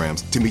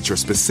programs to meet your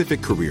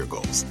specific career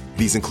goals.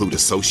 These include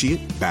associate,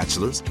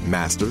 bachelor's,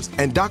 master's,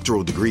 and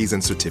doctoral degrees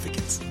and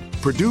certificates.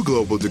 Purdue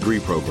Global degree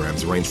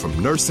programs range from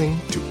nursing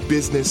to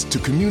business to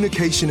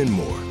communication and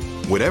more.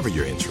 Whatever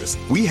your interest,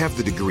 we have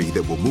the degree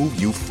that will move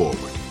you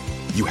forward.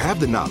 You have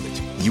the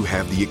knowledge, you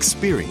have the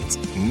experience.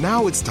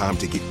 Now it's time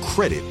to get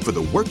credit for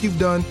the work you've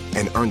done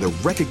and earn the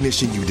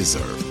recognition you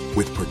deserve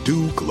with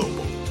Purdue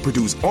Global,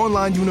 Purdue's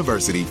online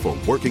university for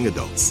working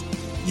adults.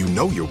 You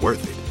know you're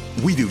worth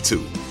it. We do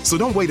too. So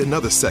don't wait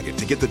another second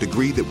to get the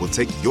degree that will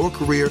take your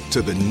career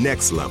to the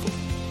next level.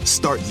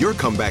 Start your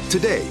comeback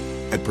today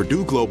at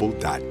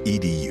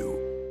purdueglobal.edu.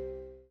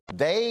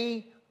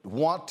 They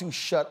want to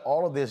shut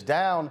all of this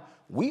down.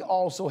 We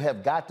also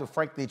have got to,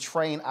 frankly,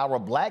 train our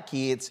black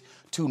kids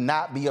to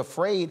not be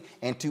afraid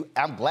and to,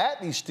 I'm glad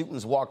these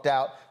students walked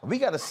out. We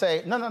got to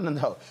say,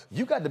 no.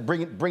 You got to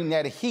bring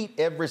that heat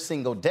every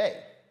single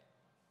day.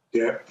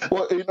 Yeah.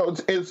 Well,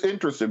 it's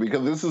interesting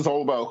because this is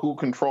all about who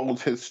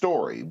controls his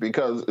story,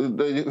 because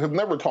they have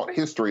never taught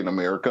history in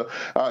America.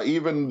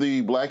 Even the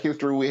black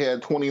history we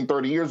had 20 and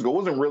 30 years ago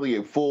wasn't really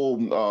a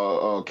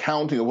full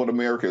counting of what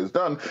America has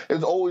done.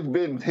 It's always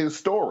been his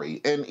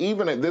story. And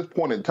even at this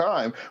point in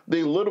time,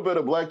 the little bit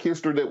of black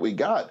history that we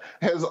got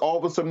has all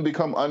of a sudden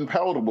become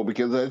unpalatable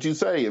because, as you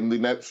say, in the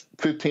next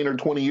 15 or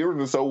 20 years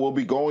or so, we'll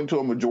be going to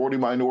a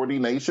majority-minority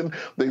nation.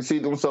 They see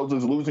themselves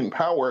as losing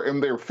power,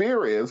 and their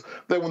fear is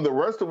that when the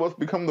rest of us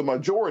become the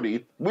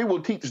majority, we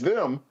will teach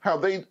them how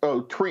they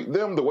treat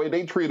them the way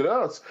they treated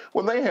us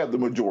when they had the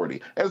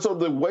majority. And so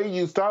the way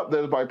you stop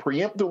that is by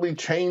preemptively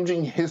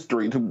changing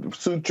history to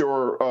suit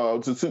your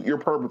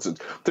purposes,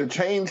 to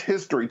change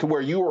history to where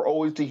you are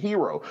always the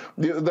hero.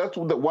 That's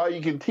why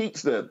you can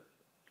teach that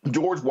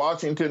George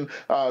Washington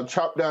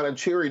chopped down a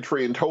cherry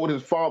tree and told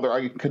his father,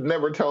 I could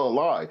never tell a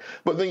lie.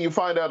 But then you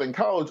find out in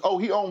college,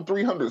 he owned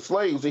 300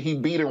 slaves that he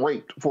beat and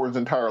raped for his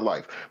entire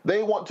life.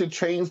 They want to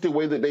change the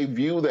way that they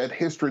view that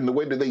history and the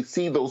way that they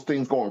see those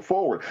things going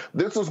forward.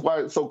 This is why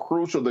it's so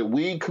crucial that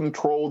we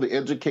control the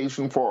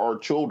education for our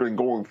children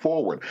going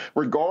forward.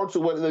 Regardless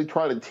of whether they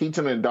try to teach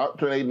and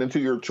indoctrinate into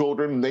your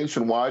children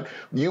nationwide,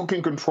 you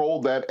can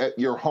control that at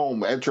your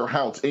home, at your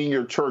house, in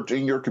your church,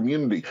 in your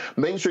community.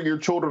 Make sure your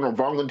children are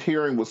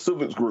volunteering with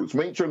civics groups.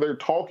 Make sure they're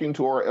talking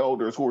to our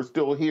elders who are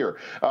still here,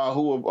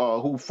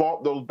 who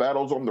fought those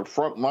battles on the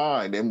front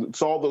line and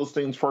saw those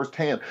things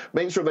firsthand.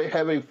 Make sure they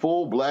have a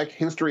full black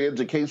history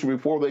education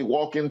before they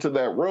walk into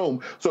that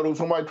room, so that when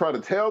somebody try to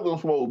tell them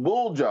some old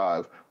bull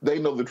jive, they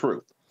know the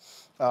truth.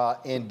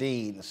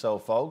 Indeed. So,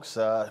 folks,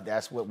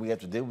 that's what we have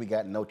to do. We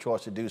got no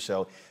choice to do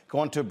so.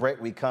 Going to a break,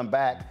 we come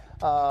back.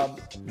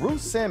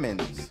 Ruth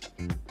Simmons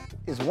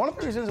is one of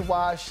the reasons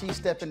why she's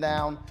stepping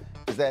down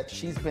is that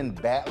she's been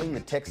battling the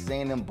Texas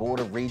A&M Board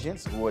of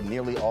Regents, who are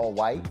nearly all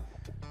white,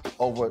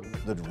 over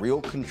the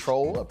real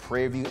control of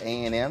Prairie View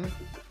A&M,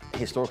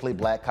 historically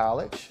black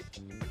college.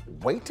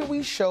 Wait till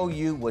we show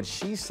you what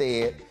she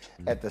said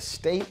at the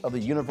State of the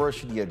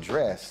University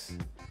address,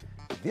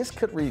 this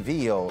could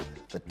reveal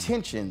the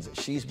tensions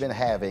she's been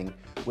having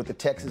with the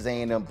Texas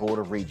A&M Board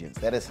of Regents.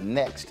 That is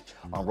next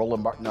on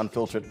Roland Martin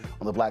Unfiltered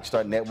on the Black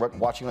Star Network.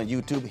 Watching on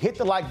YouTube, hit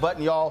the like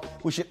button, y'all.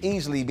 We should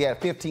easily be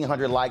at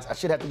 1,500 likes. I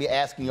should have to be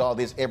asking y'all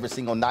this every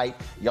single night.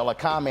 Y'all are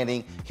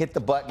commenting. Hit the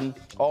button.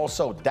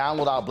 Also,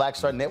 download our Black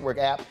Star Network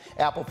app,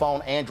 Apple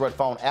phone, Android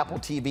phone, Apple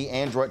TV,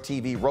 Android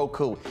TV,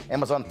 Roku,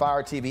 Amazon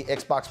Fire TV,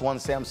 Xbox One,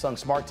 Samsung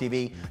Smart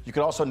TV. You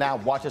can also now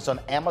watch us on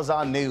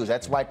Amazon News.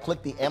 That's right.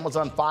 Click the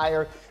Amazon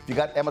Fire. If you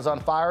got Amazon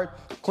Fire,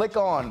 click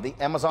on the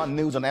Amazon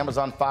News on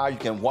Amazon Fire. You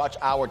can watch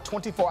our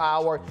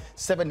 24-hour,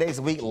 7 days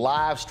a week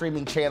live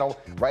streaming channel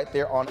right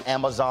there on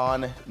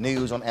Amazon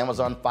News on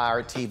Amazon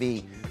Fire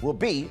TV. We'll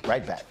be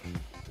right back.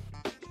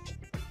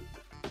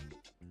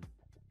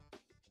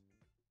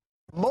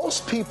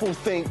 Most people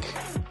think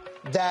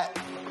that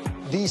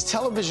these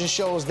television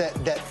shows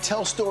that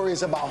tell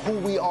stories about who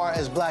we are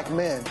as black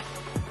men,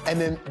 and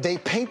then they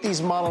paint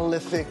these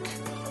monolithic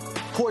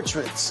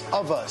portraits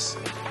of us.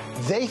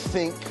 They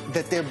think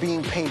that they're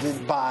being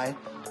painted by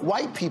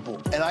white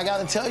people. And I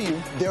gotta tell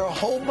you, there are a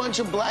whole bunch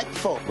of black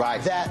folk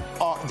that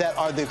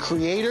are the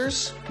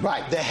creators,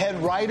 the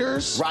head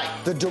writers,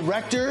 the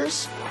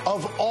directors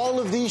of all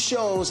of these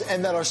shows,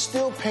 and that are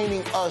still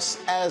painting us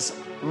as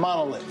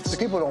monoliths. The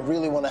people don't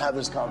really want to have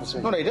this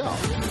conversation. No, they don't.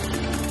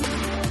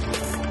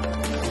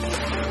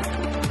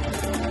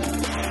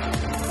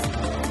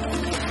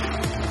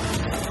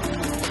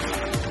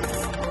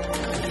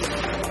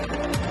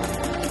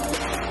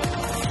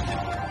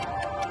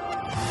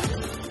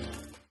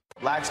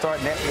 Black Star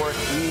Network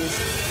is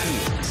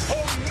here.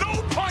 Oh,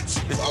 no punch!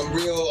 I'm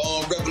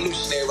real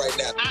revolutionary right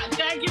now.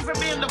 Thank you for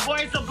being the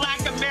voice of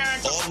Black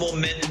America. All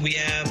momentum we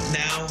have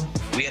now,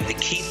 we have to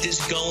keep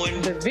this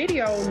going. The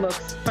video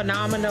looks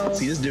phenomenal.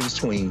 See, there's a difference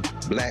between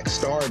Black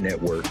Star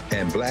Network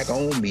and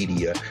black-owned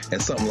media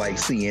and something like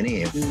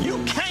CNN.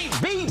 You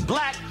can't be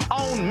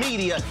black-owned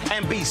media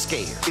and be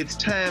scared. It's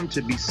time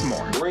to be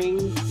smart.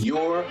 Bring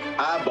your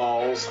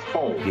eyeballs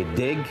home. You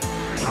dig?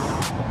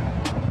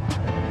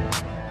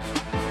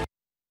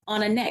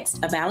 On a next,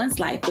 A Balanced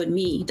Life with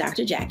me,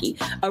 Dr. Jackie,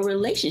 a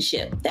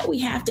relationship that we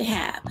have to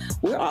have.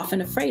 We're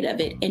often afraid of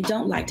it and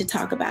don't like to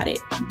talk about it.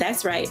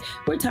 That's right,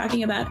 we're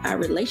talking about our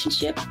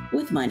relationship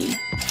with money.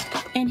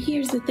 And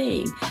here's the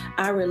thing,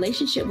 our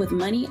relationship with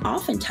money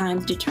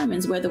oftentimes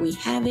determines whether we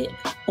have it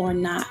or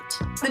not.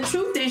 The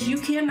truth is you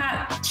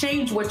cannot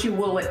change what you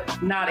will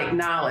not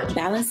acknowledge.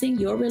 Balancing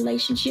your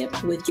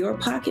relationship with your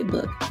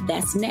pocketbook.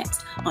 That's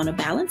next on A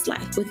Balanced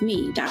Life with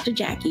me, Dr.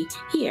 Jackie,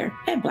 here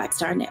at Black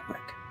Star Network.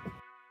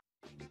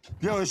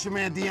 Yo, it's your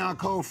man Dion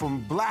Cole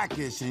from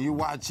Blackish, and you're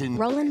watching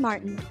Roland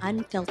Martin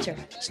Unfiltered.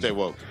 Stay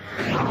woke.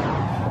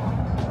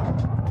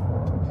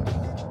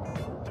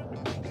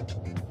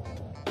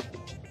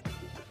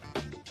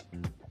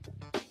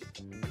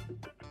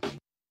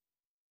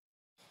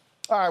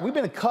 All right, we've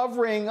been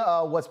covering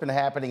what's been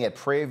happening at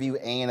Prairie View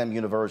A&M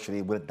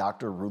University with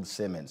Dr. Ruth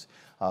Simmons,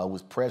 who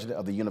was president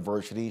of the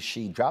university.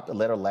 She dropped a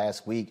letter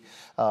last week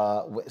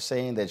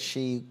saying that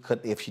she could,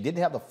 if she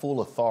didn't have the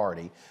full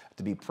authority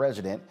to be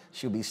president,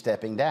 she'll be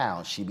stepping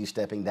down. She'll be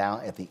stepping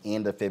down at the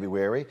end of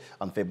February,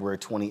 on February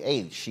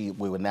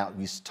 28th.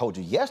 We told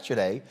you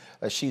yesterday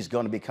that she's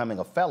going to be becoming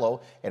a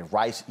fellow at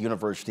Rice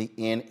University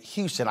in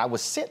Houston. I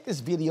was sent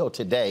this video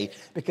today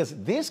because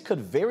this could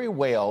very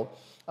well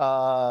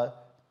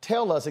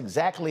tell us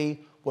exactly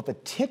what the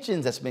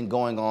tensions that's been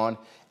going on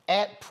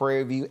at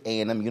Prairie View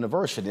A&M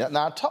University.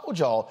 Now, I told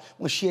y'all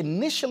when she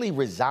initially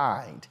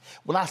resigned,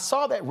 when I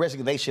saw that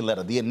resignation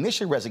letter, the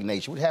initial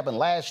resignation, which happened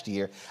last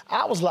year,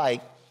 I was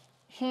like,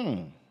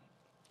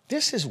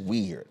 this is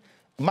weird.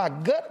 My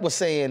gut was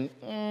saying,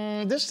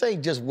 this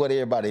ain't just what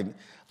everybody,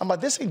 I'm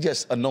like, this ain't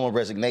just a normal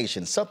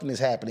resignation. Something is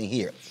happening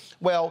here.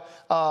 Well,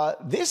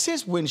 this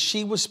is when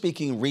she was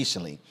speaking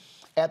recently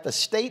at the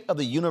State of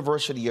the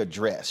University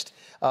address.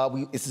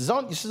 This is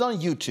on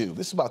YouTube.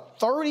 This is about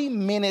 30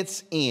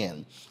 minutes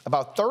in.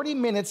 About 30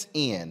 minutes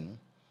in,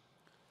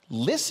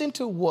 listen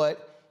to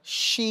what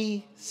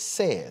she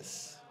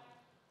says.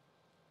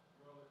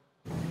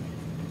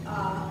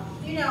 I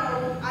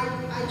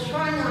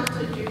try not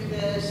to do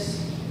this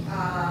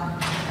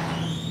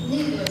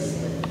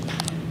needlessly,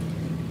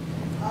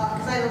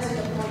 because I don't see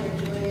the point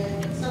of doing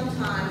it, but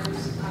sometimes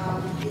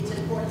it's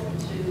important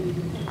to do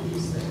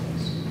these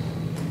things.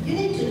 You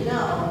need to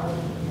know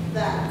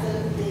that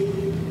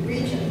the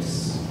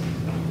regents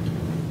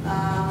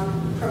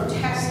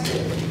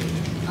protested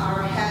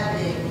our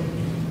having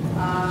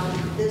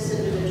this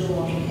individual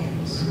on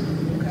campus,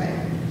 okay?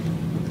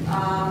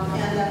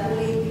 And that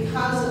we,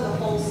 because of the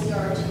whole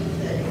CRT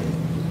thing,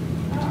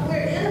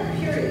 we're in a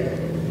period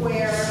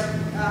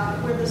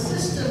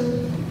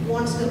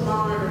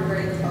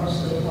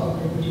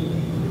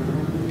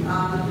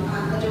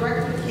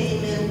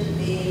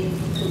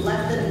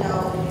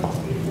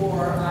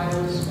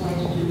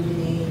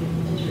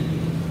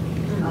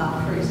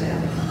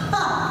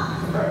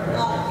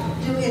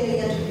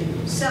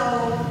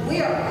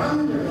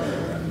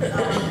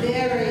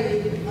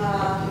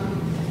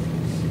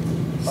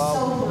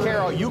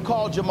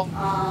Jamal.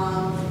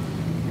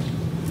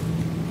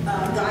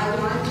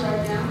 Guidelines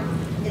right now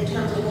in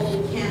terms of what we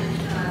can and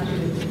cannot do.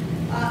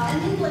 And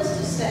needless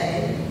to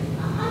say,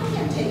 I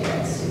can't take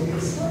that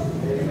seriously.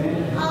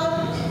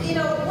 You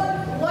know,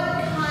 what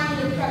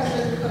kind of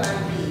president could I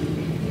be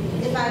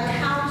if I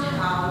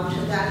kowtow to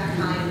that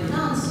kind of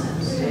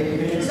nonsense?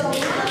 So one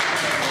of the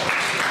things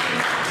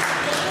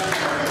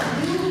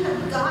that you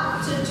have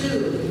got to do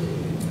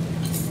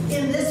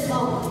in this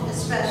moment,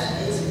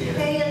 especially, is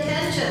pay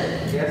attention.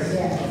 Yes.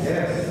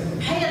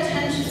 Pay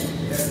attention.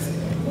 Yes.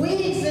 We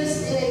exist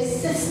in a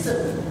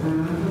system.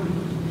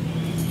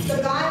 The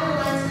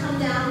guidelines come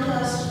down to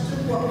us to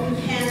what we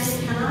can and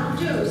cannot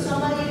do.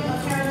 Somebody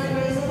apparently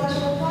raised the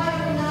question, well, why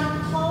are we not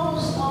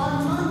closed on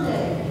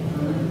Monday?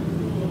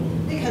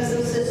 Because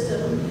the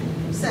system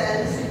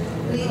says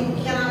we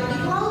cannot be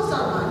closed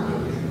on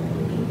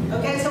Monday.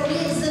 Okay, so we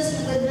exist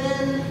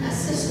within a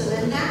system,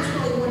 and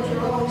naturally what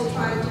you're always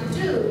trying to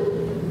do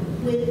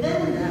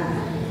within that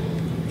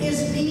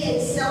is be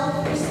a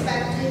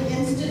self-respecting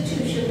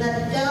institution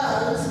that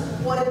does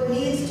what it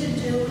needs to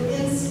do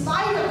in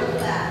spite of the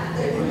fact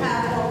that you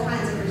have all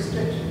kinds of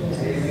restrictions.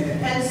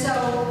 And so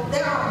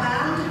there are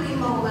bound to be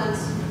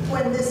moments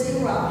when this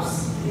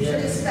erupts. You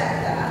should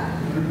expect that.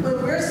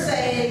 When we're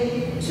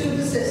saying to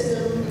the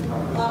system,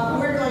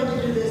 we're going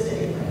to do this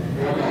anyway.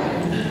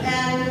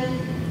 Okay?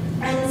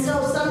 And so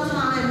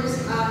sometimes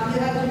you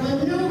have to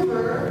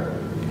maneuver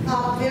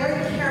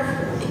very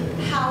carefully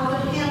how to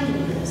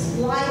handle this,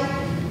 like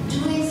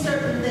doing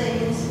certain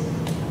things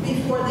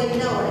before they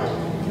know it,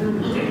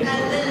 and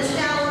then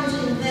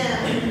challenging them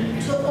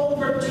to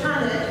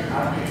overturn it,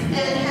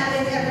 and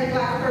having every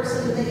black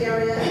person in the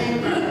area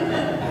angry.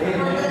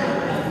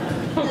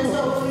 And so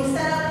when we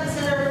set up the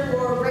Center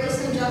for Race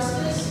and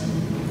Justice,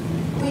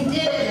 we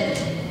did it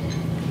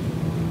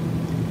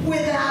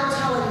without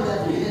telling them.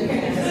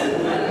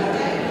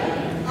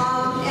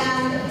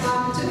 And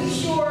to be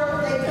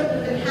sure, they couldn't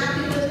have been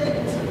happy with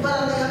it, but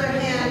on the other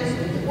hand,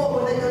 what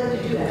were they going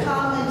to do?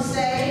 Come and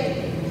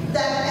say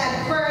that at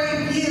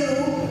Prairie View,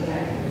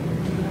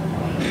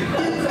 you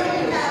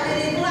couldn't have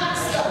any black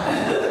stuff.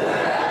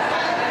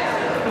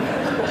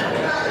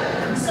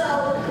 So,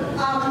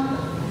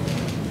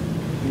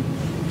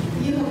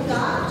 you have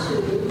got to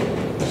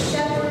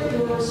shepherd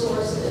your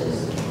resources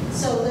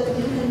so that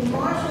you can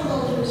marshal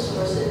those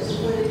resources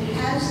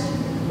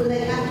when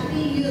they have to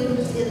be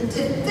used in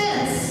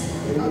defense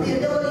of the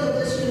ability of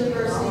this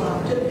university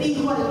to be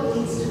what it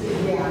needs to be.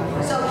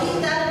 So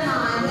keep that in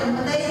mind, and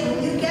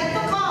when you get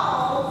the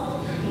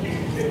call,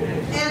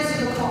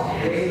 answer the call.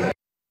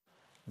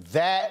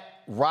 That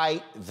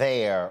right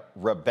there,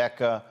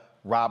 Rebecca,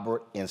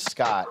 Robert, and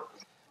Scott,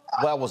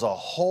 well, was a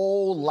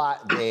whole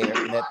lot there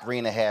in that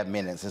 3.5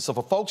 minutes. And so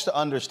for folks to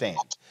understand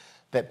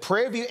that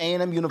Prairie View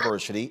A&M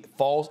University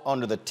falls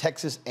under the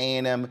Texas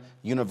A&M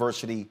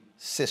University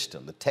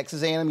system. The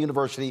Texas A&M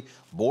University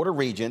Board of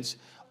Regents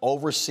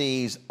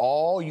oversees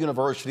all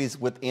universities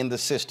within the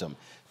system.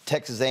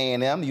 Texas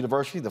A&M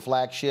University, the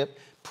flagship,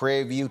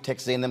 Prairie View,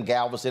 Texas A&M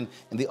Galveston,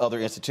 and the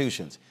other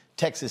institutions.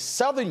 Texas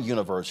Southern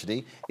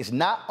University is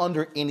not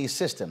under any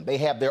system. They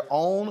have their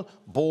own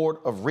Board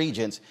of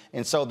Regents,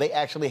 and so they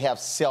actually have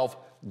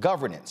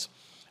self-governance.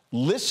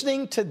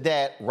 Listening to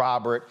that,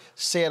 Robert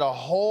said a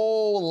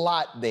whole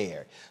lot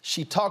there.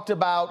 She talked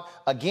about,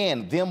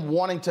 again, them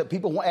wanting to,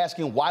 people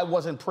asking why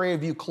wasn't Prairie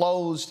View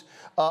closed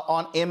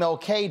on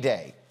MLK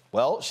Day?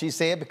 Well, she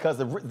said because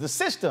the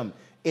system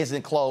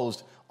isn't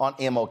closed on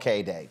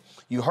MLK Day.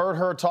 You heard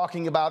her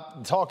talking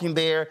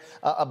there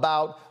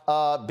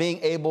about being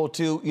able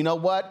to, you know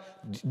what,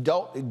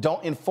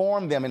 don't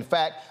inform them. In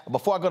fact,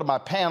 before I go to my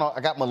panel,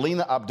 I got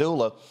Melina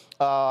Abdullah,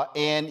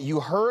 and you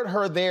heard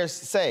her there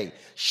say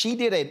she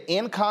did an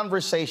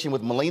in-conversation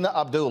with Melina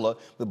Abdullah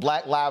with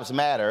Black Lives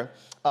Matter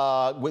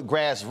with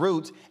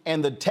Grassroots,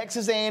 and the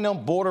Texas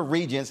A&M Board of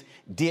Regents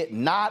did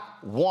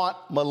not want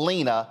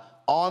Melina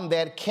on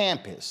that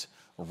campus.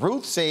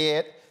 Ruth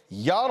said,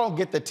 y'all don't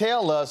get to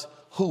tell us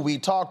who we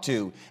talked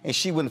to, and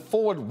she went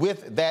forward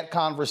with that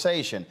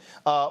conversation.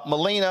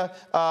 Melina,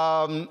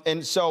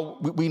 and so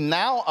we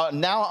now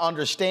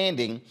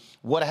understanding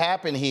what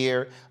happened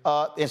here,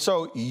 and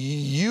so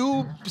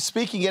you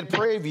speaking at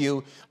Prairie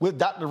View with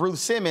Dr. Ruth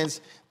Simmons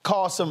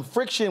caused some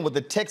friction with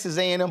the Texas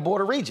A&M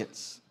Board of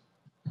Regents.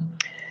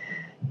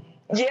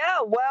 Yeah,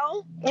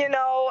 well, you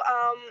know,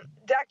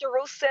 Dr.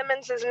 Ruth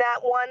Simmons is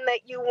not one that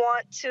you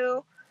want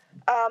to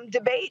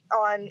debate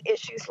on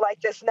issues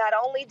like this. Not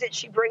only did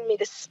she bring me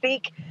to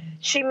speak,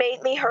 she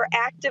made me her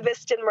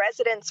activist in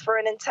residence for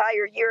an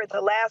entire year.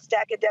 The last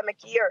academic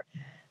year,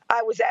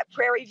 I was at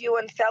Prairie View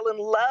and fell in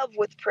love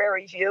with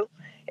Prairie View.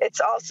 It's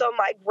also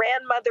my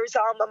grandmother's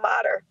alma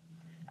mater.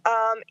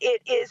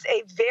 It is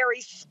a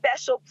very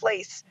special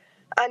place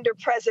under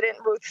President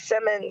Ruth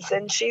Simmons,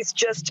 and she's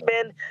just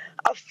been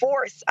a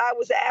force. I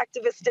was an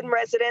activist in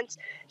residence.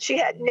 She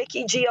had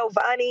Nikki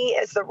Giovanni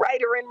as the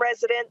writer in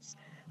residence.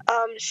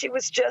 She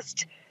was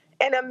just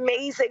an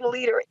amazing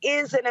leader,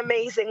 is an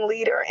amazing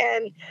leader.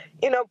 And,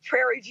 you know,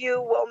 Prairie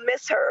View will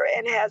miss her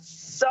and has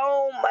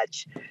so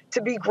much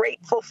to be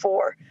grateful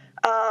for.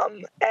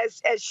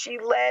 as she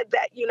led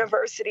that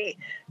university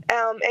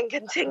and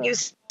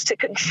continues to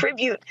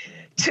contribute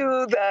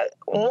to the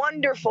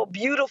wonderful,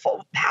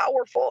 beautiful,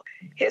 powerful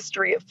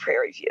history of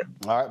Prairie View.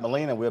 All right,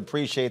 Melina, we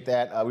appreciate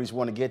that. We just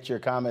want to get your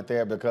comment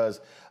there because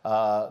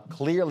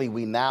clearly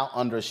we now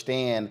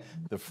understand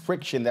the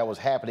friction that was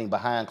happening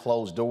behind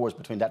closed doors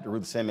between Dr.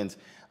 Ruth Simmons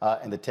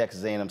and the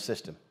Texas A&M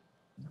system.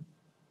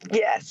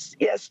 Yes.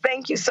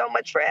 Thank you so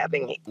much for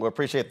having me. We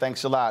appreciate it.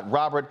 Thanks a lot.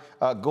 Robert,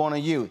 going to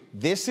you.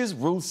 This is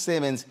Ruth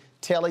Simmons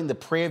telling the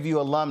Prairie View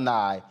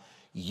alumni,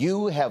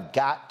 you have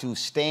got to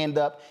stand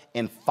up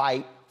and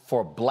fight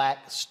for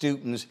black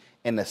students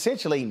and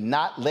essentially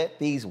not let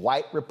these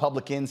white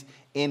Republicans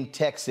in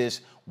Texas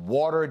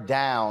water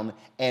down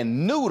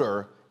and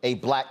neuter a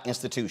black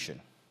institution.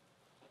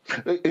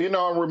 You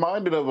know, I'm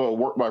reminded of a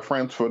work by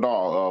Frantz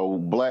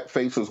Fanon, Black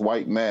Faces,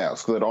 White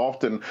Masks, that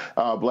often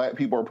black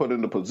people are put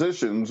into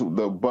positions,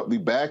 but the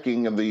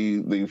backing and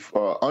the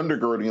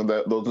undergirding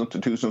of those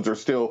institutions are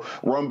still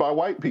run by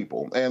white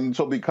people. And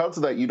so because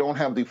of that, you don't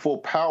have the full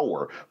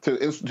power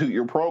to institute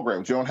your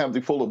programs. You don't have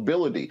the full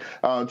ability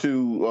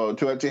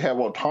to actually have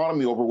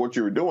autonomy over what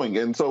you're doing.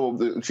 And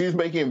so she's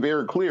making it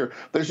very clear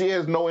that she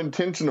has no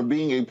intention of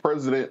being a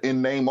president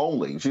in name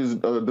only. She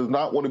does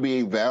not want to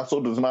be a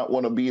vassal, does not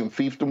want to be in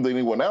fiefdom than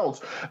anyone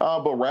else,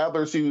 but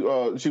rather she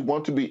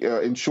wants to be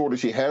ensure that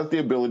she has the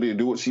ability to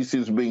do what she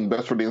sees as being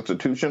best for the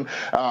institution.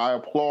 I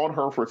applaud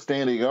her for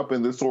standing up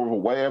in this sort of a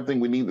way. I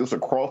think we need this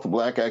across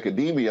black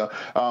academia.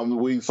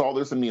 We saw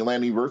this in the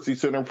Atlanta University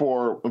Center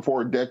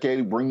for a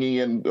decade, bringing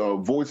in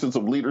voices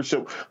of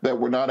leadership that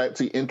were not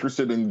actually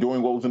interested in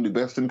doing what was in the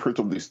best interest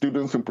of the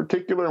students in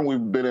particular, and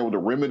we've been able to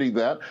remedy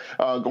that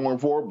going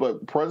forward.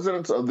 But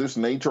presidents of this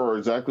nature are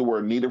exactly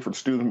where needed for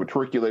students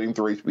matriculating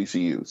through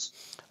HBCUs.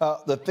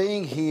 The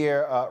thing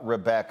here,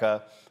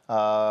 Rebecca,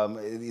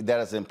 that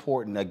is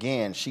important.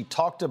 Again, she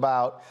talked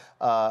about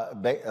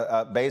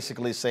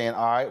basically saying,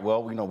 all right,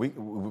 well, you know,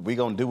 we're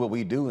going to do what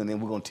we do, and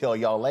then we're going to tell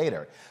y'all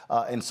later.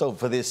 And so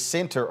for this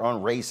Center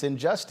on Race and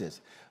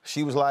Justice,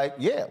 she was like,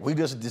 yeah, we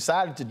just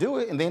decided to do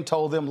it and then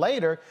told them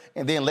later,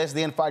 and then let's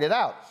then fight it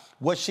out.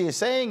 What she is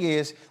saying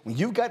is, when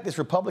you've got this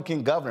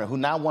Republican governor who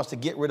now wants to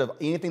get rid of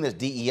anything that's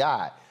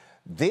DEI,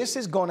 this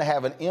is going to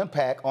have an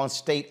impact on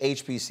state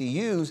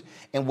HBCUs,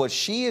 and what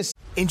she is.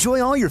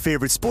 Enjoy all your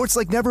favorite sports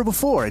like never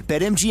before at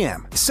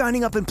BetMGM.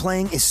 Signing up and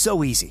playing is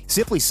so easy.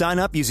 Simply sign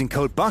up using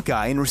code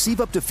Buckeye and receive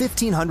up to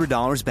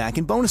 $1,500 back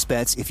in bonus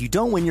bets if you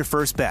don't win your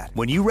first bet.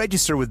 When you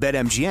register with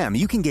BetMGM,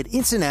 you can get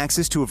instant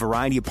access to a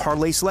variety of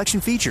parlay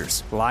selection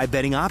features, live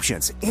betting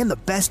options, and the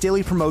best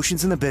daily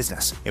promotions in the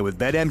business. And with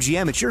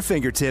BetMGM at your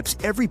fingertips,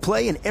 every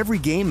play and every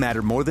game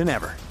matter more than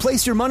ever.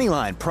 Place your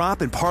moneyline,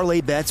 prop, and parlay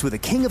bets with the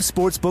king of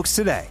sportsbooks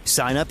today.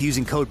 Sign up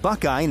using code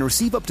Buckeye and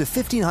receive up to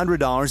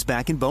 $1,500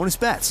 back in bonus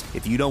bets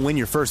if you don't win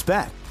your first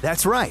bet.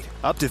 That's right,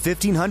 up to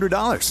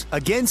 $1,500.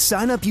 Again,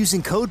 sign up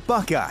using code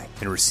Buckeye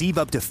and receive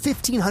up to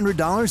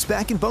 $1,500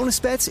 back in bonus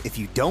bets if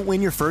you don't win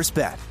your first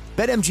bet.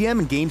 BetMGM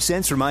and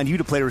GameSense remind you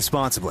to play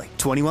responsibly.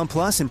 21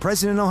 plus and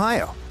present in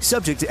Ohio.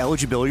 Subject to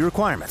eligibility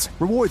requirements.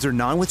 Rewards are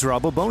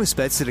non-withdrawable bonus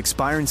bets that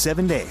expire in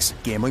 7 days.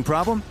 Gambling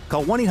problem?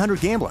 Call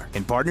 1-800-GAMBLER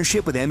in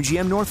partnership with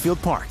MGM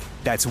Northfield Park.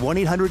 That's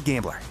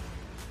 1-800-GAMBLER.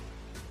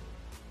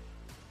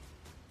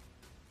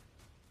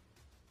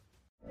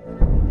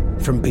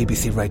 From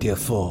BBC Radio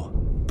 4,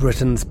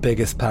 Britain's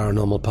biggest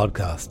paranormal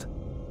podcast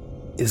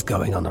is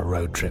going on a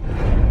road trip.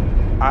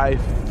 I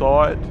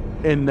thought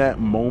in that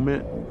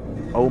moment,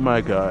 oh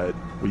my God,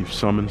 we've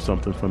summoned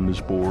something from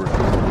this board.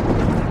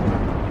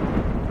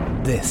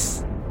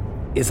 This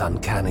is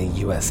Uncanny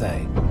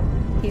USA.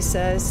 He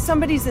says,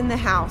 somebody's in the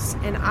house,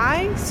 and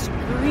I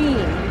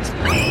screamed.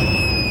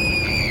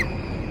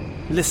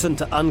 Listen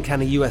to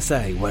Uncanny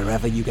USA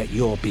wherever you get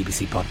your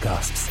BBC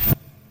podcasts,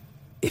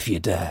 if you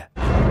dare.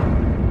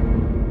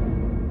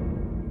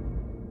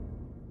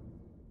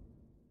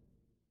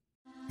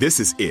 This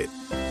is it.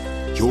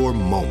 Your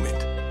moment.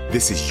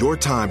 This is your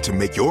time to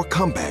make your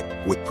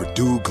comeback with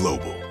Purdue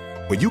Global.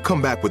 When you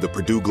come back with a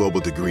Purdue Global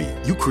degree,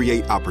 you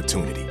create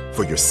opportunity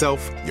for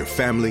yourself, your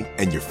family,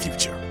 and your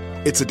future.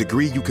 It's a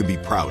degree you can be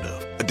proud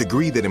of, a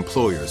degree that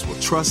employers will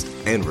trust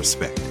and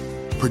respect.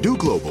 Purdue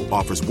Global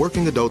offers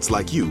working adults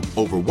like you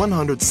over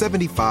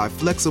 175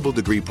 flexible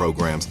degree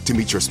programs to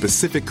meet your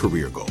specific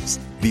career goals.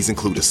 These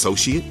include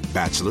associate,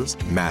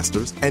 bachelor's,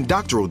 master's, and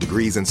doctoral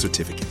degrees and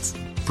certificates.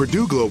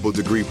 Purdue Global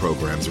degree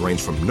programs range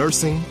from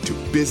nursing to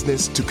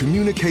business to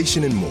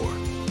communication and more.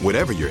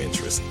 Whatever your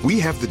interest, we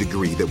have the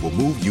degree that will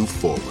move you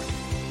forward.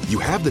 You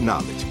have the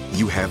knowledge,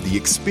 you have the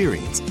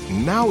experience.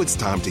 Now it's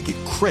time to get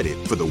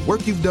credit for the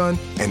work you've done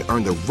and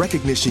earn the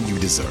recognition you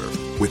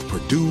deserve with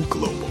Purdue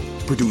Global,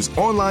 Purdue's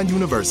online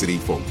university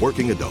for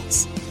working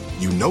adults.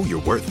 You know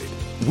you're worth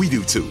it. We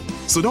do too.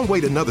 So don't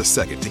wait another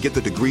second to get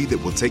the degree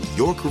that will take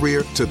your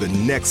career to the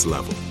next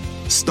level.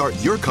 Start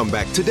your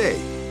comeback today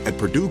at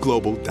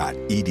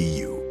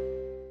purdueglobal.edu.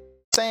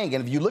 Saying,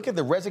 and if you look at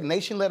the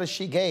resignation letter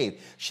she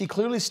gave, she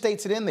clearly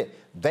states it in there.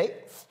 They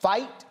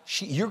fight.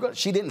 She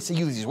didn't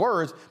use these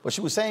words, but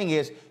she was saying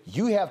is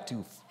you have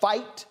to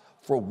fight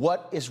for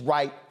what is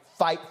right,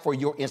 fight for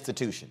your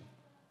institution?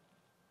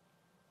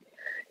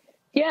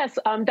 Yes,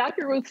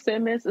 Dr. Ruth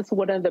Simmons is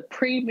one of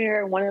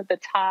the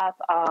top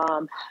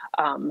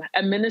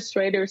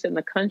administrators in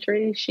the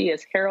country. She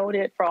is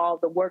heralded for all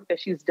the work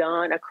that she's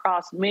done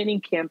across many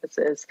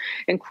campuses,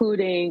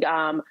 including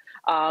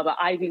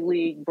Ivy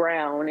League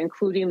Brown,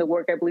 including the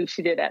work I believe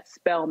she did at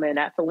Spelman,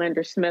 at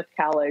Philander Smith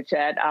College,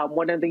 at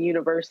one of the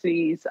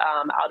universities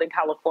out in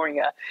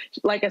California.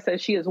 Like I said,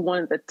 she is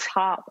one of the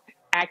top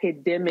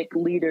academic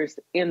leaders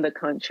in the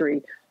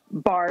country,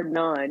 bar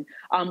none.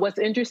 What's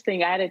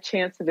interesting, I had a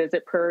chance to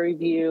visit Prairie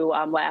View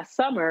last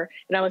summer,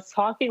 and I was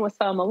talking with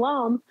some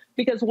alums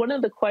because one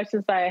of the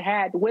questions I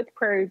had with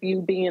Prairie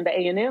View being the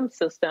A&M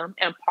system,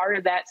 and part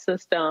of that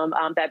system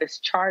that is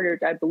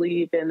chartered, I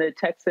believe, in the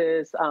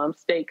Texas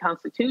state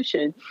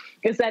constitution,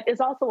 is that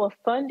it's also a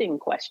funding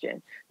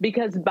question,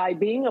 because by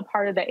being a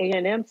part of the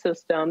A&M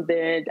system,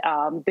 then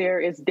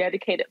there is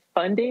dedicated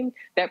funding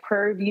that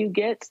Prairie View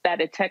gets that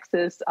a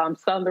Texas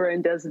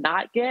Southern does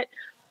not get.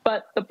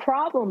 But the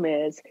problem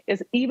is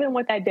even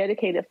with that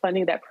dedicated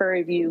funding that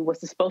Prairie View was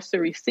supposed to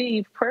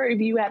receive, Prairie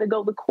View had to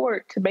go to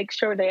court to make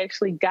sure they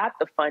actually got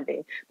the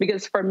funding.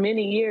 Because for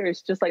many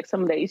years, just like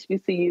some of the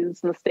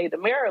HBCUs in the state of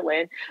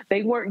Maryland,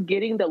 they weren't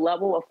getting the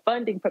level of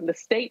funding from the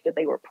state that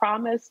they were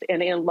promised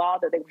and in law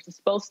that they were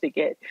supposed to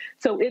get.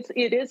 So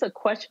it is a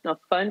question of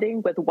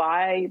funding with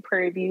why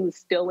Prairie View is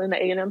still in the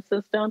A&M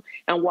system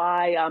and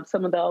why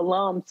some of the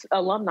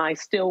alumni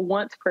still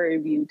wants Prairie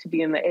View to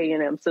be in the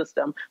A&M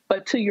system.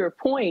 But to your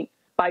point,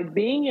 by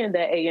being in the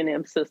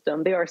A&M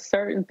system, there are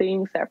certain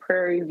things that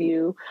Prairie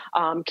View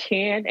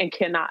can and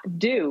cannot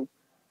do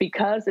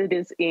because it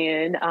is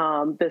in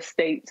the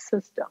state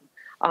system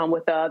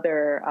with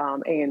other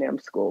A&M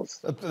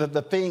schools.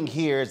 The thing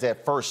here is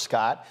that first,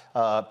 Scott,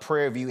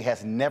 Prairie View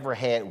has never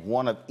had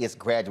one of its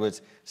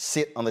graduates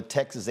sit on the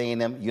Texas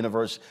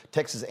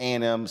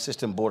A&M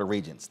System Board of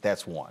Regents.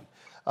 That's one.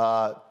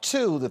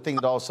 Two, the thing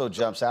that also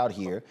jumps out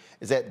here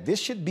is that this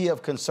should be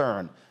of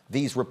concern.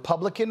 These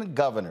Republican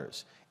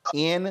governors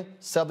in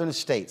southern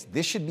states,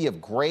 this should be of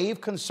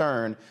grave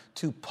concern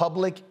to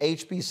public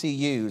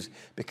HBCUs,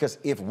 because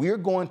if we're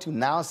going to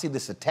now see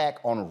this attack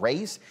on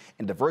race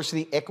and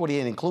diversity, equity,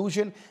 and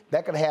inclusion,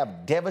 that could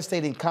have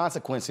devastating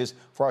consequences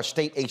for our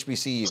state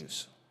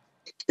HBCUs.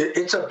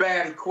 It's a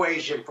bad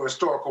equation for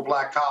historical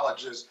black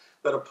colleges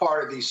that are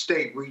part of these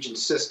state regent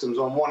systems.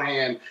 On one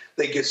hand,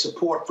 they get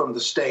support from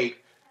the state,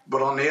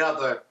 but on the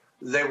other,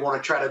 they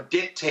want to try to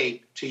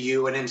dictate to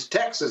you. And in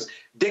Texas,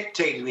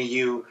 dictating to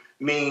you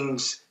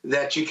means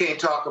that you can't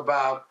talk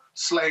about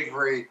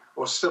slavery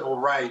or civil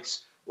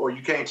rights, or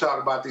you can't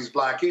talk about these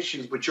black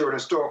issues, but you're an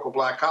historical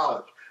black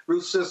college.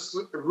 Ruth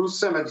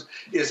Simmons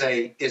is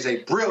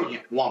a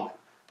brilliant woman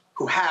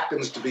who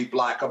happens to be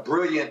black, a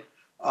brilliant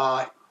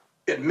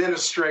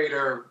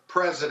administrator,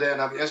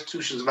 president of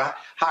institutions of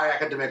higher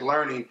academic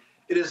learning.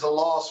 It is a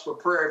loss for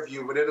Prairie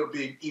View, but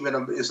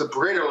it's a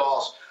greater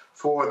loss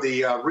for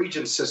the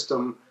regent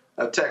system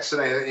of Texas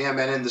A&M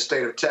and in the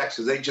state of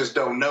Texas. They just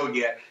don't know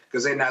yet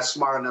because they're not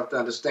smart enough to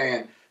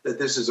understand that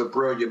this is a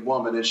brilliant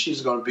woman and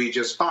she's going to be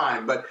just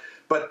fine. But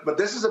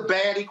this is a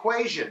bad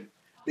equation,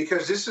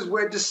 because this is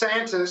where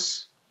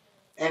DeSantis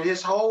and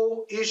his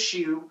whole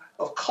issue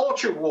of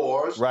culture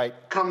wars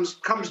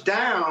comes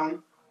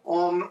down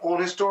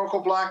on historical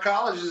black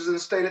colleges in the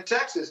state of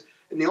Texas.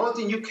 And the only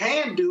thing you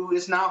can do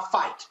is now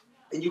fight.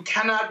 And you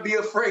cannot be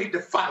afraid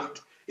to fight.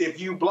 If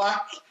you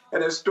block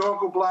an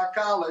historical black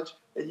college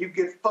and you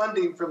get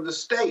funding from the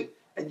state,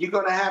 and you're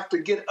going to have to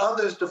get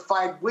others to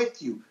fight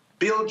with you,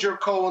 build your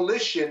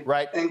coalition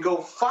and go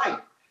fight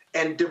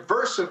and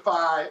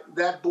diversify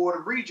that board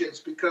of regents.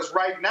 Because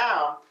right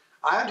now,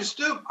 I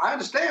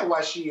understand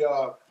why she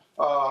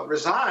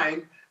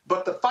resigned,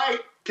 but the fight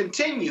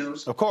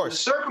continues. Of course.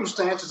 The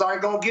circumstances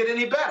aren't going to get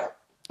any better.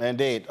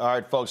 Indeed. All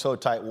right, folks,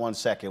 hold tight 1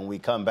 second. When we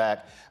come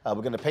back, we're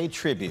going to pay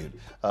tribute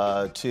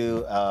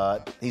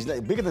to, he's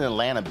bigger than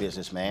Atlanta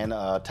businessman,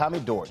 Tommy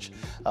Dortch.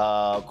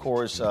 Of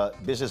course,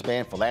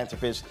 businessman,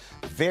 philanthropist,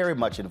 very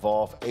much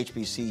involved.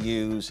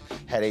 HBCUs,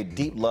 had a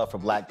deep love for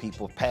black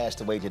people,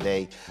 passed away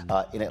today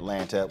in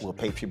Atlanta. We'll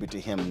pay tribute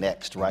to him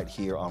next, right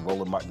here on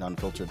Roland Martin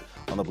Unfiltered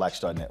on the Black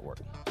Star Network.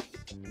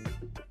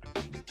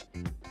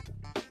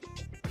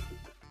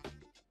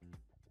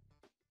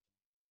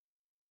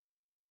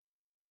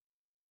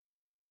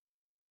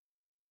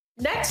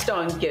 Next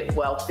on Get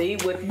Wealthy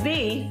with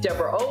me,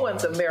 Deborah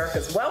Owens,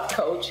 America's Wealth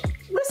Coach.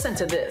 Listen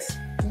to this.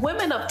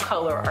 Women of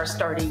color are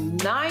starting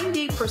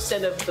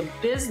 90% of the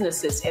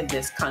businesses in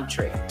this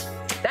country.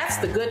 That's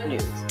the good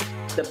news.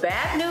 The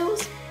bad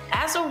news,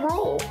 as a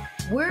rule,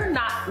 we're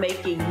not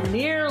making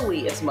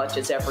nearly as much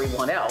as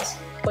everyone else.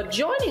 But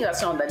joining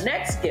us on the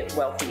next Get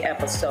Wealthy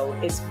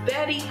episode is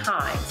Betty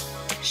Hines.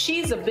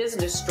 She's a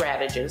business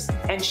strategist,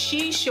 and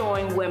she's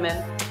showing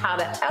women how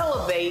to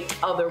elevate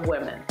other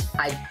women.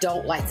 I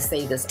don't like to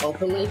say this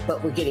openly,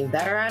 but we're getting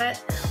better at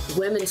it.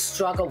 Women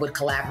struggle with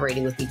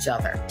collaborating with each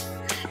other.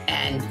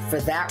 And for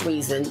that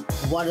reason,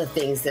 one of the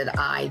things that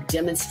I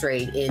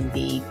demonstrate in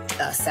the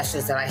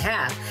sessions that I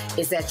have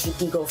is that you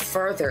can go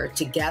further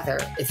together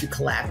if you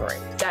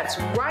collaborate. That's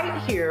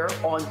right here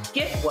on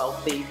Get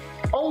Wealthy,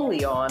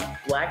 only on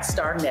Black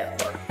Star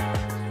Network.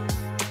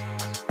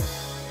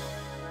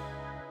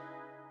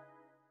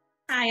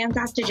 Hi, I'm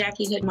Dr.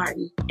 Jackie Hood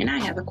Martin, and I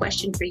have a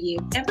question for you.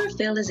 Ever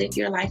feel as if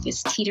your life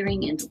is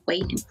teetering and the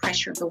weight and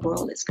pressure of the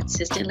world is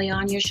consistently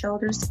on your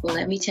shoulders? Well,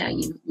 let me tell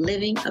you,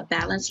 living a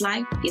balanced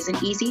life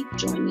isn't easy.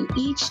 Join me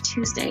each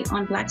Tuesday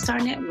on Black Star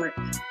Network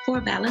for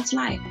A Balanced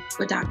Life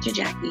with Dr.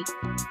 Jackie.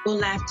 We'll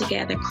laugh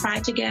together, cry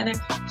together,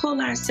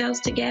 pull ourselves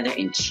together,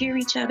 and cheer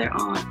each other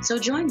on. So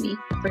join me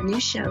for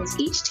new shows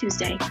each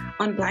Tuesday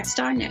on Black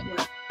Star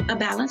Network, A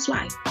Balanced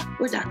Life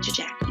with Dr.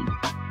 Jackie.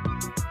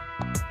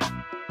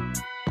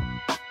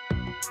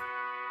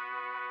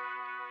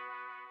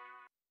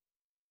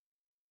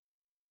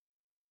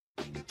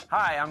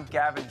 Hi, I'm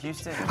Gavin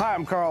Houston. Hi,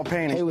 I'm Carl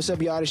Payne. Hey, what's up,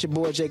 y'all? It's your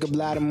boy Jacob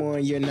Lattimore,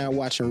 and you're now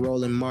watching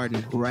Roland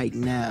Martin right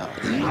now.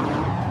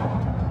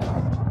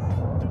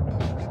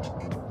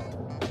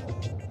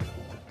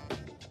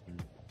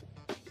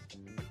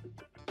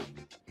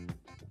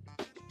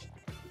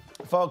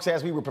 Folks,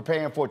 as we were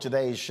preparing for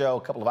today's show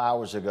a couple of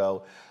hours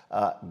ago,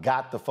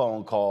 got the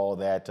phone call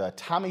that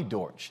Tommy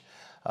Dortch,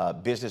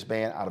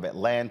 businessman out of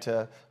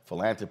Atlanta,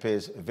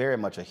 philanthropist, very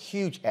much a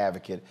huge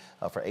advocate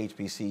for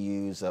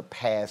HBCUs,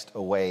 passed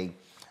away.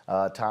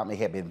 Tommy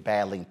had been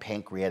battling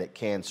pancreatic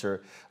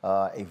cancer,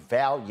 a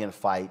valiant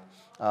fight,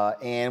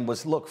 and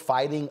was,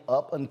 fighting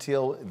up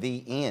until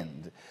the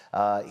end.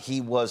 He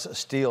was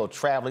still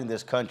traveling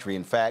this country.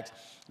 In fact,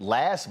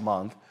 last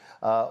month,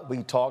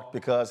 we talked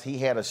because he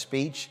had a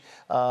speech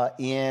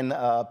in,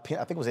 I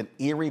think it was in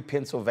Erie,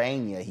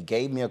 Pennsylvania. He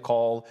gave me a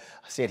call,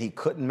 said he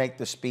couldn't make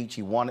the speech.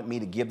 He wanted me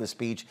to give the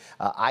speech.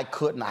 I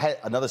couldn't. I had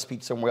another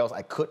speech somewhere else.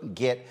 I couldn't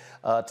get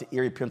to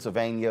Erie,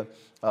 Pennsylvania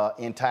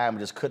in time. It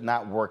just could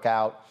not work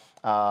out.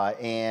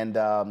 And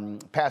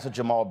Pastor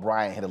Jamal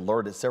Bryant had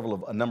alerted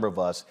a number of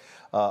us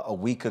a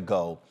week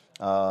ago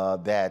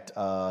that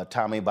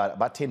Tommy,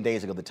 about 10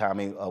 days ago, that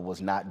Tommy was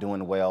not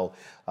doing well.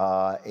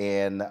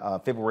 And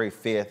February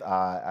 5th,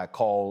 I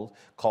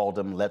called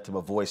him, left him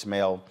a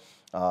voicemail,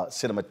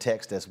 sent him a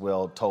text as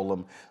well, told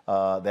him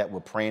that we're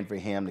praying for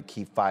him to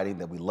keep fighting,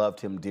 that we loved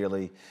him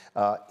dearly.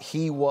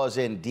 He was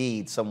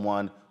indeed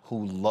someone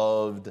who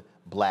loved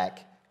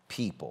Black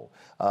people,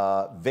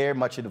 very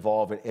much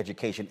involved in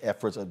education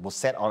efforts, was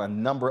sat on a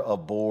number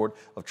of board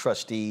of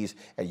trustees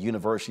at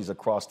universities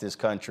across this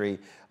country,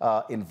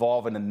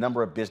 involved in a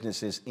number of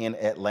businesses in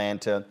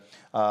Atlanta.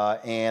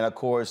 And of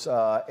course,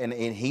 and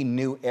he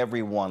knew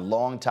everyone,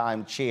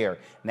 longtime chair,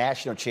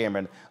 national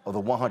chairman of the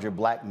 100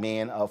 Black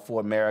Men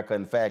for America.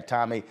 In fact,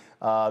 Tommy,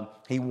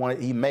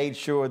 he made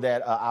sure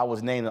that I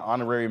was named an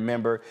honorary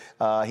member.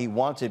 He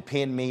wanted to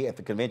pin me at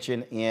the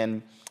convention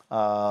in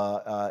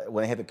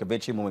when they had the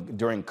convention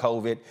during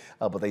COVID,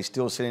 but they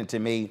still sent it to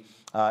me.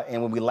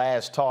 And when we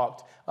last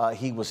talked,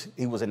 he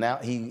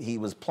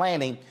was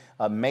planning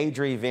a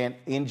major event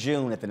in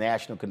June at the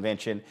national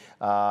convention.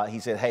 He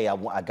said, "Hey,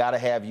 I got to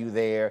have you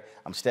there.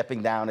 I'm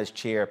stepping down as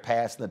chair,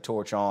 passing the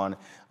torch on."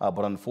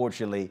 But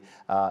unfortunately,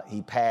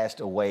 he passed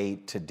away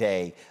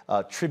today.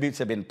 Tributes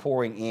have been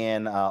pouring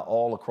in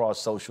all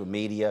across social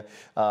media.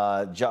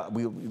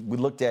 We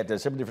looked at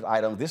several different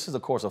items. This is,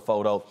 of course, a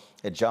photo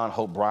that John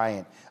Hope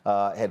Bryant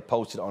had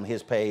posted on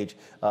his page.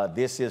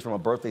 This is from a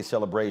birthday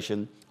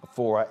celebration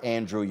for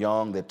Andrew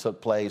Young that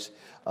took place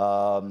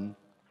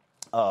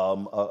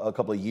a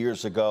couple of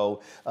years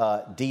ago.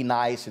 D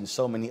Nice and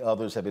so many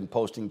others have been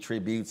posting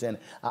tributes. And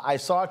I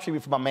saw a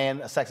tribute from my man,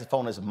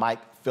 saxophonist Mike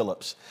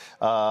Phillips.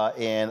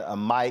 And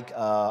Mike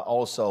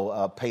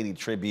also paid a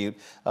tribute.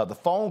 The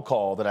phone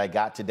call that I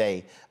got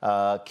today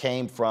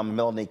came from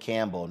Melanie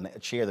Campbell,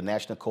 chair of the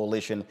National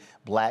Coalition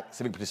Black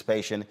Civic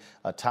Participation.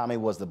 Tommy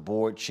was the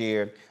board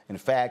chair. In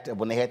fact,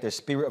 when they had their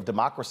Spirit of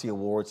Democracy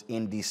Awards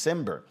in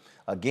December,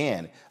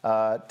 again,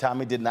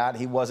 Tommy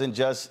he wasn't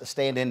just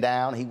standing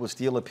down, he was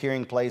still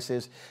appearing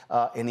places,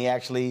 and he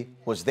actually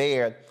was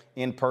there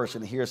in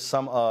person. Here's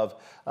some of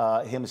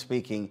him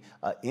speaking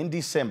in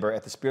December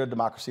at the Spirit of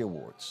Democracy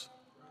Awards.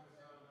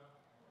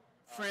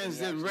 Friends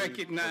didn't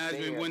recognize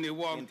me when they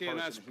walked in.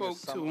 I spoke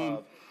to them,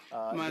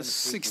 my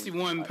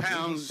 61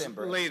 pounds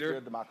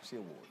later,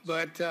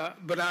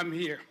 but I'm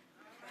here.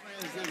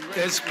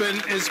 It's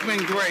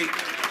been great.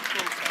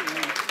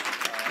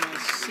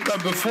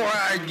 But before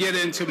I get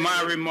into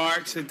my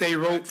remarks that they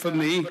wrote for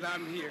me,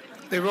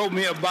 they wrote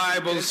me a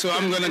Bible, so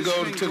I'm going to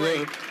go to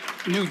the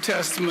New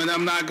Testament.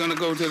 I'm not going to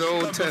go to the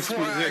Old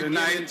Testament here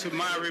tonight.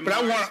 But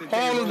I want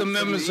all of the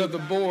members of the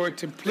board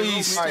to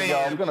please stand. All right,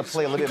 y'all, I'm going to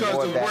play a little bit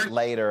more of that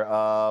later,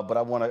 but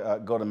I want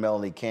to go to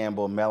Melanie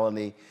Campbell.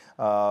 Melanie,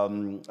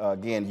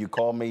 again, you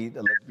called me,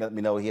 let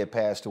me know he had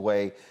passed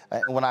away.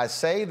 When I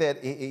say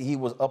that he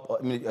was up,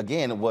 I mean,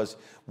 again, was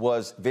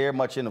very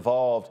much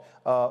involved.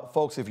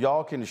 Folks, if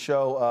y'all can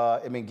show,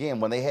 again,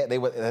 when they had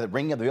the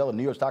ringing of the bell at the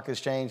New York Stock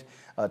Exchange,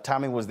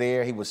 Tommy was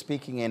there. He was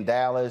speaking in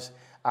Dallas.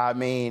 I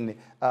mean,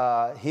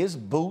 his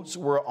boots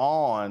were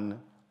on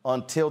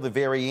until the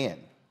very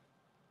end.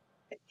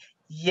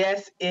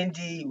 Yes,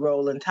 indeed,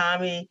 Roland.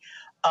 Tommy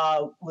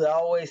would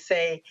always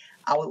say,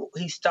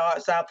 he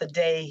starts out the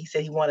day, he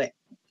said he want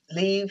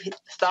to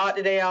start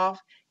the day off,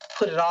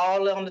 put it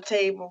all on the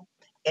table,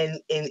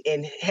 and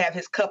have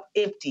his cup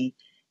empty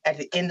at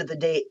the end of the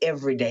day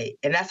every day.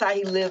 And that's how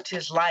he lived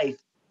his life,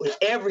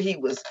 whatever he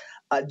was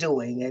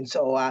doing. And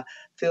so I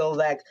feel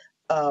like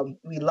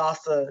we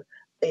lost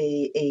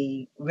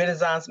a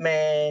Renaissance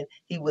man.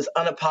 He was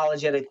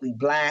unapologetically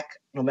Black,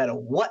 no matter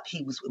what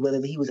he was,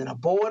 whether he was in a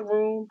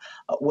boardroom,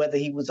 whether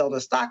he was on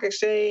the stock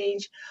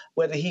exchange,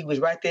 whether he was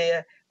right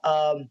there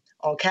on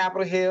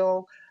Capitol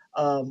Hill,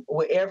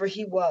 wherever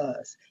he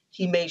was,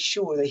 he made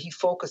sure that he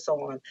focused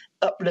on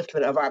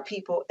upliftment of our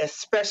people,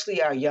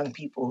 especially our young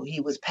people.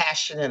 He was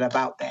passionate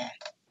about that.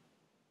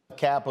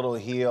 Capitol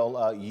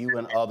Hill, you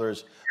and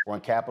others were on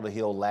Capitol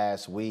Hill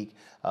last week,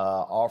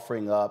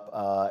 offering up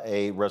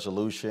a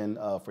resolution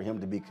for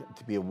him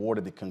to be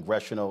awarded the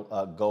Congressional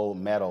Gold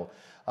Medal.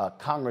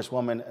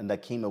 Congresswoman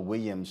Nikema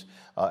Williams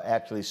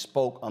actually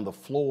spoke on the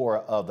floor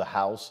of the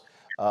House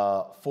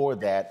for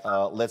that.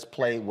 Let's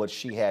play what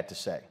she had to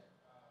say.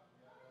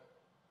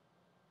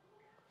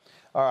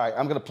 All right,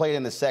 I'm going to play it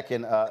in a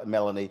second,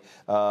 Melanie.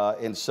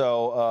 And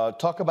so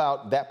talk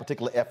about that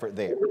particular effort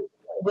there.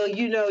 Well,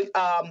 you know,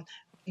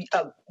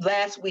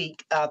 last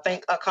week,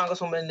 thank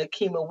Congresswoman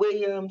Nikema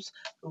Williams,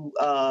 who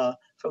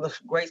from the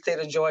great state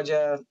of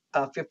Georgia,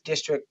 5th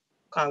District,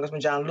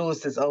 Congressman John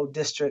Lewis's old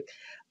district,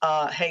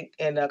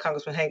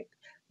 Congressman Hank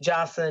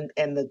Johnson,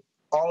 and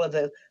all of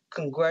the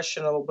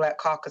Congressional Black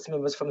Caucus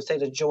members from the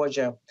state of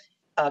Georgia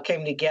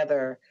came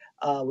together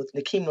with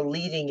Nikema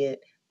leading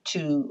it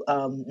to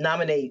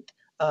nominate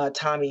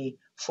Tommy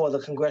for the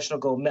Congressional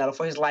Gold Medal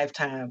for his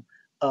lifetime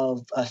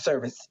of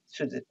service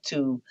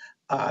to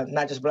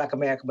not just Black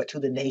America, but to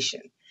the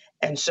nation.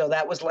 And so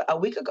that was a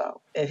week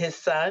ago. And his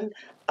son,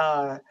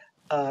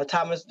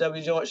 Thomas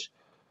W. George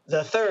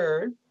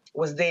III,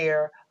 was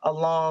there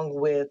along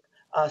with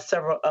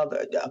several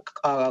other,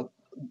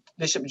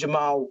 Bishop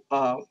Jamal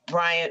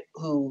Bryant,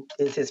 who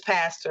is his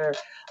pastor,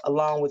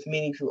 along with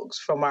many folks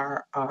from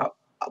our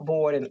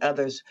board and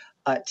others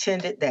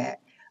attended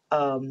that.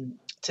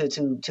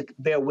 To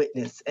bear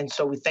witness. And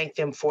so we thank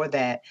them for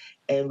that.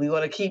 And we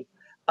want to keep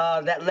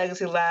that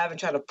legacy alive and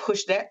try to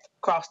push that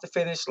across the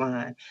finish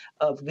line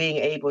of being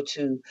able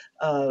to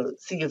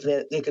see if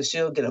they can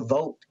still get a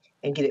vote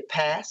and get it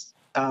passed.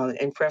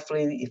 And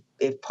preferably,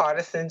 if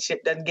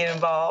partisanship doesn't get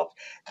involved,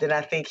 then I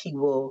think he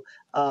will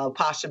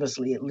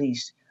posthumously at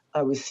least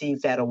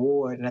receive that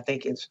award. And I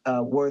think it's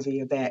worthy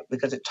of that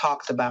because it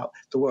talks about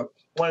the work.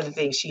 One of the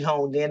things she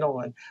honed in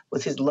on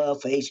was his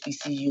love for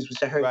HBCUs,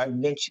 which I heard you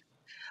mention.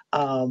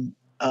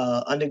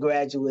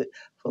 Undergraduate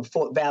from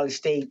Fort Valley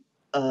State,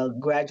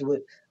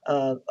 graduate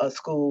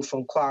school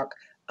from Clark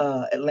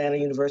Atlanta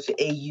University,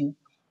 AU.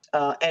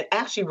 And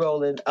actually,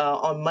 Roland,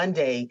 on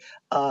Monday,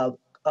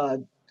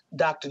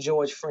 Dr.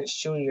 George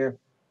French Jr.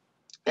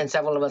 and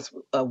several of us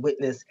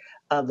witnessed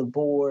the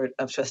Board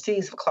of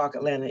Trustees for Clark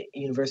Atlanta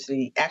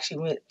University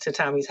actually went to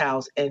Tommy's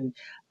house and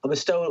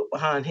bestowed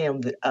upon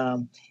him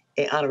an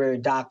honorary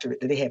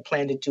doctorate that they had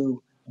planned to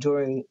do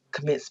during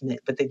commencement,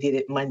 but they did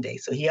it Monday.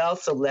 So he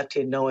also left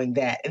here knowing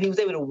that. And he was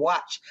able to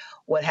watch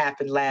what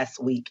happened last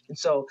week. And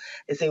so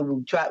they say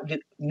we tried,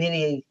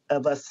 many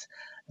of us,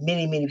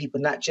 many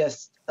people, not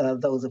just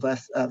those of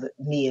us,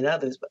 me and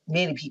others, but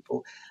many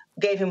people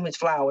gave him his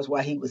flowers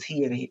while he was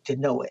here to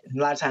know it. And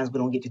a lot of times we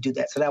don't get to do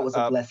that. So that was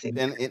a blessing.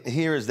 And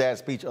here is that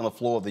speech on the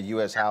floor of the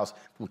U.S. House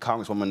from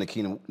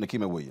Congresswoman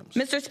Nikema Williams.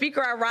 Mr.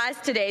 Speaker, I rise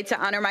today to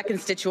honor my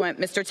constituent,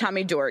 Mr.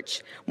 Tommy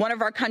Dortch, one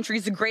of our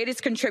country's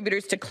greatest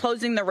contributors to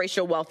closing the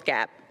racial wealth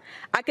gap.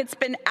 I could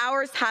spend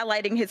hours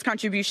highlighting his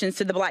contributions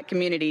to the Black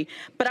community,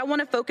 but I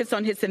want to focus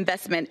on his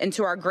investment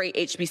into our great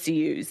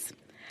HBCUs.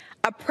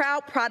 A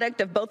proud product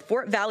of both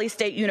Fort Valley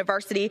State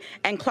University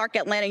and Clark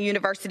Atlanta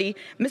University,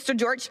 Mr.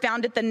 Dortch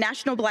founded the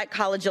National Black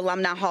College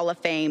Alumni Hall of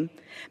Fame.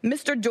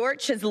 Mr.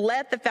 Dortch has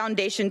led the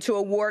foundation to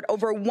award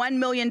over $1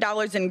 million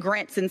in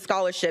grants and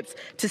scholarships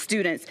to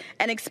students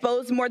and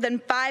expose more than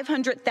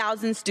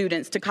 500,000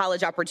 students to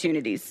college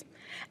opportunities.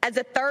 As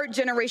a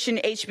third-generation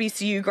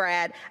HBCU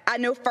grad, I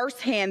know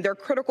firsthand their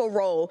critical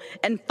role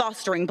in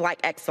fostering Black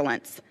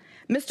excellence.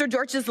 Mr.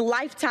 Dortch's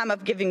lifetime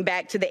of giving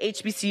back to the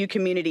HBCU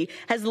community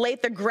has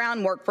laid the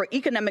groundwork for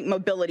economic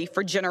mobility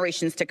for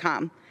generations to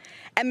come.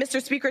 And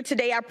Mr. Speaker,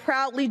 today I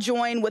proudly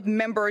join with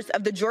members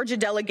of the Georgia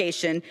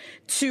delegation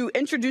to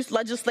introduce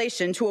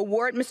legislation to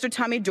award Mr.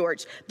 Tommy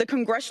Dortch the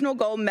Congressional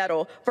Gold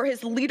Medal for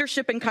his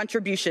leadership and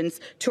contributions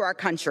to our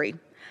country.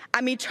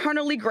 I'm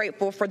eternally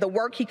grateful for the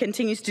work he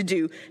continues to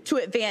do to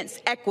advance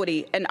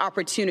equity and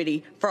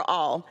opportunity for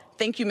all.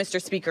 Thank you,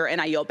 Mr. Speaker, and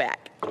I yield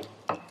back.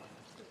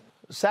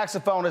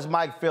 Saxophonist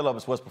Mike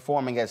Phillips was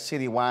performing at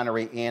City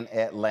Winery in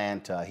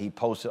Atlanta. He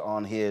posted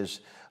on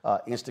his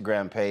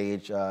Instagram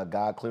page,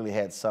 God clearly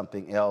had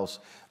something else,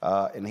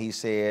 and he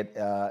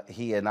said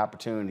he had an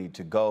opportunity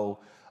to go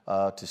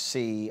to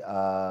see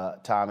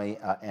Tommy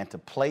and to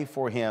play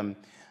for him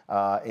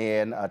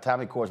And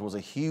Tommy, of course, was a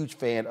huge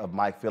fan of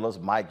Mike Phillips.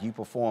 Mike, you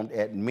performed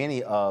at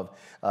many of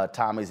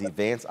Tommy's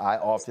events. I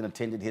often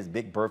attended his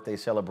big birthday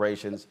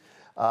celebrations.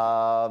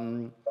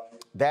 Was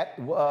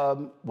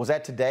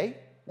that today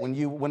when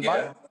you went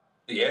by?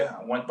 Yeah,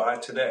 I went by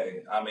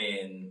today. I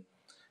mean,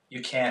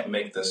 you can't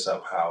make this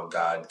up how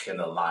God can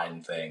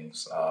align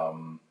things.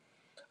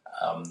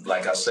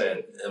 Like I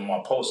said in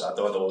my post, I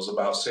thought it was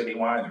about City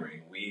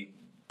Winery. We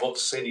booked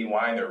City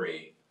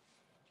Winery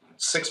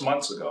 6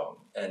 months ago,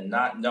 and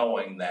not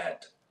knowing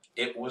that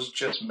it was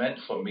just meant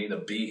for me to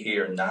be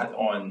here, not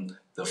on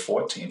the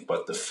 14th,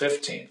 but the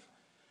 15th.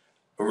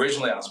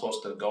 Originally, I was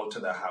supposed to go to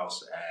the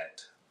house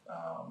at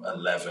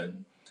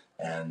 11,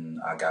 and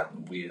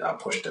I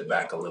pushed it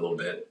back a little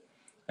bit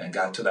and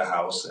got to the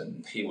house,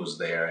 and he was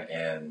there,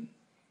 and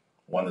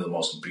one of the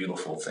most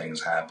beautiful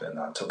things happened.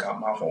 I took out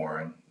my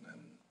horn, and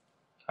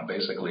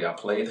I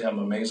played him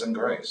Amazing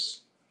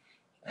Grace.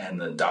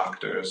 And the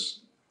doctors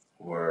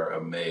were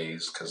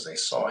amazed because they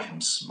saw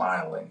him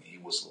smiling. He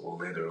was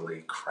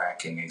literally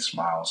cracking a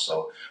smile.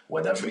 So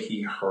whatever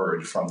he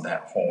heard from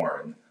that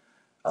horn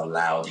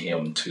allowed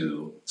him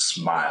to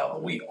smile.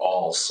 We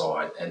all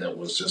saw it, and it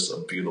was just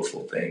a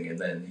beautiful thing. And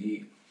then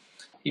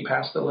he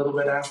passed a little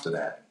bit after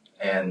that.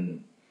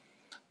 And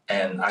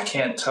I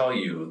can't tell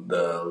you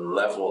the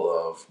level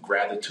of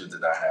gratitude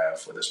that I have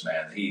for this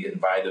man. He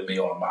invited me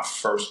on my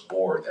first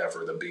board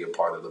ever to be a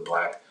part of the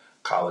Black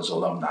College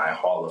Alumni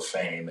Hall of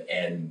Fame.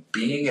 And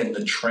being in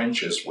the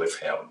trenches with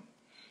him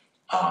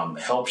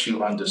helps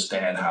you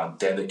understand how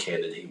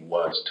dedicated he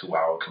was to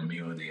our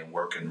community and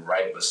working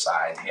right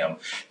beside him.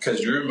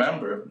 Because you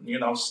remember,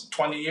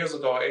 20 years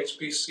ago,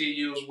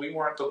 HBCUs, we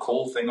weren't the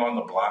cool thing on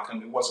the block,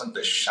 and we wasn't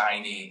the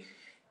shiny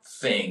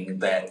thing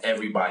that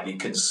everybody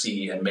could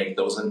see and make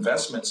those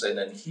investments in.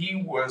 And he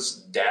was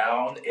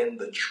down in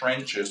the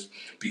trenches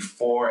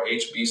before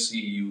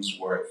HBCUs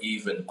were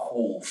even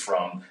cool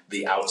from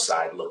the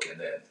outside looking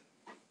in.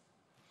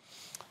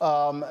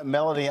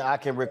 Melanie, I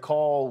can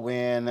recall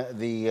when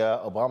the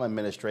Obama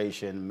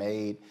administration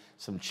made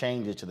some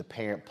changes to the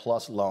Parent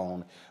Plus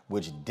loan,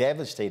 which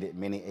devastated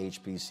many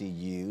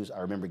HBCUs.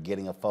 I remember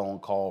getting a phone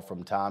call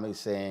from Tommy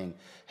saying,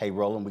 hey,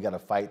 Roland, we got to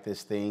fight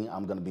this thing.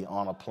 I'm going to be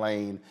on a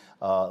plane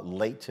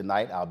late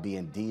tonight. I'll be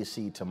in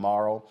D.C.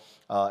 tomorrow.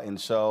 And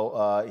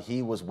so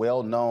he was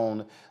well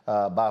known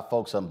by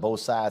folks on both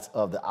sides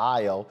of the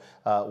aisle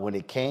when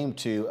it came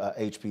to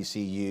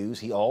HBCUs.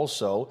 He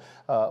also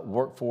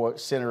worked for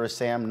Senator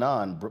Sam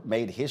Nunn,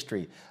 made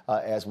history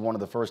as one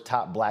of the first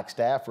top black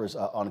staffers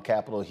on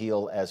Capitol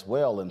Hill as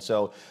well. And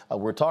so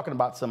we're talking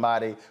about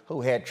somebody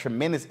who had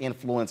tremendous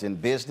influence in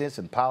business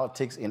and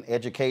politics, in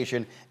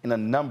education, in a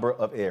number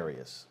of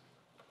areas.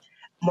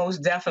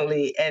 Most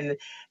definitely. And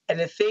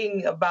the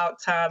thing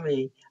about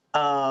Tommy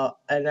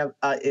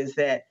is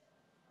that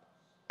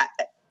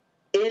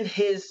in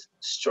his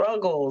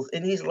struggles,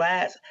 in these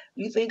last,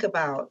 you think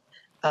about,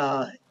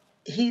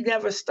 he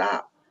never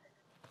stopped.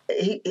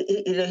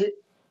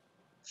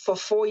 For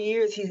 4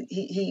 years,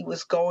 he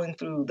was going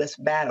through this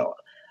battle,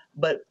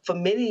 but for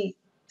many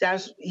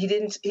times he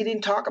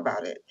didn't talk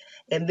about it.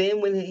 And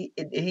then when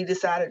he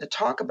decided to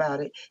talk about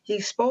it, he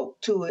spoke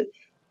to it,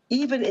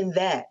 even in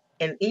that.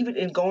 And even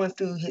in going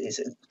through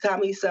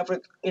Tommy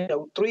suffered,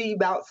 3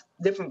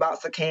 different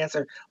bouts of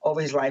cancer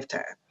over his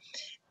lifetime.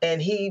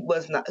 And he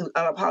was not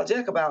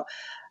unapologetic about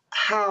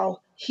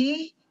how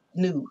he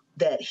knew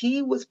that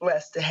he was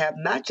blessed to have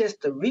not just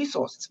the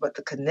resources, but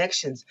the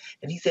connections.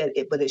 And he said,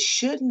 but it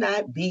should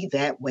not be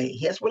that way.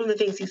 That's one of the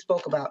things he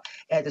spoke about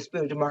at the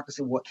Spirit of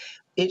Democracy Award.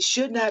 It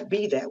should not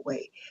be that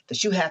way,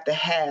 that you have to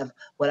have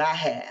what I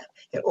have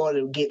in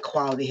order to get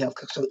quality health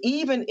care. So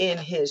even in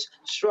his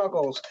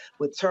struggles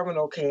with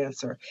terminal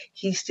cancer,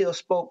 he still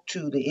spoke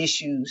to the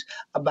issues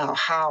about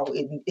how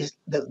it is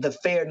the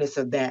fairness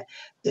of that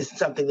is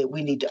something that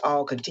we need to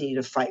all continue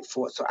to fight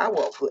for. So I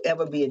will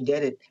forever be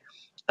indebted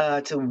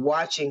to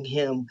watching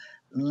him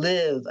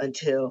live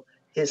until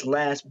his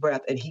last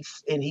breath, and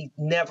he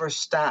never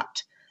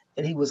stopped,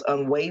 and he was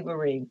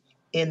unwavering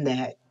in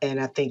that. And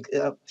I think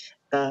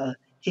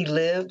he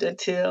lived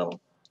until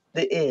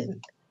the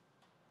end.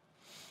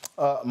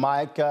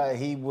 Mike,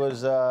 he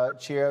was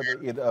chair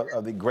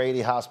of the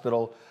Grady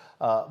Hospital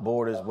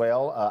board as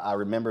well. I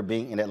remember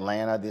being in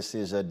Atlanta. This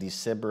is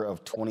December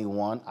of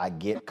 21. I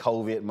get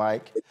COVID,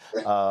 Mike,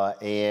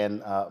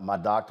 and my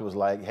doctor was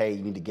like, hey,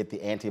 you need to get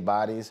the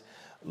antibodies.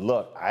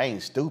 Look, I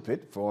ain't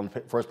stupid. One of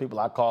the first people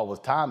I called was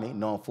Tommy,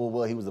 knowing full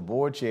well he was the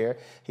board chair.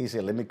 He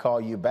said, let me call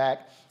you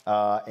back.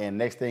 And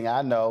next thing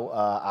I know,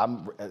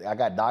 I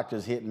got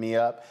doctors hitting me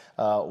up.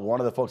 One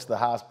of the folks at the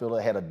hospital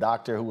had a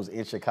doctor who was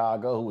in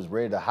Chicago who was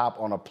ready to hop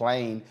on a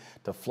plane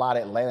to fly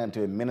to Atlanta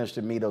to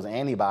administer me those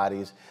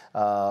antibodies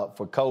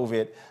for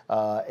COVID.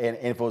 And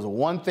if it was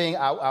one thing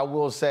I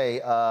will say,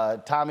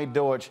 Tommy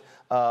Dortch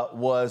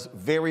was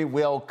very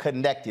well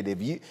connected.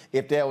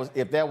 If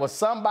there was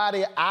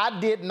somebody I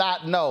did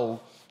not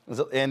know,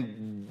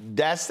 and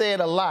that said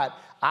a lot,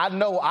 I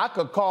know I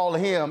could call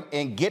him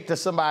and get to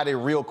somebody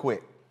real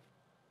quick.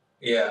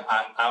 Yeah,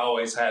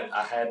 I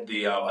had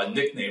a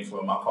nickname for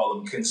him. I call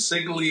him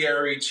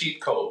Consigliere Cheat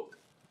Code.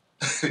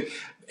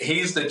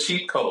 He's the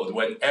cheat code.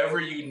 Whenever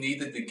you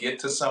needed to get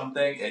to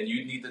something and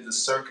you needed to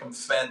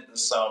circumvent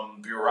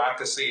some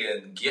bureaucracy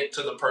and get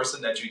to the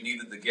person that you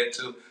needed to get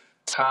to,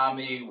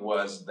 Tommy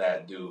was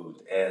that dude.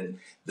 And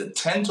the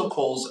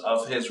tentacles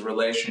of his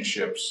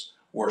relationships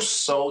were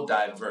so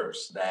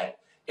diverse that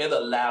it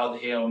allowed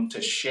him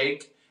to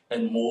shake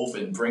and move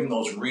and bring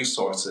those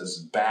resources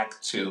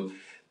back to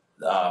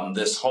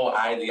this whole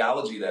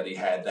ideology that he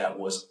had that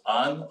was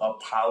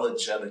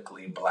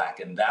unapologetically black.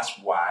 And that's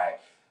why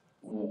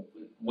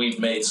we've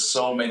made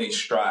so many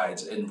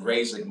strides in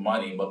raising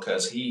money,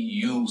 because he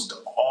used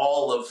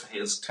all of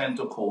his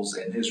tentacles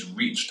and his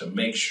reach to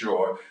make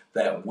sure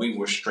that we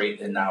were straight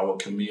in our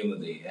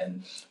community.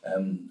 And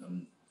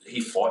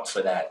he fought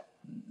for that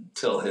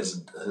till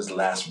his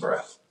last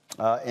breath.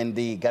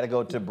 Indeed. Got to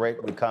go to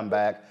break. We come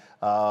back.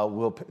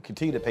 We'll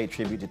continue to pay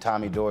tribute to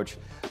Tommy Dortch,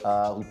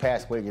 who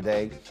passed away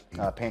today,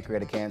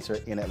 pancreatic cancer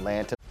in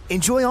Atlanta.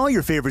 Enjoy all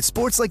your favorite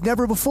sports like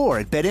never before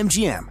at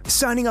BetMGM.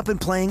 Signing up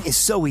and playing is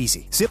so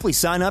easy. Simply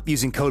sign up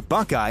using code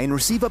Buckeye and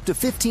receive up to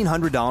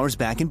 $1,500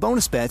 back in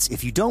bonus bets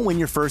if you don't win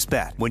your first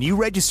bet. When you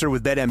register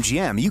with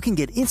BetMGM, you can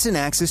get instant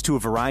access to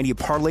a variety of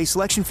parlay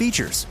selection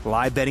features,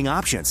 live betting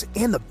options,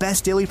 and the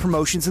best daily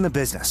promotions in the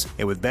business.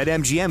 And with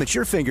BetMGM at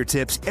your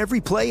fingertips, every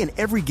play and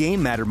every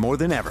game matter more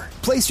than ever.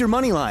 Place your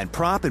moneyline,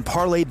 prop, and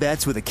parlay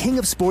bets with the king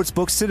of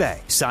sportsbooks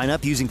today. Sign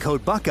up using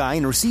code Buckeye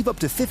and receive up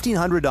to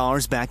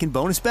 $1,500 back in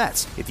bonus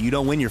bets if you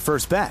don't win your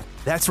first bet.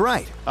 That's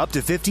right, up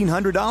to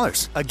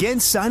 $1,500. Again,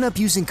 sign up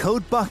using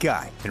code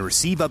Buckeye and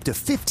receive up to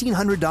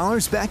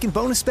 $1,500 back in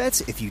bonus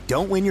bets if you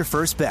don't win your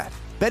first bet.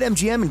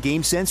 BetMGM and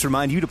GameSense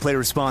remind you to play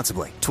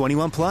responsibly.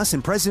 21 plus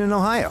and present in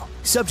Ohio.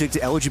 Subject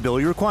to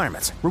eligibility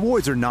requirements.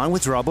 Rewards are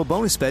non-withdrawable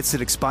bonus bets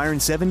that expire in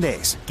 7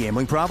 days.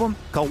 Gambling problem?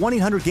 Call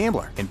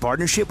 1-800-GAMBLER in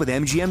partnership with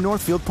MGM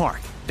Northfield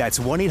Park. That's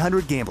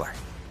 1-800-GAMBLER.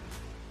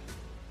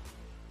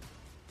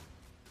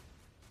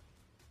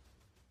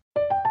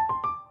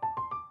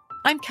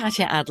 I'm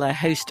Katya Adler,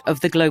 host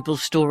of The Global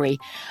Story.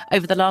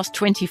 Over the last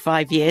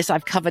 25 years,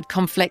 I've covered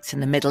conflicts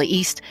in the Middle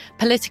East,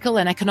 political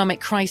and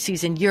economic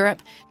crises in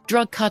Europe,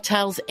 drug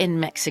cartels in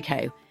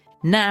Mexico.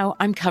 Now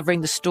I'm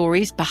covering the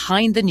stories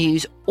behind the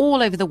news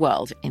all over the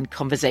world in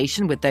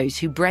conversation with those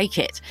who break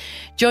it.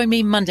 Join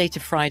me Monday to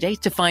Friday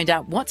to find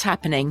out what's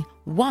happening,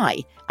 why,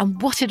 and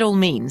what it all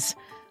means.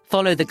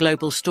 Follow The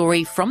Global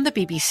Story from the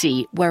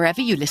BBC wherever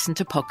you listen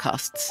to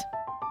podcasts.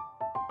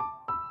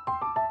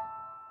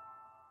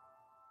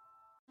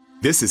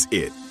 This is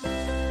it.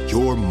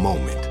 Your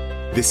moment.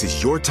 This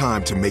is your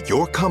time to make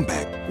your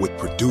comeback with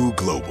Purdue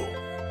Global.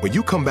 When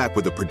you come back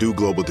with a Purdue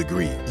Global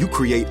degree, you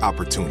create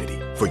opportunity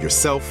for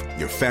yourself,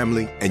 your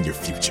family, and your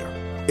future.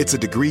 It's a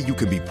degree you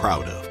can be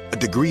proud of, a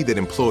degree that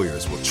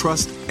employers will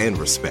trust and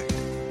respect.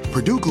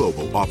 Purdue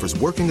Global offers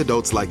working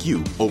adults like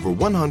you over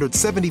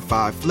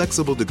 175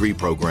 flexible degree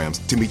programs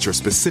to meet your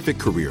specific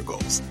career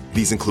goals.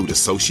 These include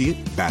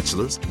associate,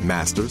 bachelor's,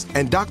 master's,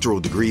 and doctoral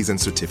degrees and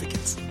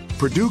certificates.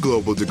 Purdue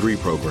Global degree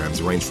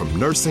programs range from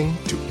nursing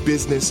to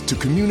business to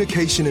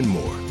communication and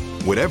more.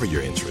 Whatever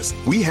your interest,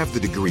 we have the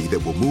degree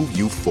that will move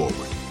you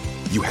forward.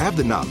 You have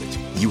the knowledge,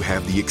 you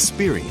have the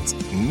experience.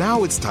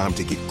 Now it's time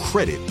to get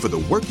credit for the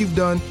work you've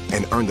done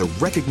and earn the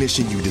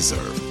recognition you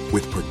deserve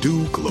with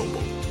Purdue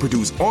Global,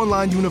 Purdue's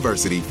online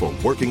university for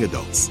working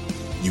adults.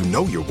 You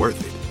know you're worth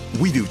it.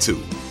 We do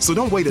too. So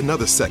don't wait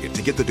another second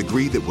to get the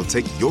degree that will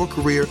take your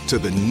career to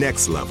the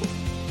next level.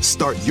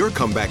 Start your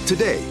comeback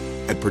today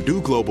at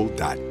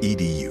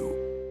purdueglobal.edu.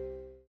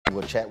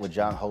 We'll chat with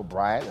John Hope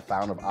Bryant, the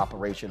founder of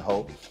Operation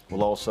Hope.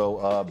 We'll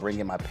also bring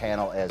in my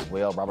panel as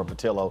well. Robert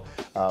Patillo,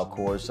 of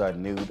course,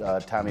 knew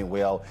Tommy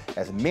well,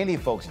 as many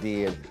folks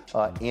did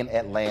in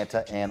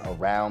Atlanta and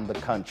around the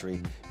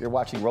country. You're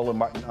watching Roland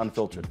Martin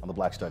Unfiltered on the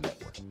Black Star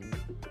Network.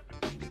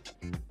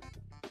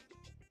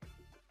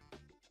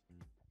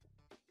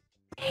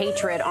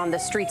 Hatred on the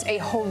streets, a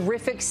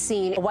horrific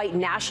scene, a white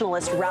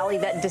nationalist rally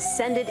that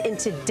descended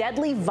into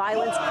deadly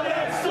violence.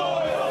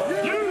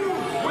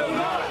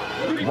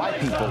 White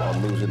people are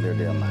losing their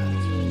damn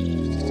minds.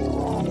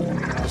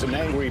 As an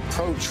angry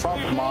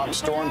pro-Trump mob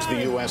storms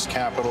the U.S.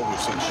 Capitol, we've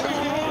seen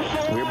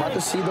shooting. We're about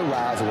to see the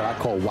rise of what I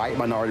call white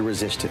minority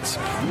resistance.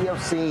 We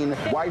have seen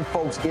white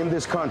folks in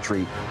this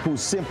country who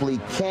simply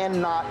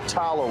cannot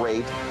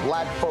tolerate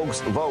black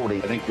folks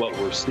voting. I think what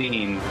we're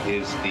seeing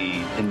is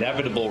the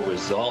inevitable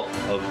result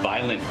of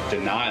violent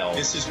denial.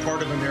 This is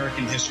part of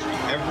American history.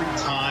 Every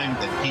time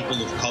that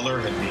people of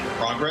color have made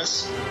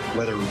progress,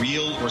 whether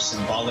real or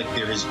symbolic,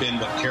 there has been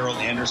what Carol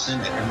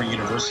Anderson at Emory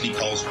University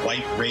calls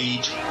white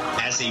rage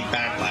as a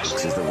backlash.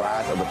 This is the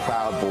rise of the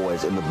Proud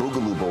Boys and the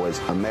Boogaloo Boys.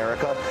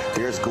 America,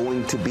 there's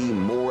going to be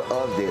more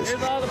of this.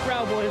 Here's all the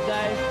Proud Boys,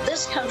 guys.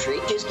 This country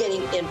is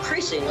getting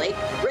increasingly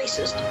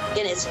racist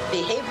in its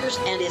behaviors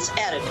and its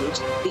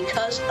attitudes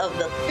because of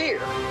the fear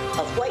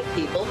of white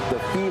people. The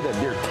fear that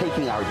they're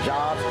taking our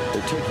jobs,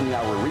 they're taking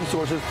our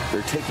resources,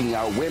 they're taking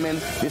our women.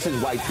 This is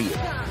white fear.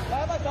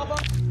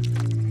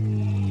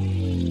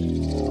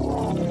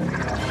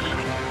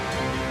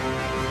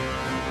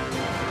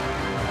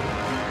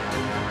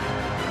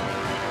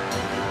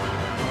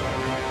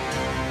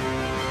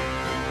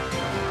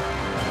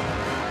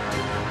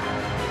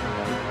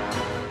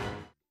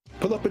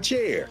 up a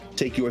chair.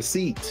 Take your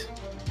seat.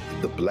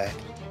 The Black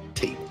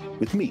Table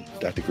with me,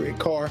 Dr. Greg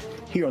Carr,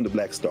 here on the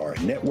Black Star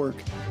Network.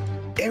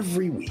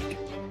 Every week,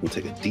 we'll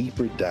take a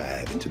deeper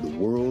dive into the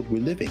world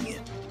we're living in.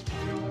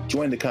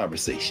 Join the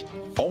conversation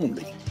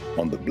only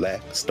on the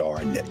Black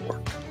Star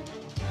Network.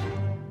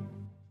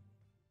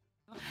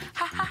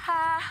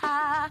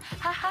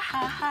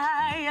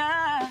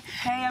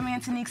 Hey, I'm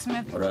Antonique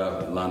Smith. What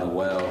up, Lana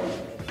Well,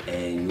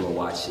 and you are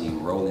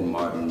watching Roland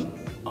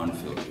Martin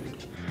Unfiltered.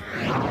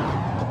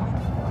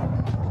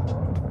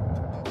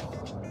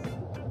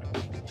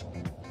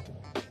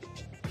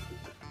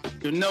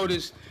 You'll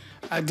notice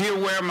I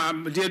did wear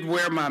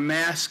my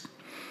mask.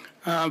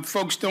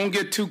 Folks, don't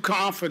get too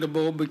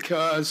comfortable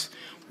because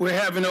we're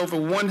having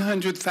over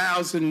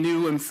 100,000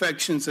 new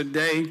infections a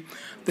day.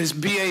 This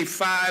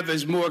BA.5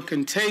 is more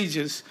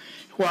contagious,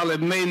 while it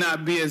may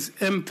not be as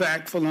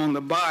impactful on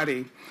the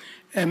body.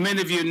 And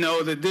many of you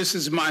know that this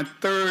is my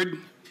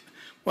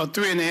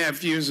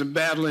 3.5 years of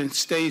battling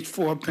stage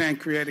 4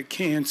 pancreatic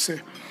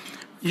cancer.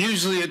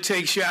 Usually it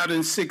takes you out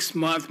in 6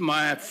 months.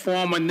 My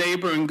former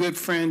neighbor and good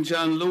friend,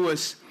 John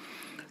Lewis,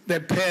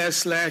 that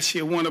passed last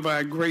year, one of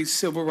our great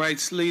civil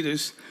rights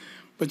leaders.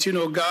 But you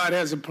know, God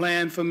has a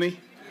plan for me.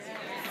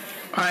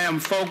 I am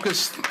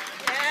focused.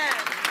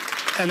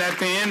 And at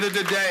the end of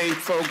the day,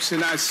 folks,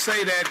 and I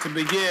say that to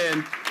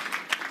begin,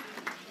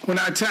 when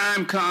our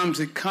time comes,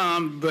 it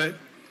comes. But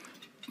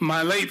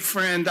my late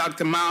friend,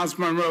 Dr. Miles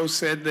Monroe,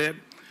 said that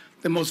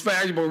the most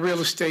valuable real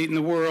estate in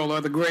the world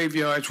are the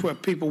graveyards where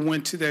people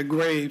went to their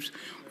graves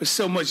with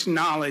so much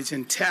knowledge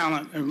and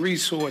talent and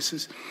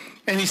resources.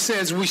 And he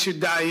says we should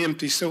die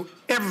empty. So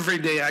every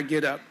day I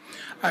get up,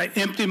 I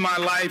empty my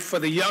life for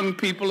the young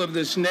people of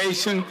this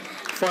nation,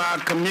 for our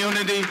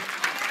community,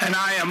 and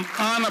I am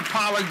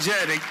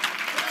unapologetic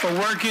for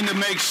working to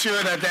make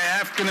sure that the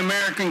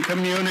African-American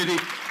community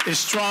is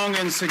strong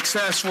and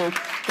successful,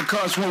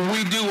 because when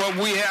we do what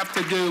we have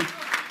to do,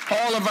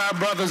 all of our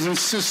brothers and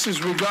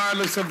sisters,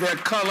 regardless of their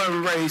color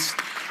and race,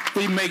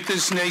 we make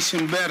this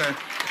nation better.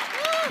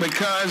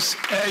 Because,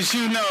 as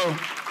you know,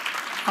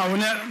 I will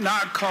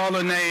not call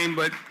a name,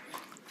 but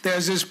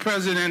there's this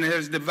president that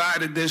has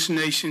divided this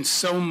nation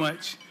so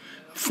much,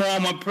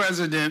 former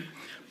president,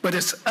 but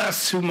it's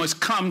us who must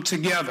come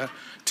together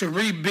to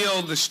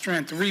rebuild the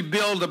strength,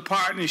 rebuild the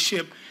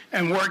partnership,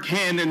 and work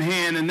hand in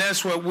hand. And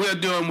that's what we're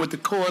doing with the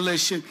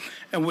coalition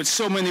and with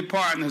so many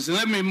partners. And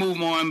let me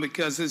move on,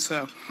 because it's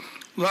a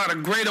lot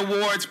of great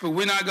awards, but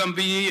we're not going to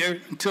be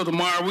here until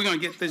tomorrow. We're going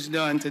to get this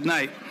done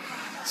tonight.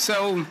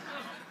 So,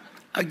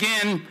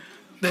 again,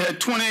 the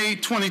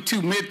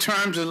 2022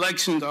 midterms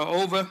elections are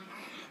over.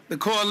 The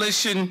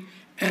coalition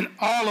and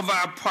all of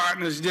our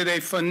partners did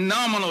a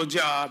phenomenal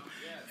job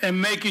in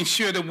making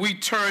sure that we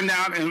turned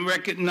out in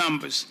record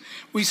numbers.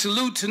 We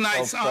salute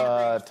tonight's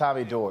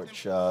Tommy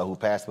Dortch, who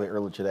passed away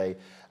earlier today,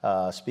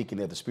 speaking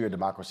at the Spirit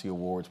Democracy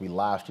Awards. We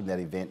live streamed that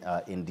event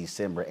in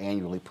December,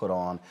 annually put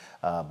on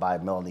by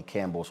Melanie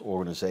Campbell's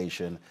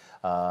organization.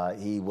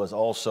 He was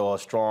also a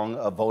strong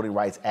voting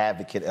rights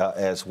advocate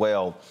as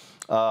well.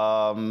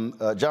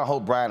 John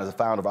Hope Bryant is the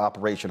founder of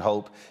Operation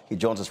Hope. He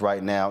joins us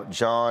right now.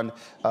 John,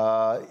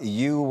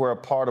 you were a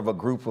part of a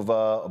group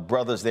of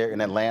brothers there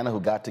in Atlanta who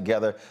got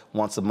together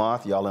once a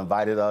month. Y'all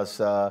invited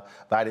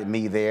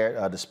me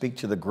there to speak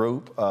to the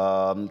group.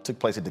 Took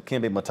place at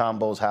Dikembe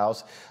Mutombo's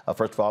house.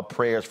 First of all,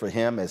 prayers for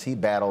him as he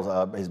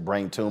battles his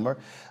brain tumor.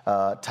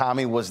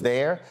 Tommy was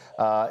there.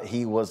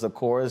 He was, of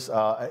course,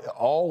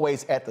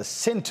 always at the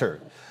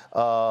center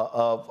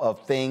of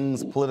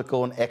things,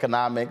 political and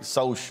economic,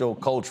 social,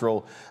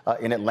 cultural,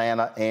 in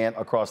Atlanta and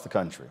across the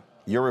country.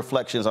 Your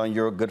reflections on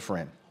your good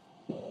friend.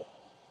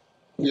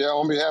 Yeah,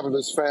 on behalf of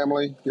his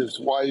family, his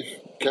wife,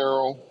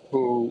 Carol,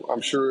 who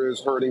I'm sure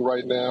is hurting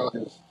right now,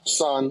 his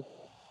son,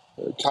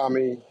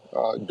 Tommy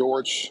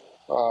Dortch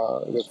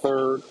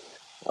III.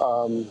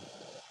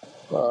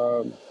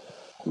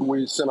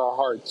 We send our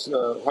hearts,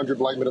 100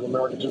 Black Men of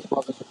America, just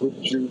brothers, the group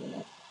that you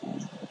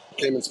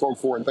came and spoke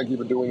for, and thank you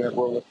for doing that,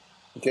 Roland.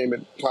 You came at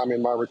Tommy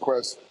and my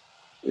request.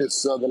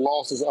 It's the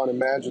loss is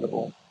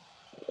unimaginable.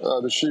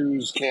 The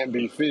shoes can't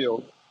be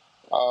filled.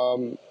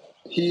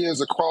 He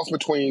is a cross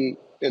between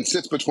and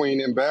sits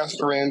between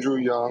Ambassador Andrew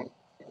Young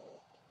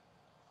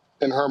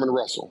and Herman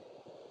Russell.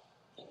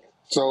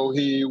 So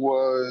he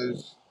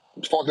was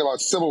talking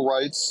about civil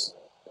rights,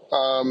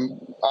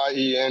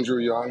 i.e. Andrew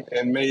Young,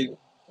 and made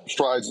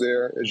strides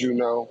there, as you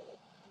know.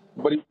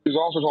 But he was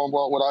also talking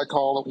about what I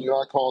call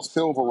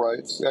civil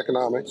rights,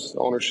 economics,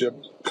 ownership,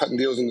 cutting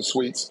deals in the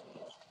suites.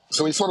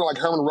 So he's sort of like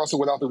Herman Russell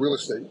without the real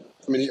estate.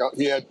 I mean,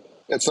 he had,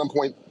 at some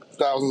point,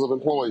 thousands of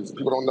employees.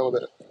 People don't know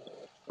that.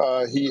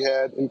 He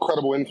had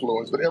incredible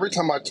influence. But every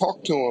time I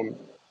talked to him,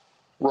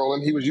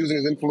 Roland, he was using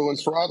his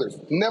influence for others.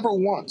 Never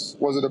once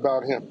was it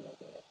about him.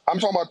 I'm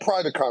talking about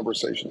private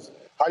conversations.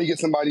 How do you get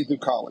somebody through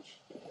college?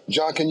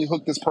 John, can you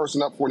hook this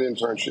person up for an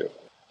internship?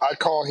 I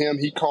call him,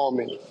 he called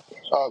me.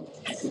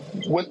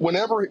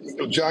 Whenever,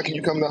 John, can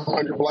you come to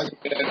 100 Black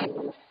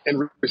Men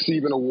and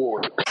receive an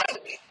award?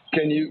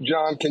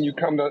 John, can you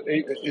come to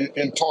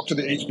and talk to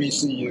the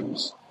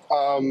HBCUs?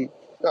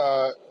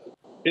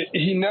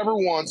 He never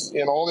once,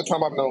 in all the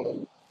time I've known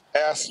him,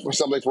 asked for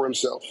something for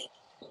himself.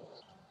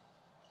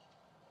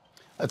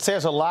 It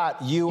says a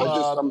lot. You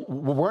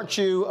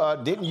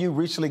didn't you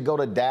recently go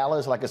to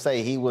Dallas? Like I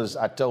say,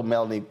 I told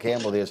Melanie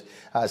Campbell this.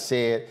 I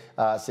said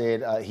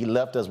he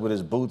left us with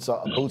his boots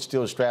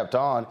still strapped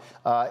on.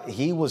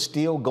 He was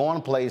still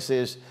going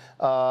places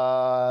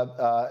earlier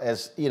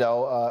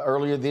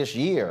this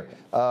year.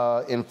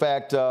 In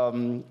fact,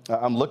 I'm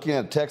looking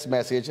at a text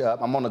message.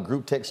 I'm on a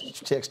group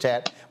text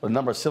chat with a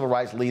number of civil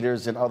rights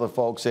leaders and other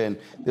folks, and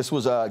this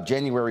was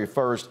January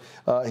 1st.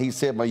 He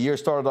said, "My year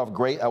started off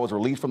great. I was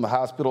released from the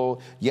hospital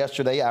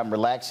yesterday. I'm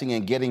relaxing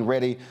and getting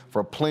ready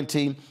for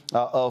plenty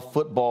of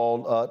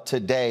football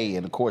today."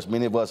 And of course,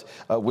 many of us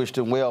wished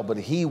him well, but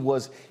he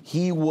was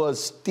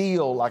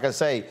still, like I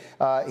say,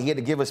 he had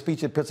to give a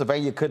speech in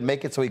Pennsylvania, couldn't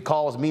make it, so he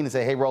calls me and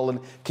said, "Hey, Roland,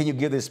 can you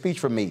give this speech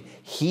for me?"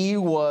 He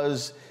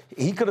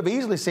could have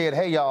easily said,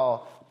 "Hey,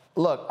 y'all,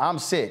 look, I'm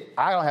sick.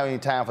 I don't have any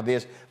time for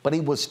this," but he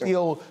was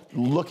still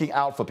looking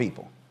out for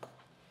people.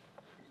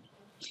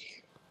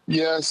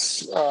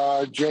 Yes,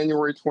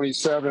 January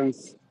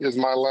 27th is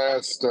my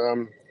last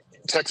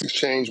text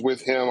exchange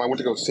with him. I went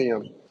to go see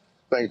him.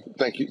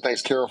 Thank you.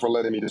 Thanks, Carol, for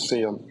letting me to see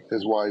him,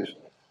 his wife.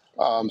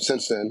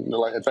 Since then,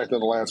 in fact, in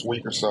the last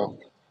week or so,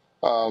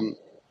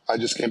 I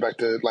just came back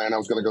to Atlanta. I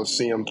was going to go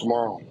see him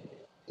tomorrow.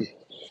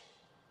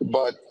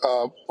 But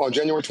on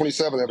January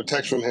 27th, I have a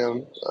text from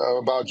him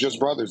about Just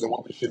Brothers and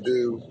what we should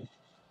do.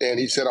 And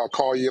he said, "I'll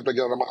call you up to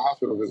get on my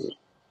hospital visit."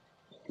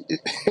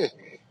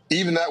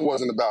 Even that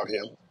wasn't about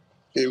him.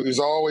 It was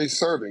always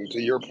serving,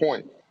 to your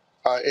point,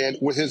 and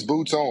with his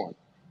boots on.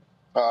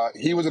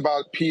 He was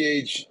about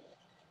PhD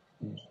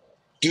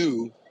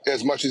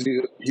as much as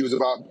he was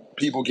about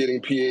people getting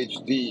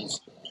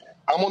PhDs.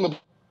 I'm on the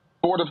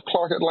board of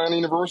Clark Atlanta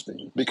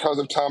University because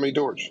of Tommy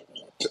Dortch.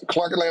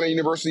 Clark Atlanta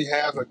University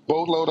has a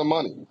boatload of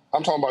money.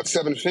 I'm talking about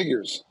 7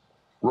 figures,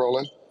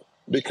 Roland,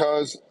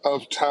 because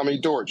of Tommy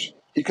Dortch.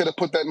 He could have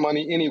put that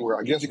money anywhere.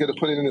 I guess he could have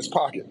put it in his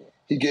pocket.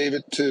 He gave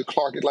it to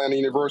Clark Atlanta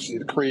University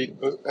to create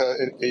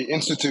an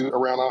institute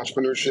around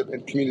entrepreneurship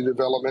and community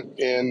development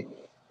and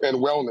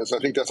wellness. I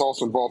think that's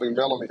also involving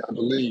Melanie, I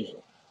believe.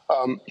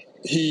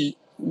 He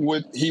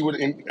would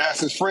ask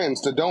his friends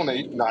to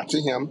donate, not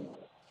to him,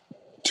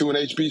 to an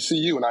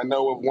HBCU. And I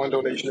know of one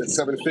donation at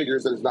 7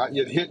 figures that has not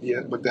yet hit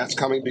yet, but that's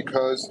coming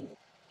because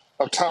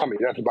of Tommy.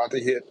 That's about to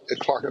hit at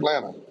Clark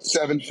Atlanta.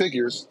 7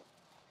 figures,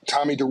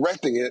 Tommy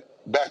directing it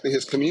back to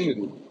his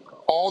community.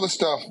 All the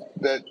stuff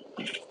that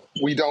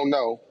we don't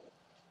know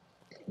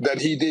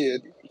that he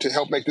did to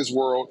help make this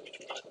world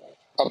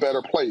a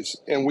better place.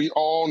 And we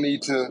all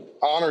need to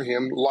honor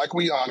him like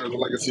we honor the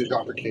legacy of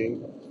Dr.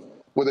 King,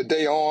 with a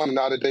day on and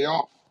not a day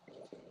off.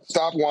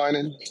 Stop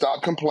whining,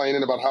 stop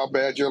complaining about how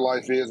bad your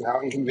life is and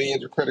how inconvenient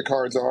your credit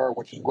cards are,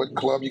 what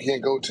club you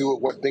can't go to, or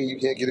what thing you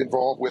can't get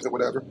involved with, or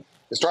whatever.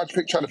 And start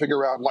trying to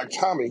figure out, like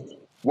Tommy,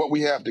 what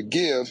we have to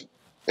give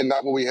and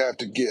not what we have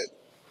to get.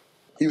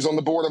 He was on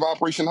the board of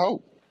Operation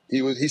Hope.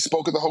 He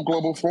spoke at the Hope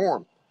Global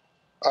Forum.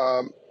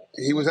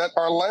 He was at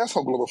our last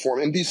Hope Global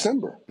Forum in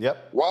December.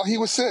 Yep. While he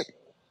was sick.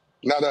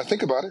 Now that I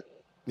think about it.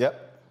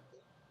 Yep.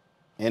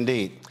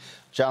 Indeed.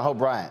 John Hope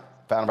Bryant,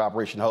 founder of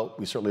Operation Hope.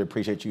 We certainly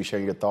appreciate you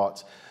sharing your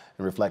thoughts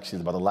and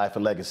reflections about the life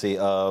and legacy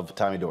of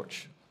Tommy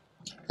Dortch.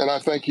 And I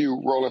thank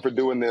you, Roland, for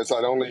doing this.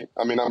 I'm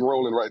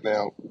rolling right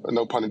now,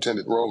 no pun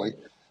intended, rolling.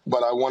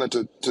 But I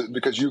wanted to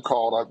because you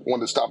called, I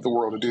wanted to stop the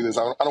world to do this.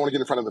 I don't want to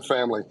get in front of the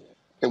family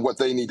and what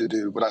they need to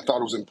do, but I thought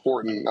it was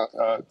important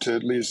to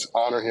at least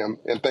honor him.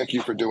 And thank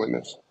you for doing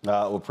this. We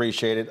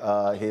appreciate it.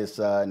 His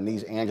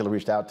niece, Angela,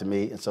 reached out to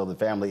me, and so the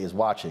family is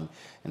watching.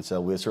 And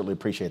so we certainly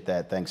appreciate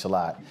that. Thanks a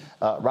lot.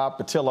 Rob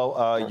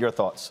Patillo, your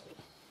thoughts?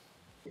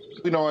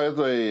 You know, as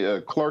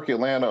a Clark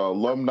Atlanta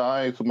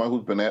alumni, someone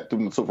who's been active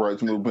in the civil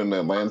rights movement in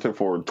Atlanta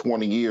for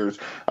 20 years,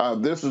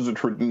 this is a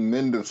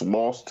tremendous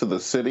loss to the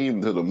city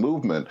and to the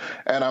movement.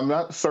 And I'm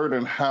not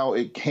certain how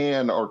it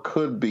can or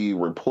could be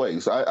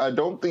replaced. I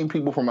don't think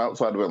people from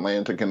outside of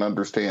Atlanta can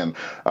understand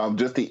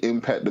just the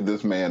impact that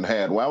this man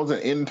had. When I was an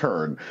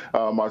intern,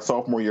 my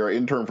sophomore year,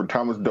 intern for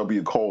Thomas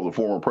W. Cole, the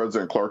former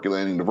president of Clark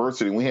Atlanta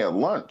University, and we had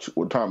lunch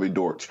with Tommy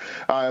Dortch.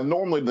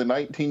 Normally, the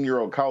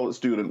 19-year-old college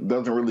student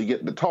doesn't really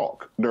get to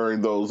talk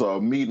during those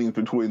meetings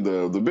between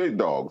the big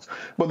dogs.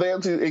 But they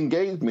actually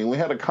engaged me. We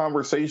had a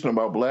conversation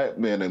about black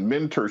men and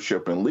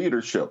mentorship and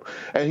leadership.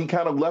 And he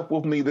kind of left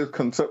with me this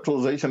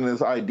conceptualization and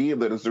this idea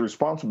that it's the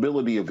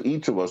responsibility of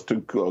each of us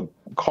to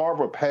carve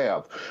a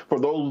path for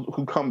those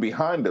who come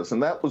behind us.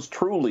 And that was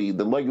truly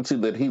the legacy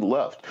that he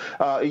left.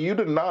 You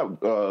did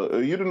not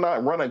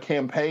run a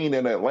campaign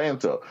in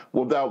Atlanta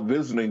without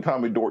visiting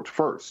Tommy Dortch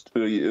first.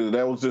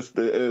 That was just,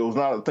 it was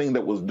not a thing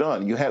that was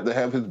done. You had to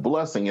have his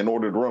blessing in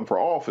order to run for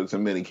office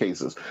in many many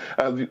cases.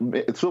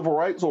 Civil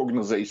rights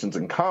organizations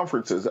and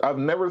conferences, I've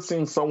never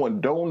seen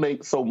someone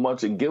donate so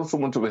much and give so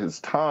much of his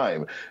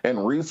time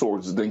and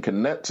resources and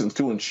connections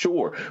to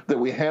ensure that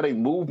we had a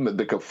movement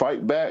that could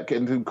fight back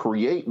and to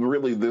create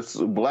really this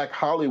Black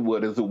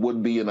Hollywood as it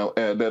would be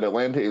that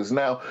Atlanta is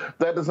now.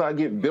 That does not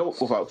get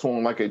built without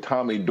someone like a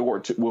Tommy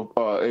Dortch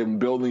and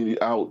building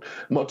out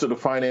much of the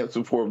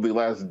financing for the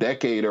last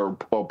decade or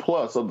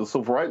plus of the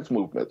civil rights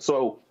movement.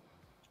 So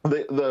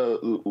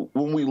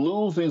when we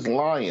lose these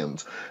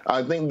lions,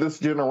 I think this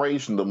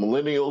generation, the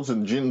millennials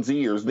and Gen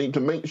Zers, need to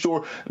make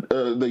sure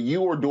that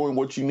you are doing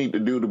what you need to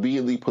do to be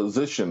in the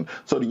position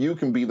so that you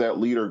can be that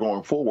leader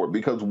going forward.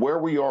 Because where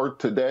we are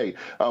today,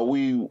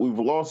 we've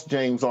lost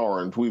James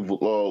Orange, we've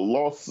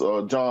lost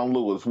John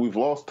Lewis, we've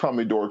lost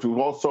Tommy Dortch, we've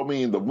lost so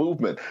many in the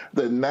movement,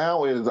 that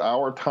now is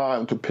our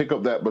time to pick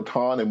up that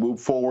baton and move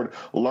forward,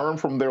 learn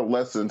from their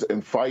lessons,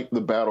 and fight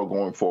the battle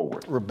going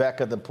forward.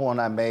 Rebecca, the point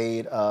I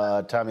made,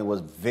 Tommy,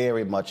 was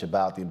very much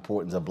about the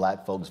importance of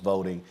Black folks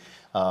voting,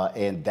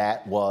 and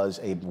that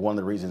was one of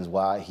the reasons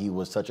why he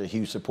was such a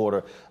huge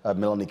supporter of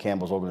Melanie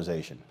Campbell's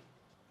organization.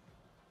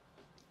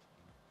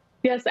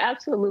 Yes,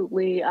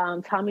 absolutely.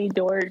 Tommy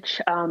Dortch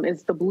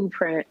is the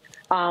blueprint.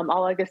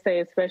 All I can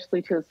say,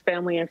 especially to his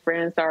family and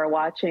friends that are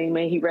watching,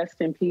 may he rest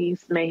in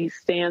peace. May he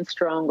stand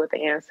strong with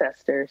the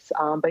ancestors.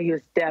 But he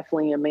was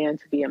definitely a man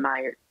to be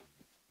admired.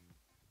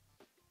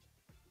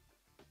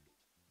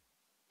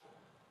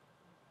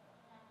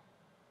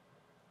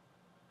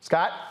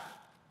 Scott?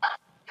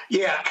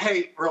 Yeah.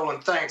 Hey,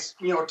 Roland, thanks.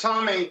 You know,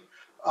 Tommy,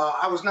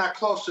 I was not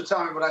close to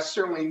Tommy, but I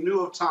certainly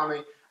knew of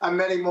Tommy. I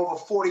met him over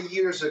 40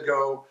 years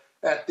ago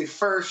at the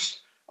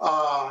first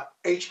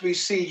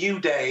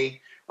HBCU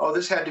day. Oh,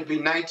 this had to be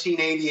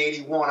 1980,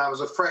 81. I was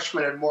a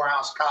freshman at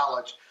Morehouse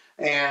College.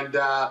 And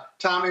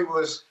Tommy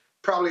was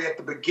probably at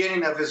the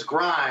beginning of his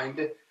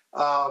grind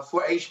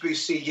for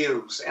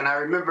HBCUs. And I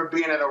remember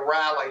being at a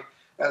rally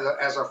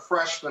as a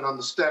freshman on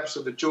the steps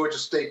of the Georgia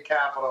State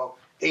Capitol,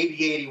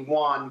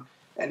 80-81,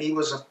 and he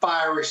was a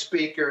fiery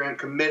speaker and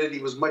committed. He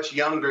was much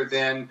younger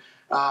then,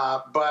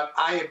 but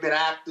I had been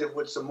active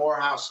with some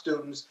Morehouse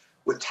students,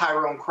 with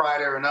Tyrone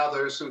Crider and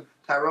others.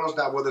 Tyrone's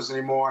not with us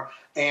anymore,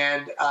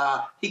 and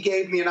he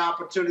gave me an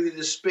opportunity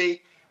to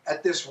speak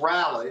at this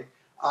rally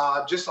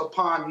just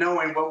upon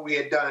knowing what we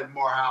had done at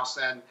Morehouse,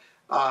 and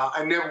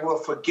I never will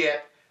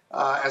forget,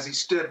 as he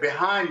stood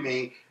behind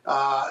me,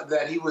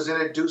 that he was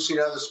introducing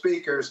other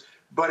speakers.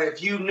 But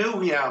if you knew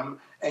him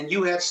and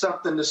you had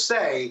something to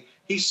say,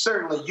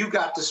 you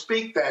got to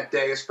speak that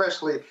day,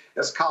 especially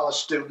as college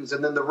students.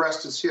 And then the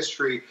rest is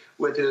history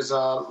with his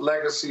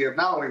legacy of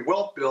not only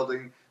wealth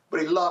building,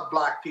 but he loved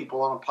Black people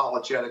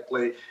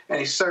unapologetically. And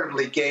he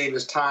certainly gave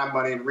his time,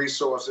 money, and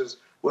resources,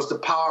 was the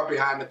power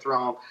behind the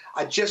throne.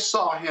 I just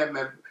saw him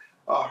at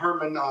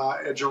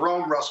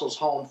Jerome Russell's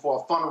home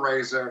for a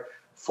fundraiser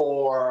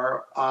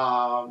for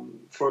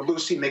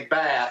Lucy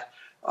McBath,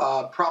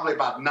 probably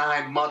about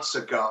 9 months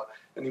ago.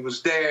 And he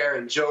was there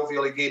and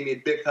jovial. He gave me a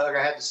big hug.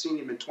 I hadn't seen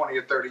him in 20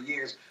 or 30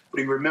 years, but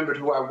he remembered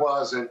who I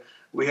was. And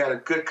we had a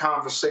good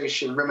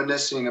conversation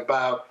reminiscing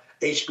about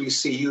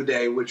HBCU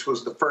Day, which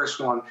was the first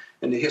one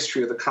in the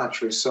history of the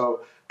country.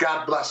 So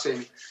God bless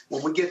him.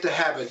 When we get to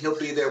heaven, he'll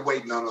be there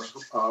waiting on us,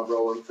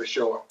 Roland, for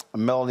sure.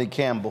 Melanie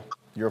Campbell,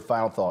 your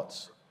final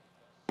thoughts.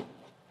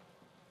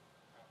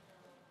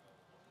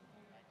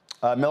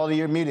 Melody,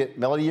 you're muted.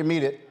 Melody, you're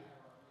muted.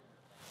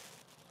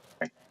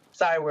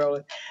 Sorry,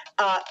 Roland.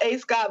 A.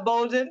 Scott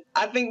Bolden,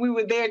 I think we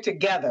were there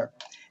together.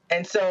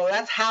 And so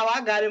that's how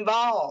I got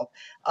involved.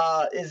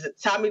 Is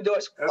Tommy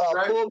Dortch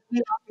pulled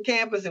me off the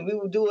campus, and we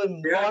were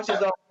doing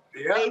marches on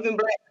saving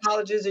Black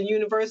colleges and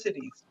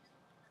universities.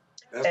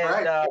 That's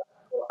right.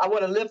 I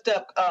want to lift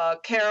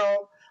up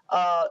Carol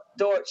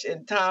Dortch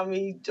and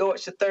Tommy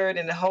Dortch III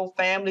and the whole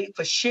family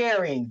for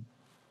sharing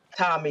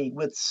Tommy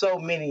with so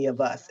many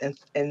of us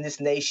in this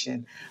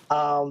nation.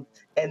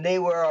 And they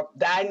were a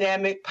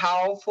dynamic,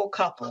 powerful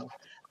couple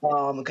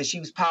because she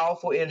was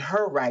powerful in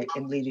her right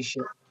in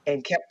leadership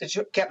and kept the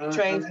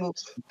trains moving.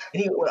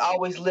 And he would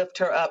always lift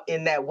her up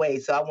in that way.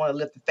 So I want to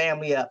lift the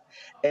family up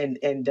and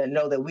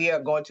know that we are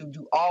going to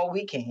do all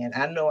we can.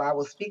 I know I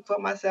will speak for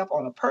myself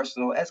on a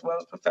personal as well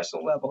as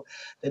professional level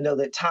to know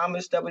that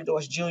Thomas W.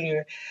 Dortch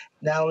Jr.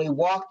 not only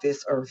walked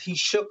this earth, he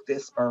shook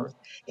this earth,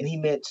 and he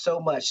meant so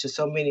much to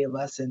so many of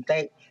us. And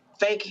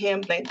thank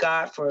him, thank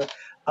God for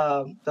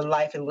the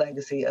life and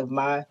legacy of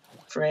my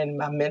friend,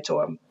 my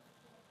mentor.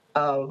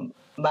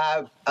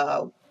 My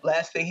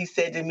last thing he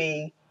said to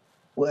me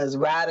was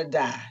ride or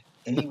die,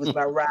 and he was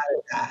my ride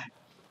or die,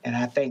 and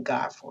I thank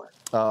God for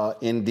it.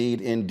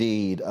 Indeed,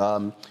 indeed.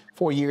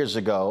 4 years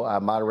ago, I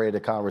moderated a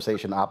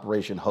conversation,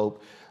 Operation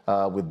Hope,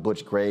 with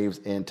Butch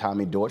Graves and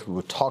Tommy Dortch. We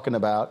were talking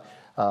about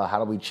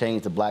how do we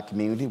change the Black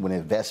community with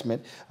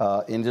investment,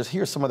 and just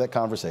hear some of that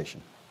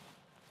conversation.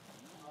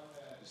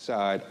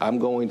 I'm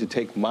going to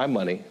take my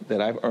money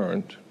that I've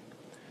earned.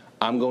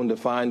 I'm going to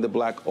find the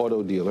Black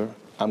auto dealer.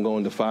 I'm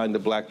going to find the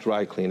Black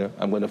dry cleaner.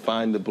 I'm going to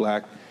find the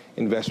Black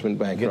investment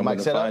banker. I'm going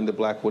to find the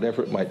Black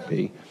whatever it might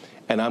be.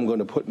 And I'm going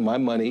to put my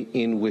money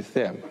in with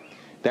them.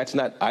 That's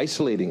not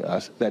isolating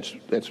us,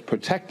 that's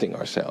protecting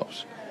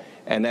ourselves.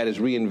 And that is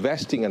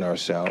reinvesting in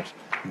ourselves.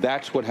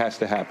 That's what has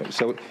to happen.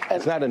 So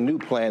it's not a new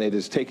plan, it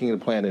is taking the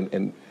plan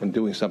and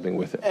doing something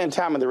with it. And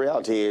Tommy, the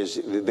reality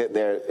is that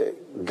their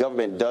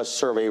government does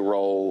serve a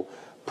role,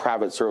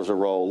 private serves a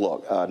role.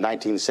 Look,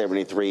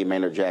 1973,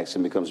 Maynard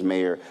Jackson becomes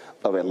mayor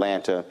of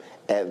Atlanta.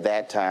 At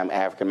that time,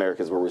 African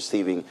Americans were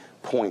receiving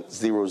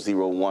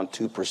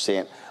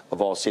 0.0012%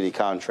 of all city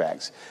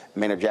contracts.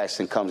 Maynard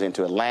Jackson comes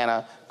into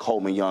Atlanta,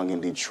 Coleman Young in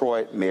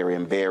Detroit,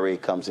 Marion Barry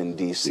comes in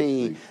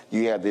D.C.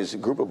 You have this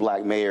group of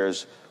black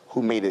mayors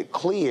who made it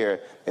clear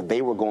that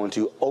they were going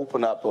to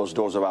open up those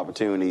doors of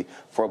opportunity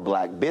for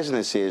black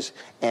businesses.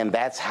 And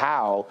that's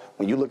how,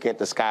 when you look at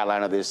the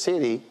skyline of this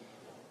city,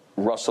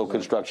 Russell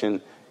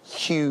Construction,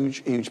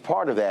 huge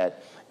part of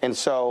that. And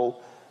so,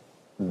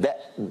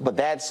 but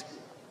that's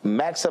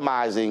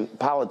maximizing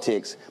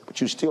politics, but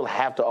you still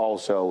have to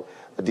also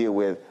deal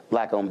with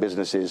black-owned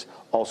businesses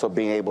also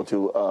being able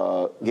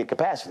to get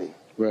capacity.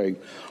 Right.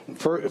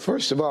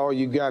 First of all,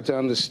 you got to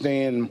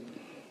understand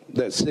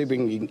that civic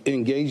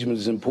engagement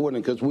is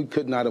important, because we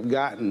could not have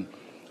gotten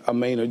a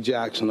Maynard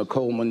Jackson, a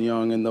Coleman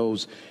Young, and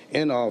those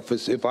in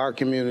office if our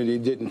community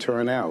didn't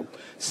turn out.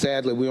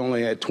 Sadly, we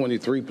only had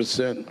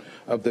 23%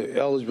 of the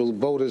eligible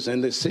voters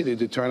in this city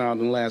to turn out in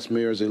the last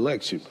mayor's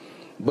election.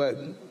 But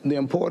the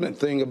important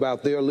thing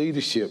about their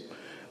leadership,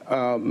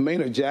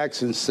 Maynard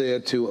Jackson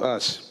said to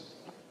us,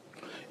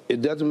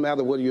 it doesn't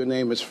matter whether your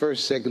name is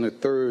first, second, or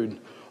third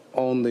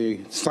on the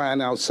sign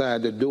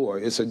outside the door.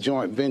 It's a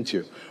joint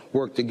venture.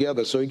 Work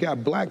together. So you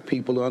got black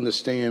people to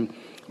understand,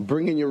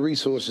 bringing your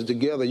resources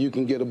together, you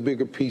can get a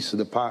bigger piece of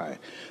the pie.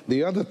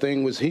 The other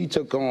thing was he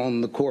took on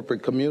the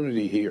corporate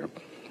community here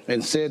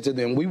and said to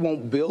them, we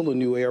won't build a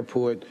new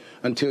airport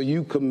until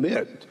you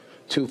commit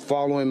to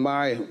following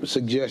my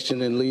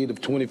suggestion and lead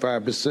of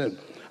 25%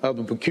 of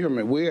the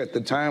procurement. We at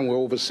the time were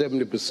over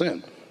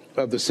 70%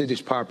 of the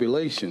city's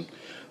population.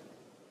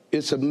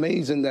 It's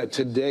amazing that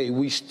today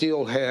we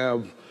still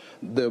have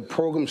the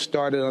program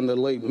started under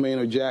late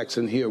Maynard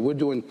Jackson here. We're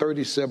doing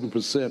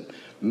 37%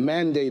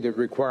 mandated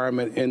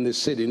requirement in the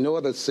city. No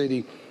other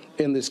city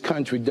in this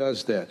country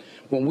does that.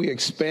 When we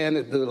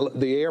expanded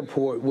the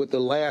airport with the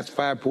last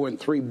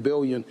 $5.3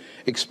 billion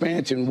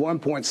expansion,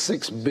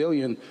 $1.6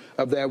 billion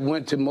of that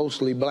went to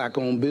mostly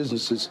black-owned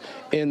businesses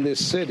in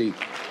this city.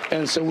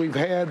 And so we've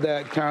had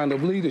that kind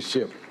of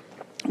leadership.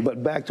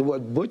 But back to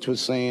what Butch was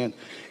saying,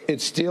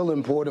 it's still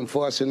important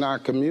for us in our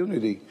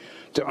community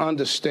to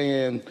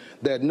understand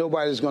that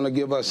nobody's going to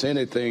give us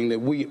anything, that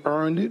we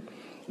earned it.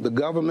 The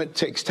government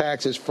takes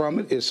taxes from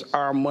it. It's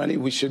our money.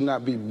 We should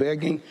not be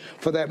begging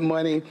for that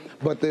money.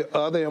 But the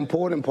other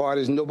important part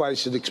is nobody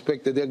should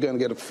expect that they're going to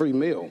get a free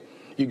meal.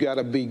 You got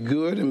to be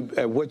good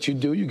at what you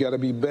do. You got to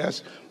be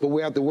best. But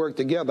we have to work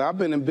together. I've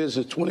been in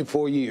business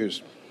 24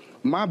 years.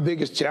 My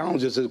biggest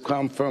challenges have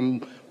come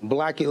from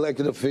black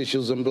elected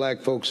officials and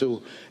black folks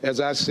who, as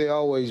I say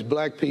always,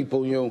 black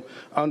people,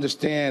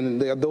 understand,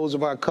 and there are those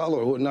of our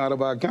color who are not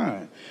of our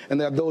kind, and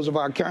there are those of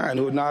our kind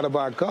who are not of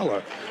our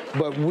color.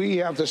 But we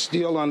have to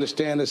still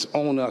understand it's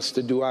on us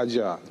to do our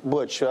job.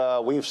 Butch,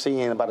 we've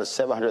seen about a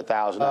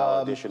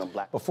 $700,000 addition of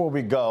black. Before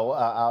we go,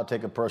 I'll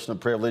take a personal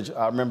privilege.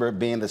 I remember it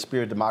being the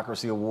Spirit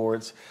Democracy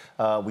Awards.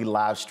 We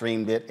live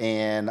streamed it,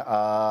 and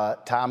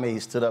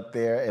Tommy stood up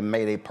there and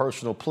made a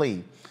personal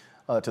plea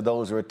to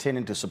those who are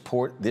attending to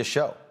support this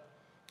show,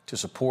 to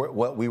support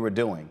what we were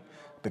doing,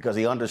 because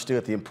he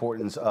understood the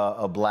importance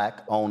of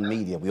black-owned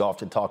media. We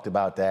often talked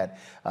about that.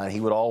 He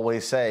would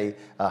always say,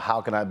 how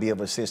can I be of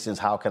assistance?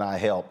 How can I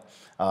help?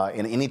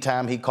 And any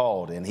time he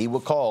called, and he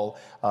would call,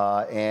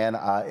 and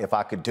if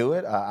I could do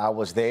it, I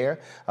was there.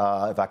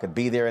 If I could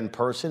be there in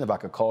person, if I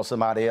could call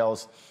somebody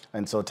else.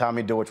 And so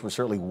Tommy Dortch was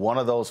certainly one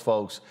of those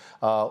folks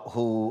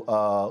who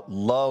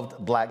loved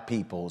black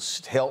people,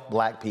 helped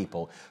black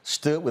people,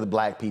 stood with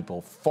black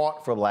people,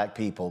 fought for black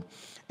people.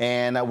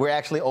 And we're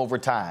actually over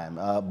time.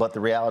 But the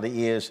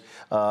reality is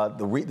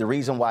the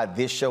reason why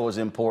this show is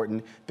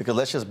important, because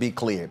let's just be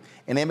clear.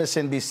 An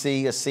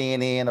MSNBC, a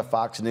CNN, a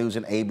Fox News,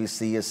 an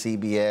ABC, a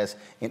CBS,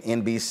 an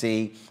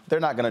NBC, they're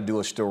not going to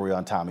do a story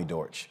on Tommy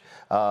Dortch.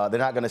 They're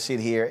not going to sit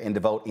here and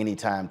devote any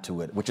time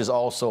to it, which is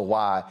also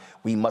why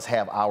we must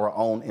have our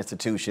own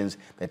institutions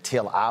that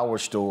tell our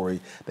story,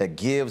 that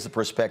gives the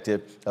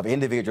perspective of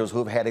individuals who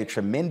have had a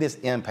tremendous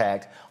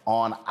impact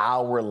on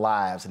our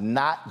lives,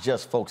 not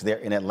just folks there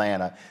in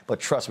Atlanta, but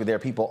trust me, there are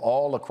people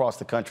all across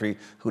the country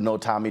who know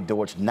Tommy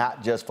Dortch,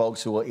 not just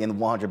folks who are in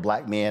 100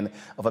 Black Men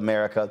of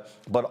America,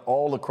 but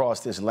all across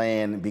this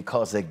land,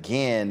 because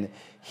again,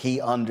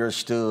 he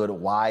understood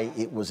why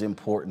it was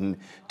important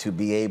to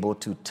be able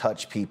to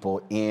touch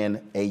people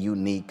in a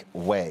unique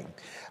way.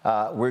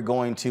 We're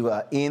going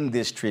to end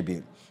this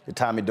tribute to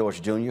Tommy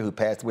Dortch Jr., who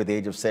passed away at the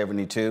age of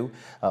 72.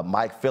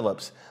 Mike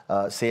Phillips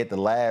said the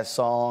last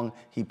song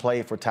he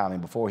played for Tommy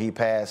before he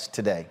passed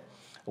today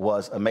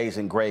was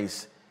Amazing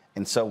Grace.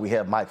 And so we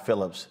have Mike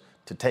Phillips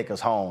to take us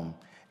home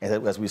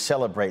as we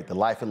celebrate the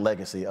life and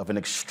legacy of an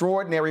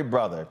extraordinary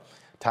brother,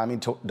 Tommy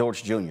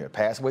Dortch Jr.,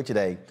 passed away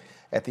today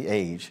at the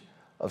age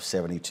of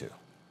 72.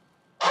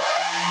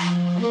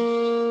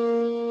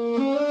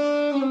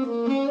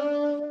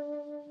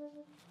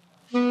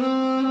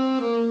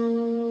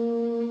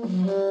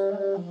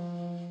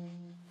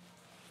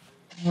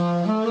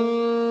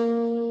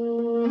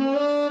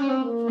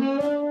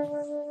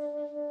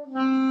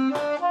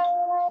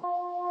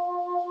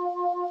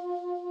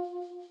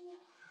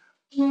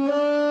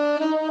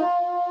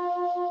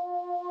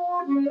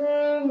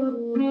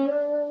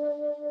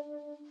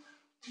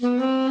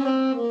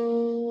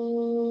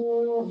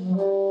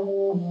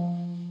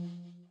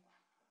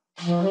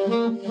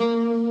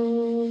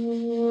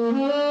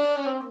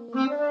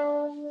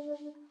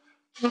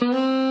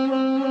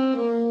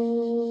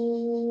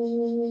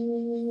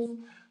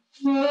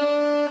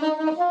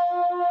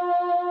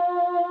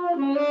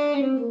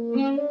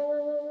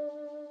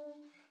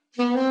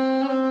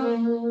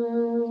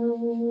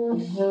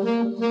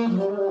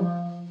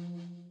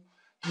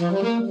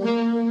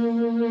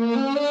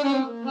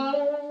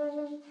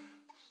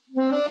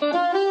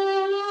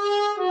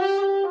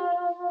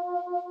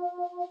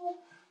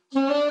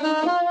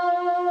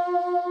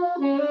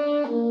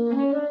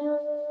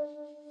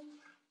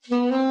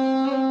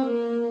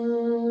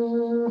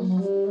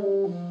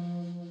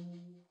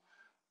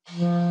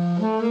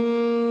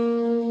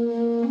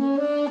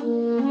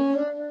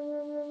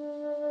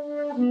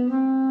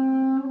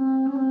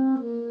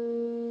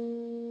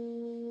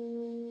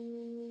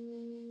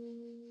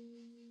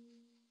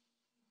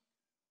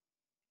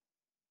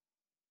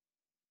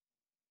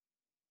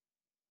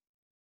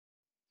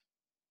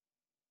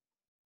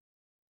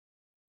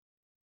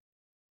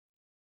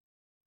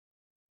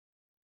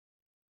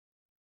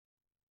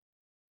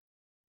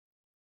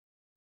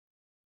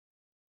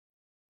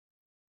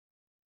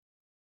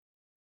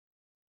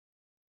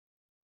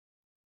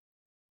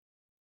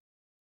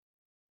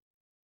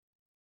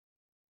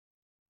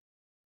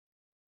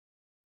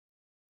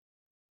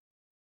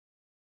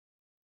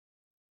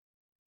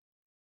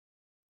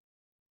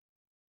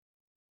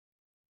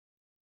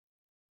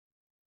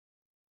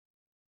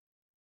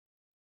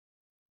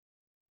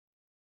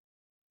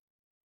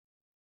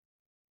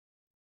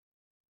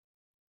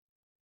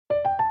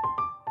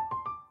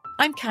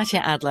 I'm Katya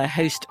Adler,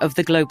 host of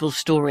The Global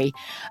Story.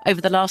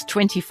 Over the last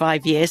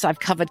 25 years, I've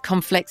covered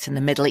conflicts in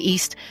the Middle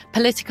East,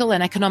 political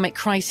and economic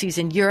crises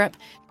in Europe,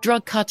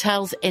 drug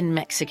cartels in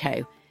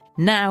Mexico.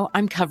 Now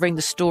I'm covering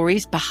the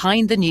stories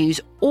behind the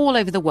news all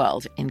over the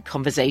world in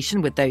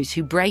conversation with those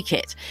who break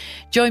it.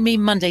 Join me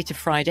Monday to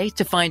Friday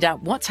to find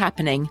out what's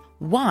happening,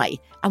 why,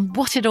 and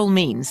what it all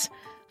means.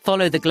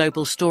 Follow The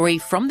Global Story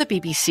from the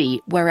BBC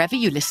wherever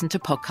you listen to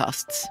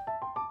podcasts.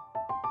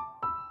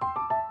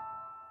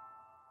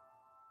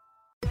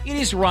 It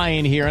is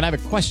Ryan here, and I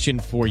have a question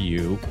for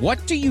you.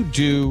 What do you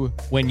do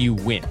when you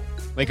win?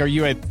 Like, are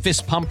you a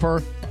fist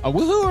pumper, a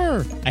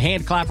woohooer, a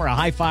hand clapper, a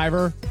high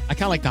fiver? I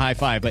kind of like the high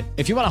five, but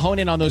if you want to hone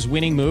in on those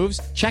winning moves,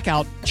 check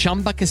out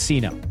Chumba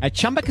Casino. At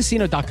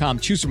ChumbaCasino.com,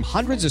 choose from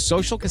hundreds of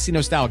social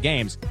casino-style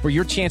games for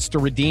your chance to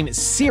redeem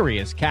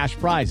serious cash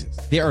prizes.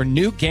 There are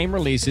new game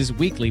releases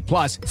weekly,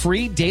 plus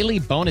free daily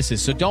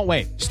bonuses, so don't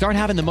wait. Start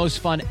having the most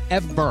fun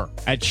ever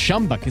at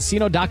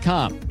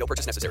ChumbaCasino.com. No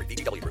purchase necessary.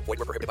 VGW. Void where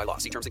prohibited by law.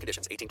 See terms and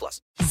conditions.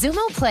 18+.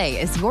 Xumo Play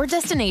is your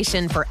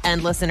destination for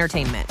endless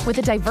entertainment. With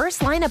a diverse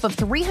lineup of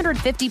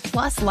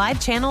 350+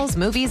 live channels,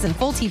 movies, and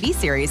full TV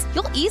series,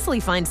 you'll easily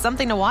find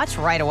something to watch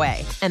right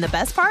away. And the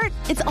best part?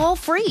 It's all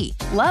free.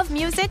 Love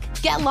music?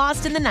 Get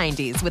lost in the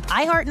 90s with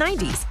iHeart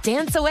 90s.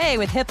 Dance away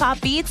with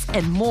hip-hop beats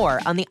and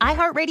more on the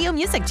iHeartRadio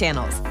music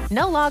channels.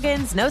 No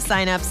logins, no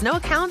signups, no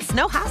accounts,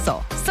 no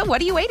hassle. So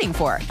what are you waiting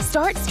for?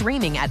 Start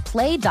streaming at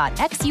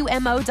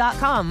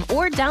play.xumo.com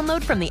or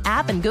download from the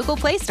app and Google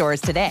Play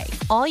stores today.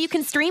 All you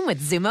can stream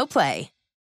with Xumo Play.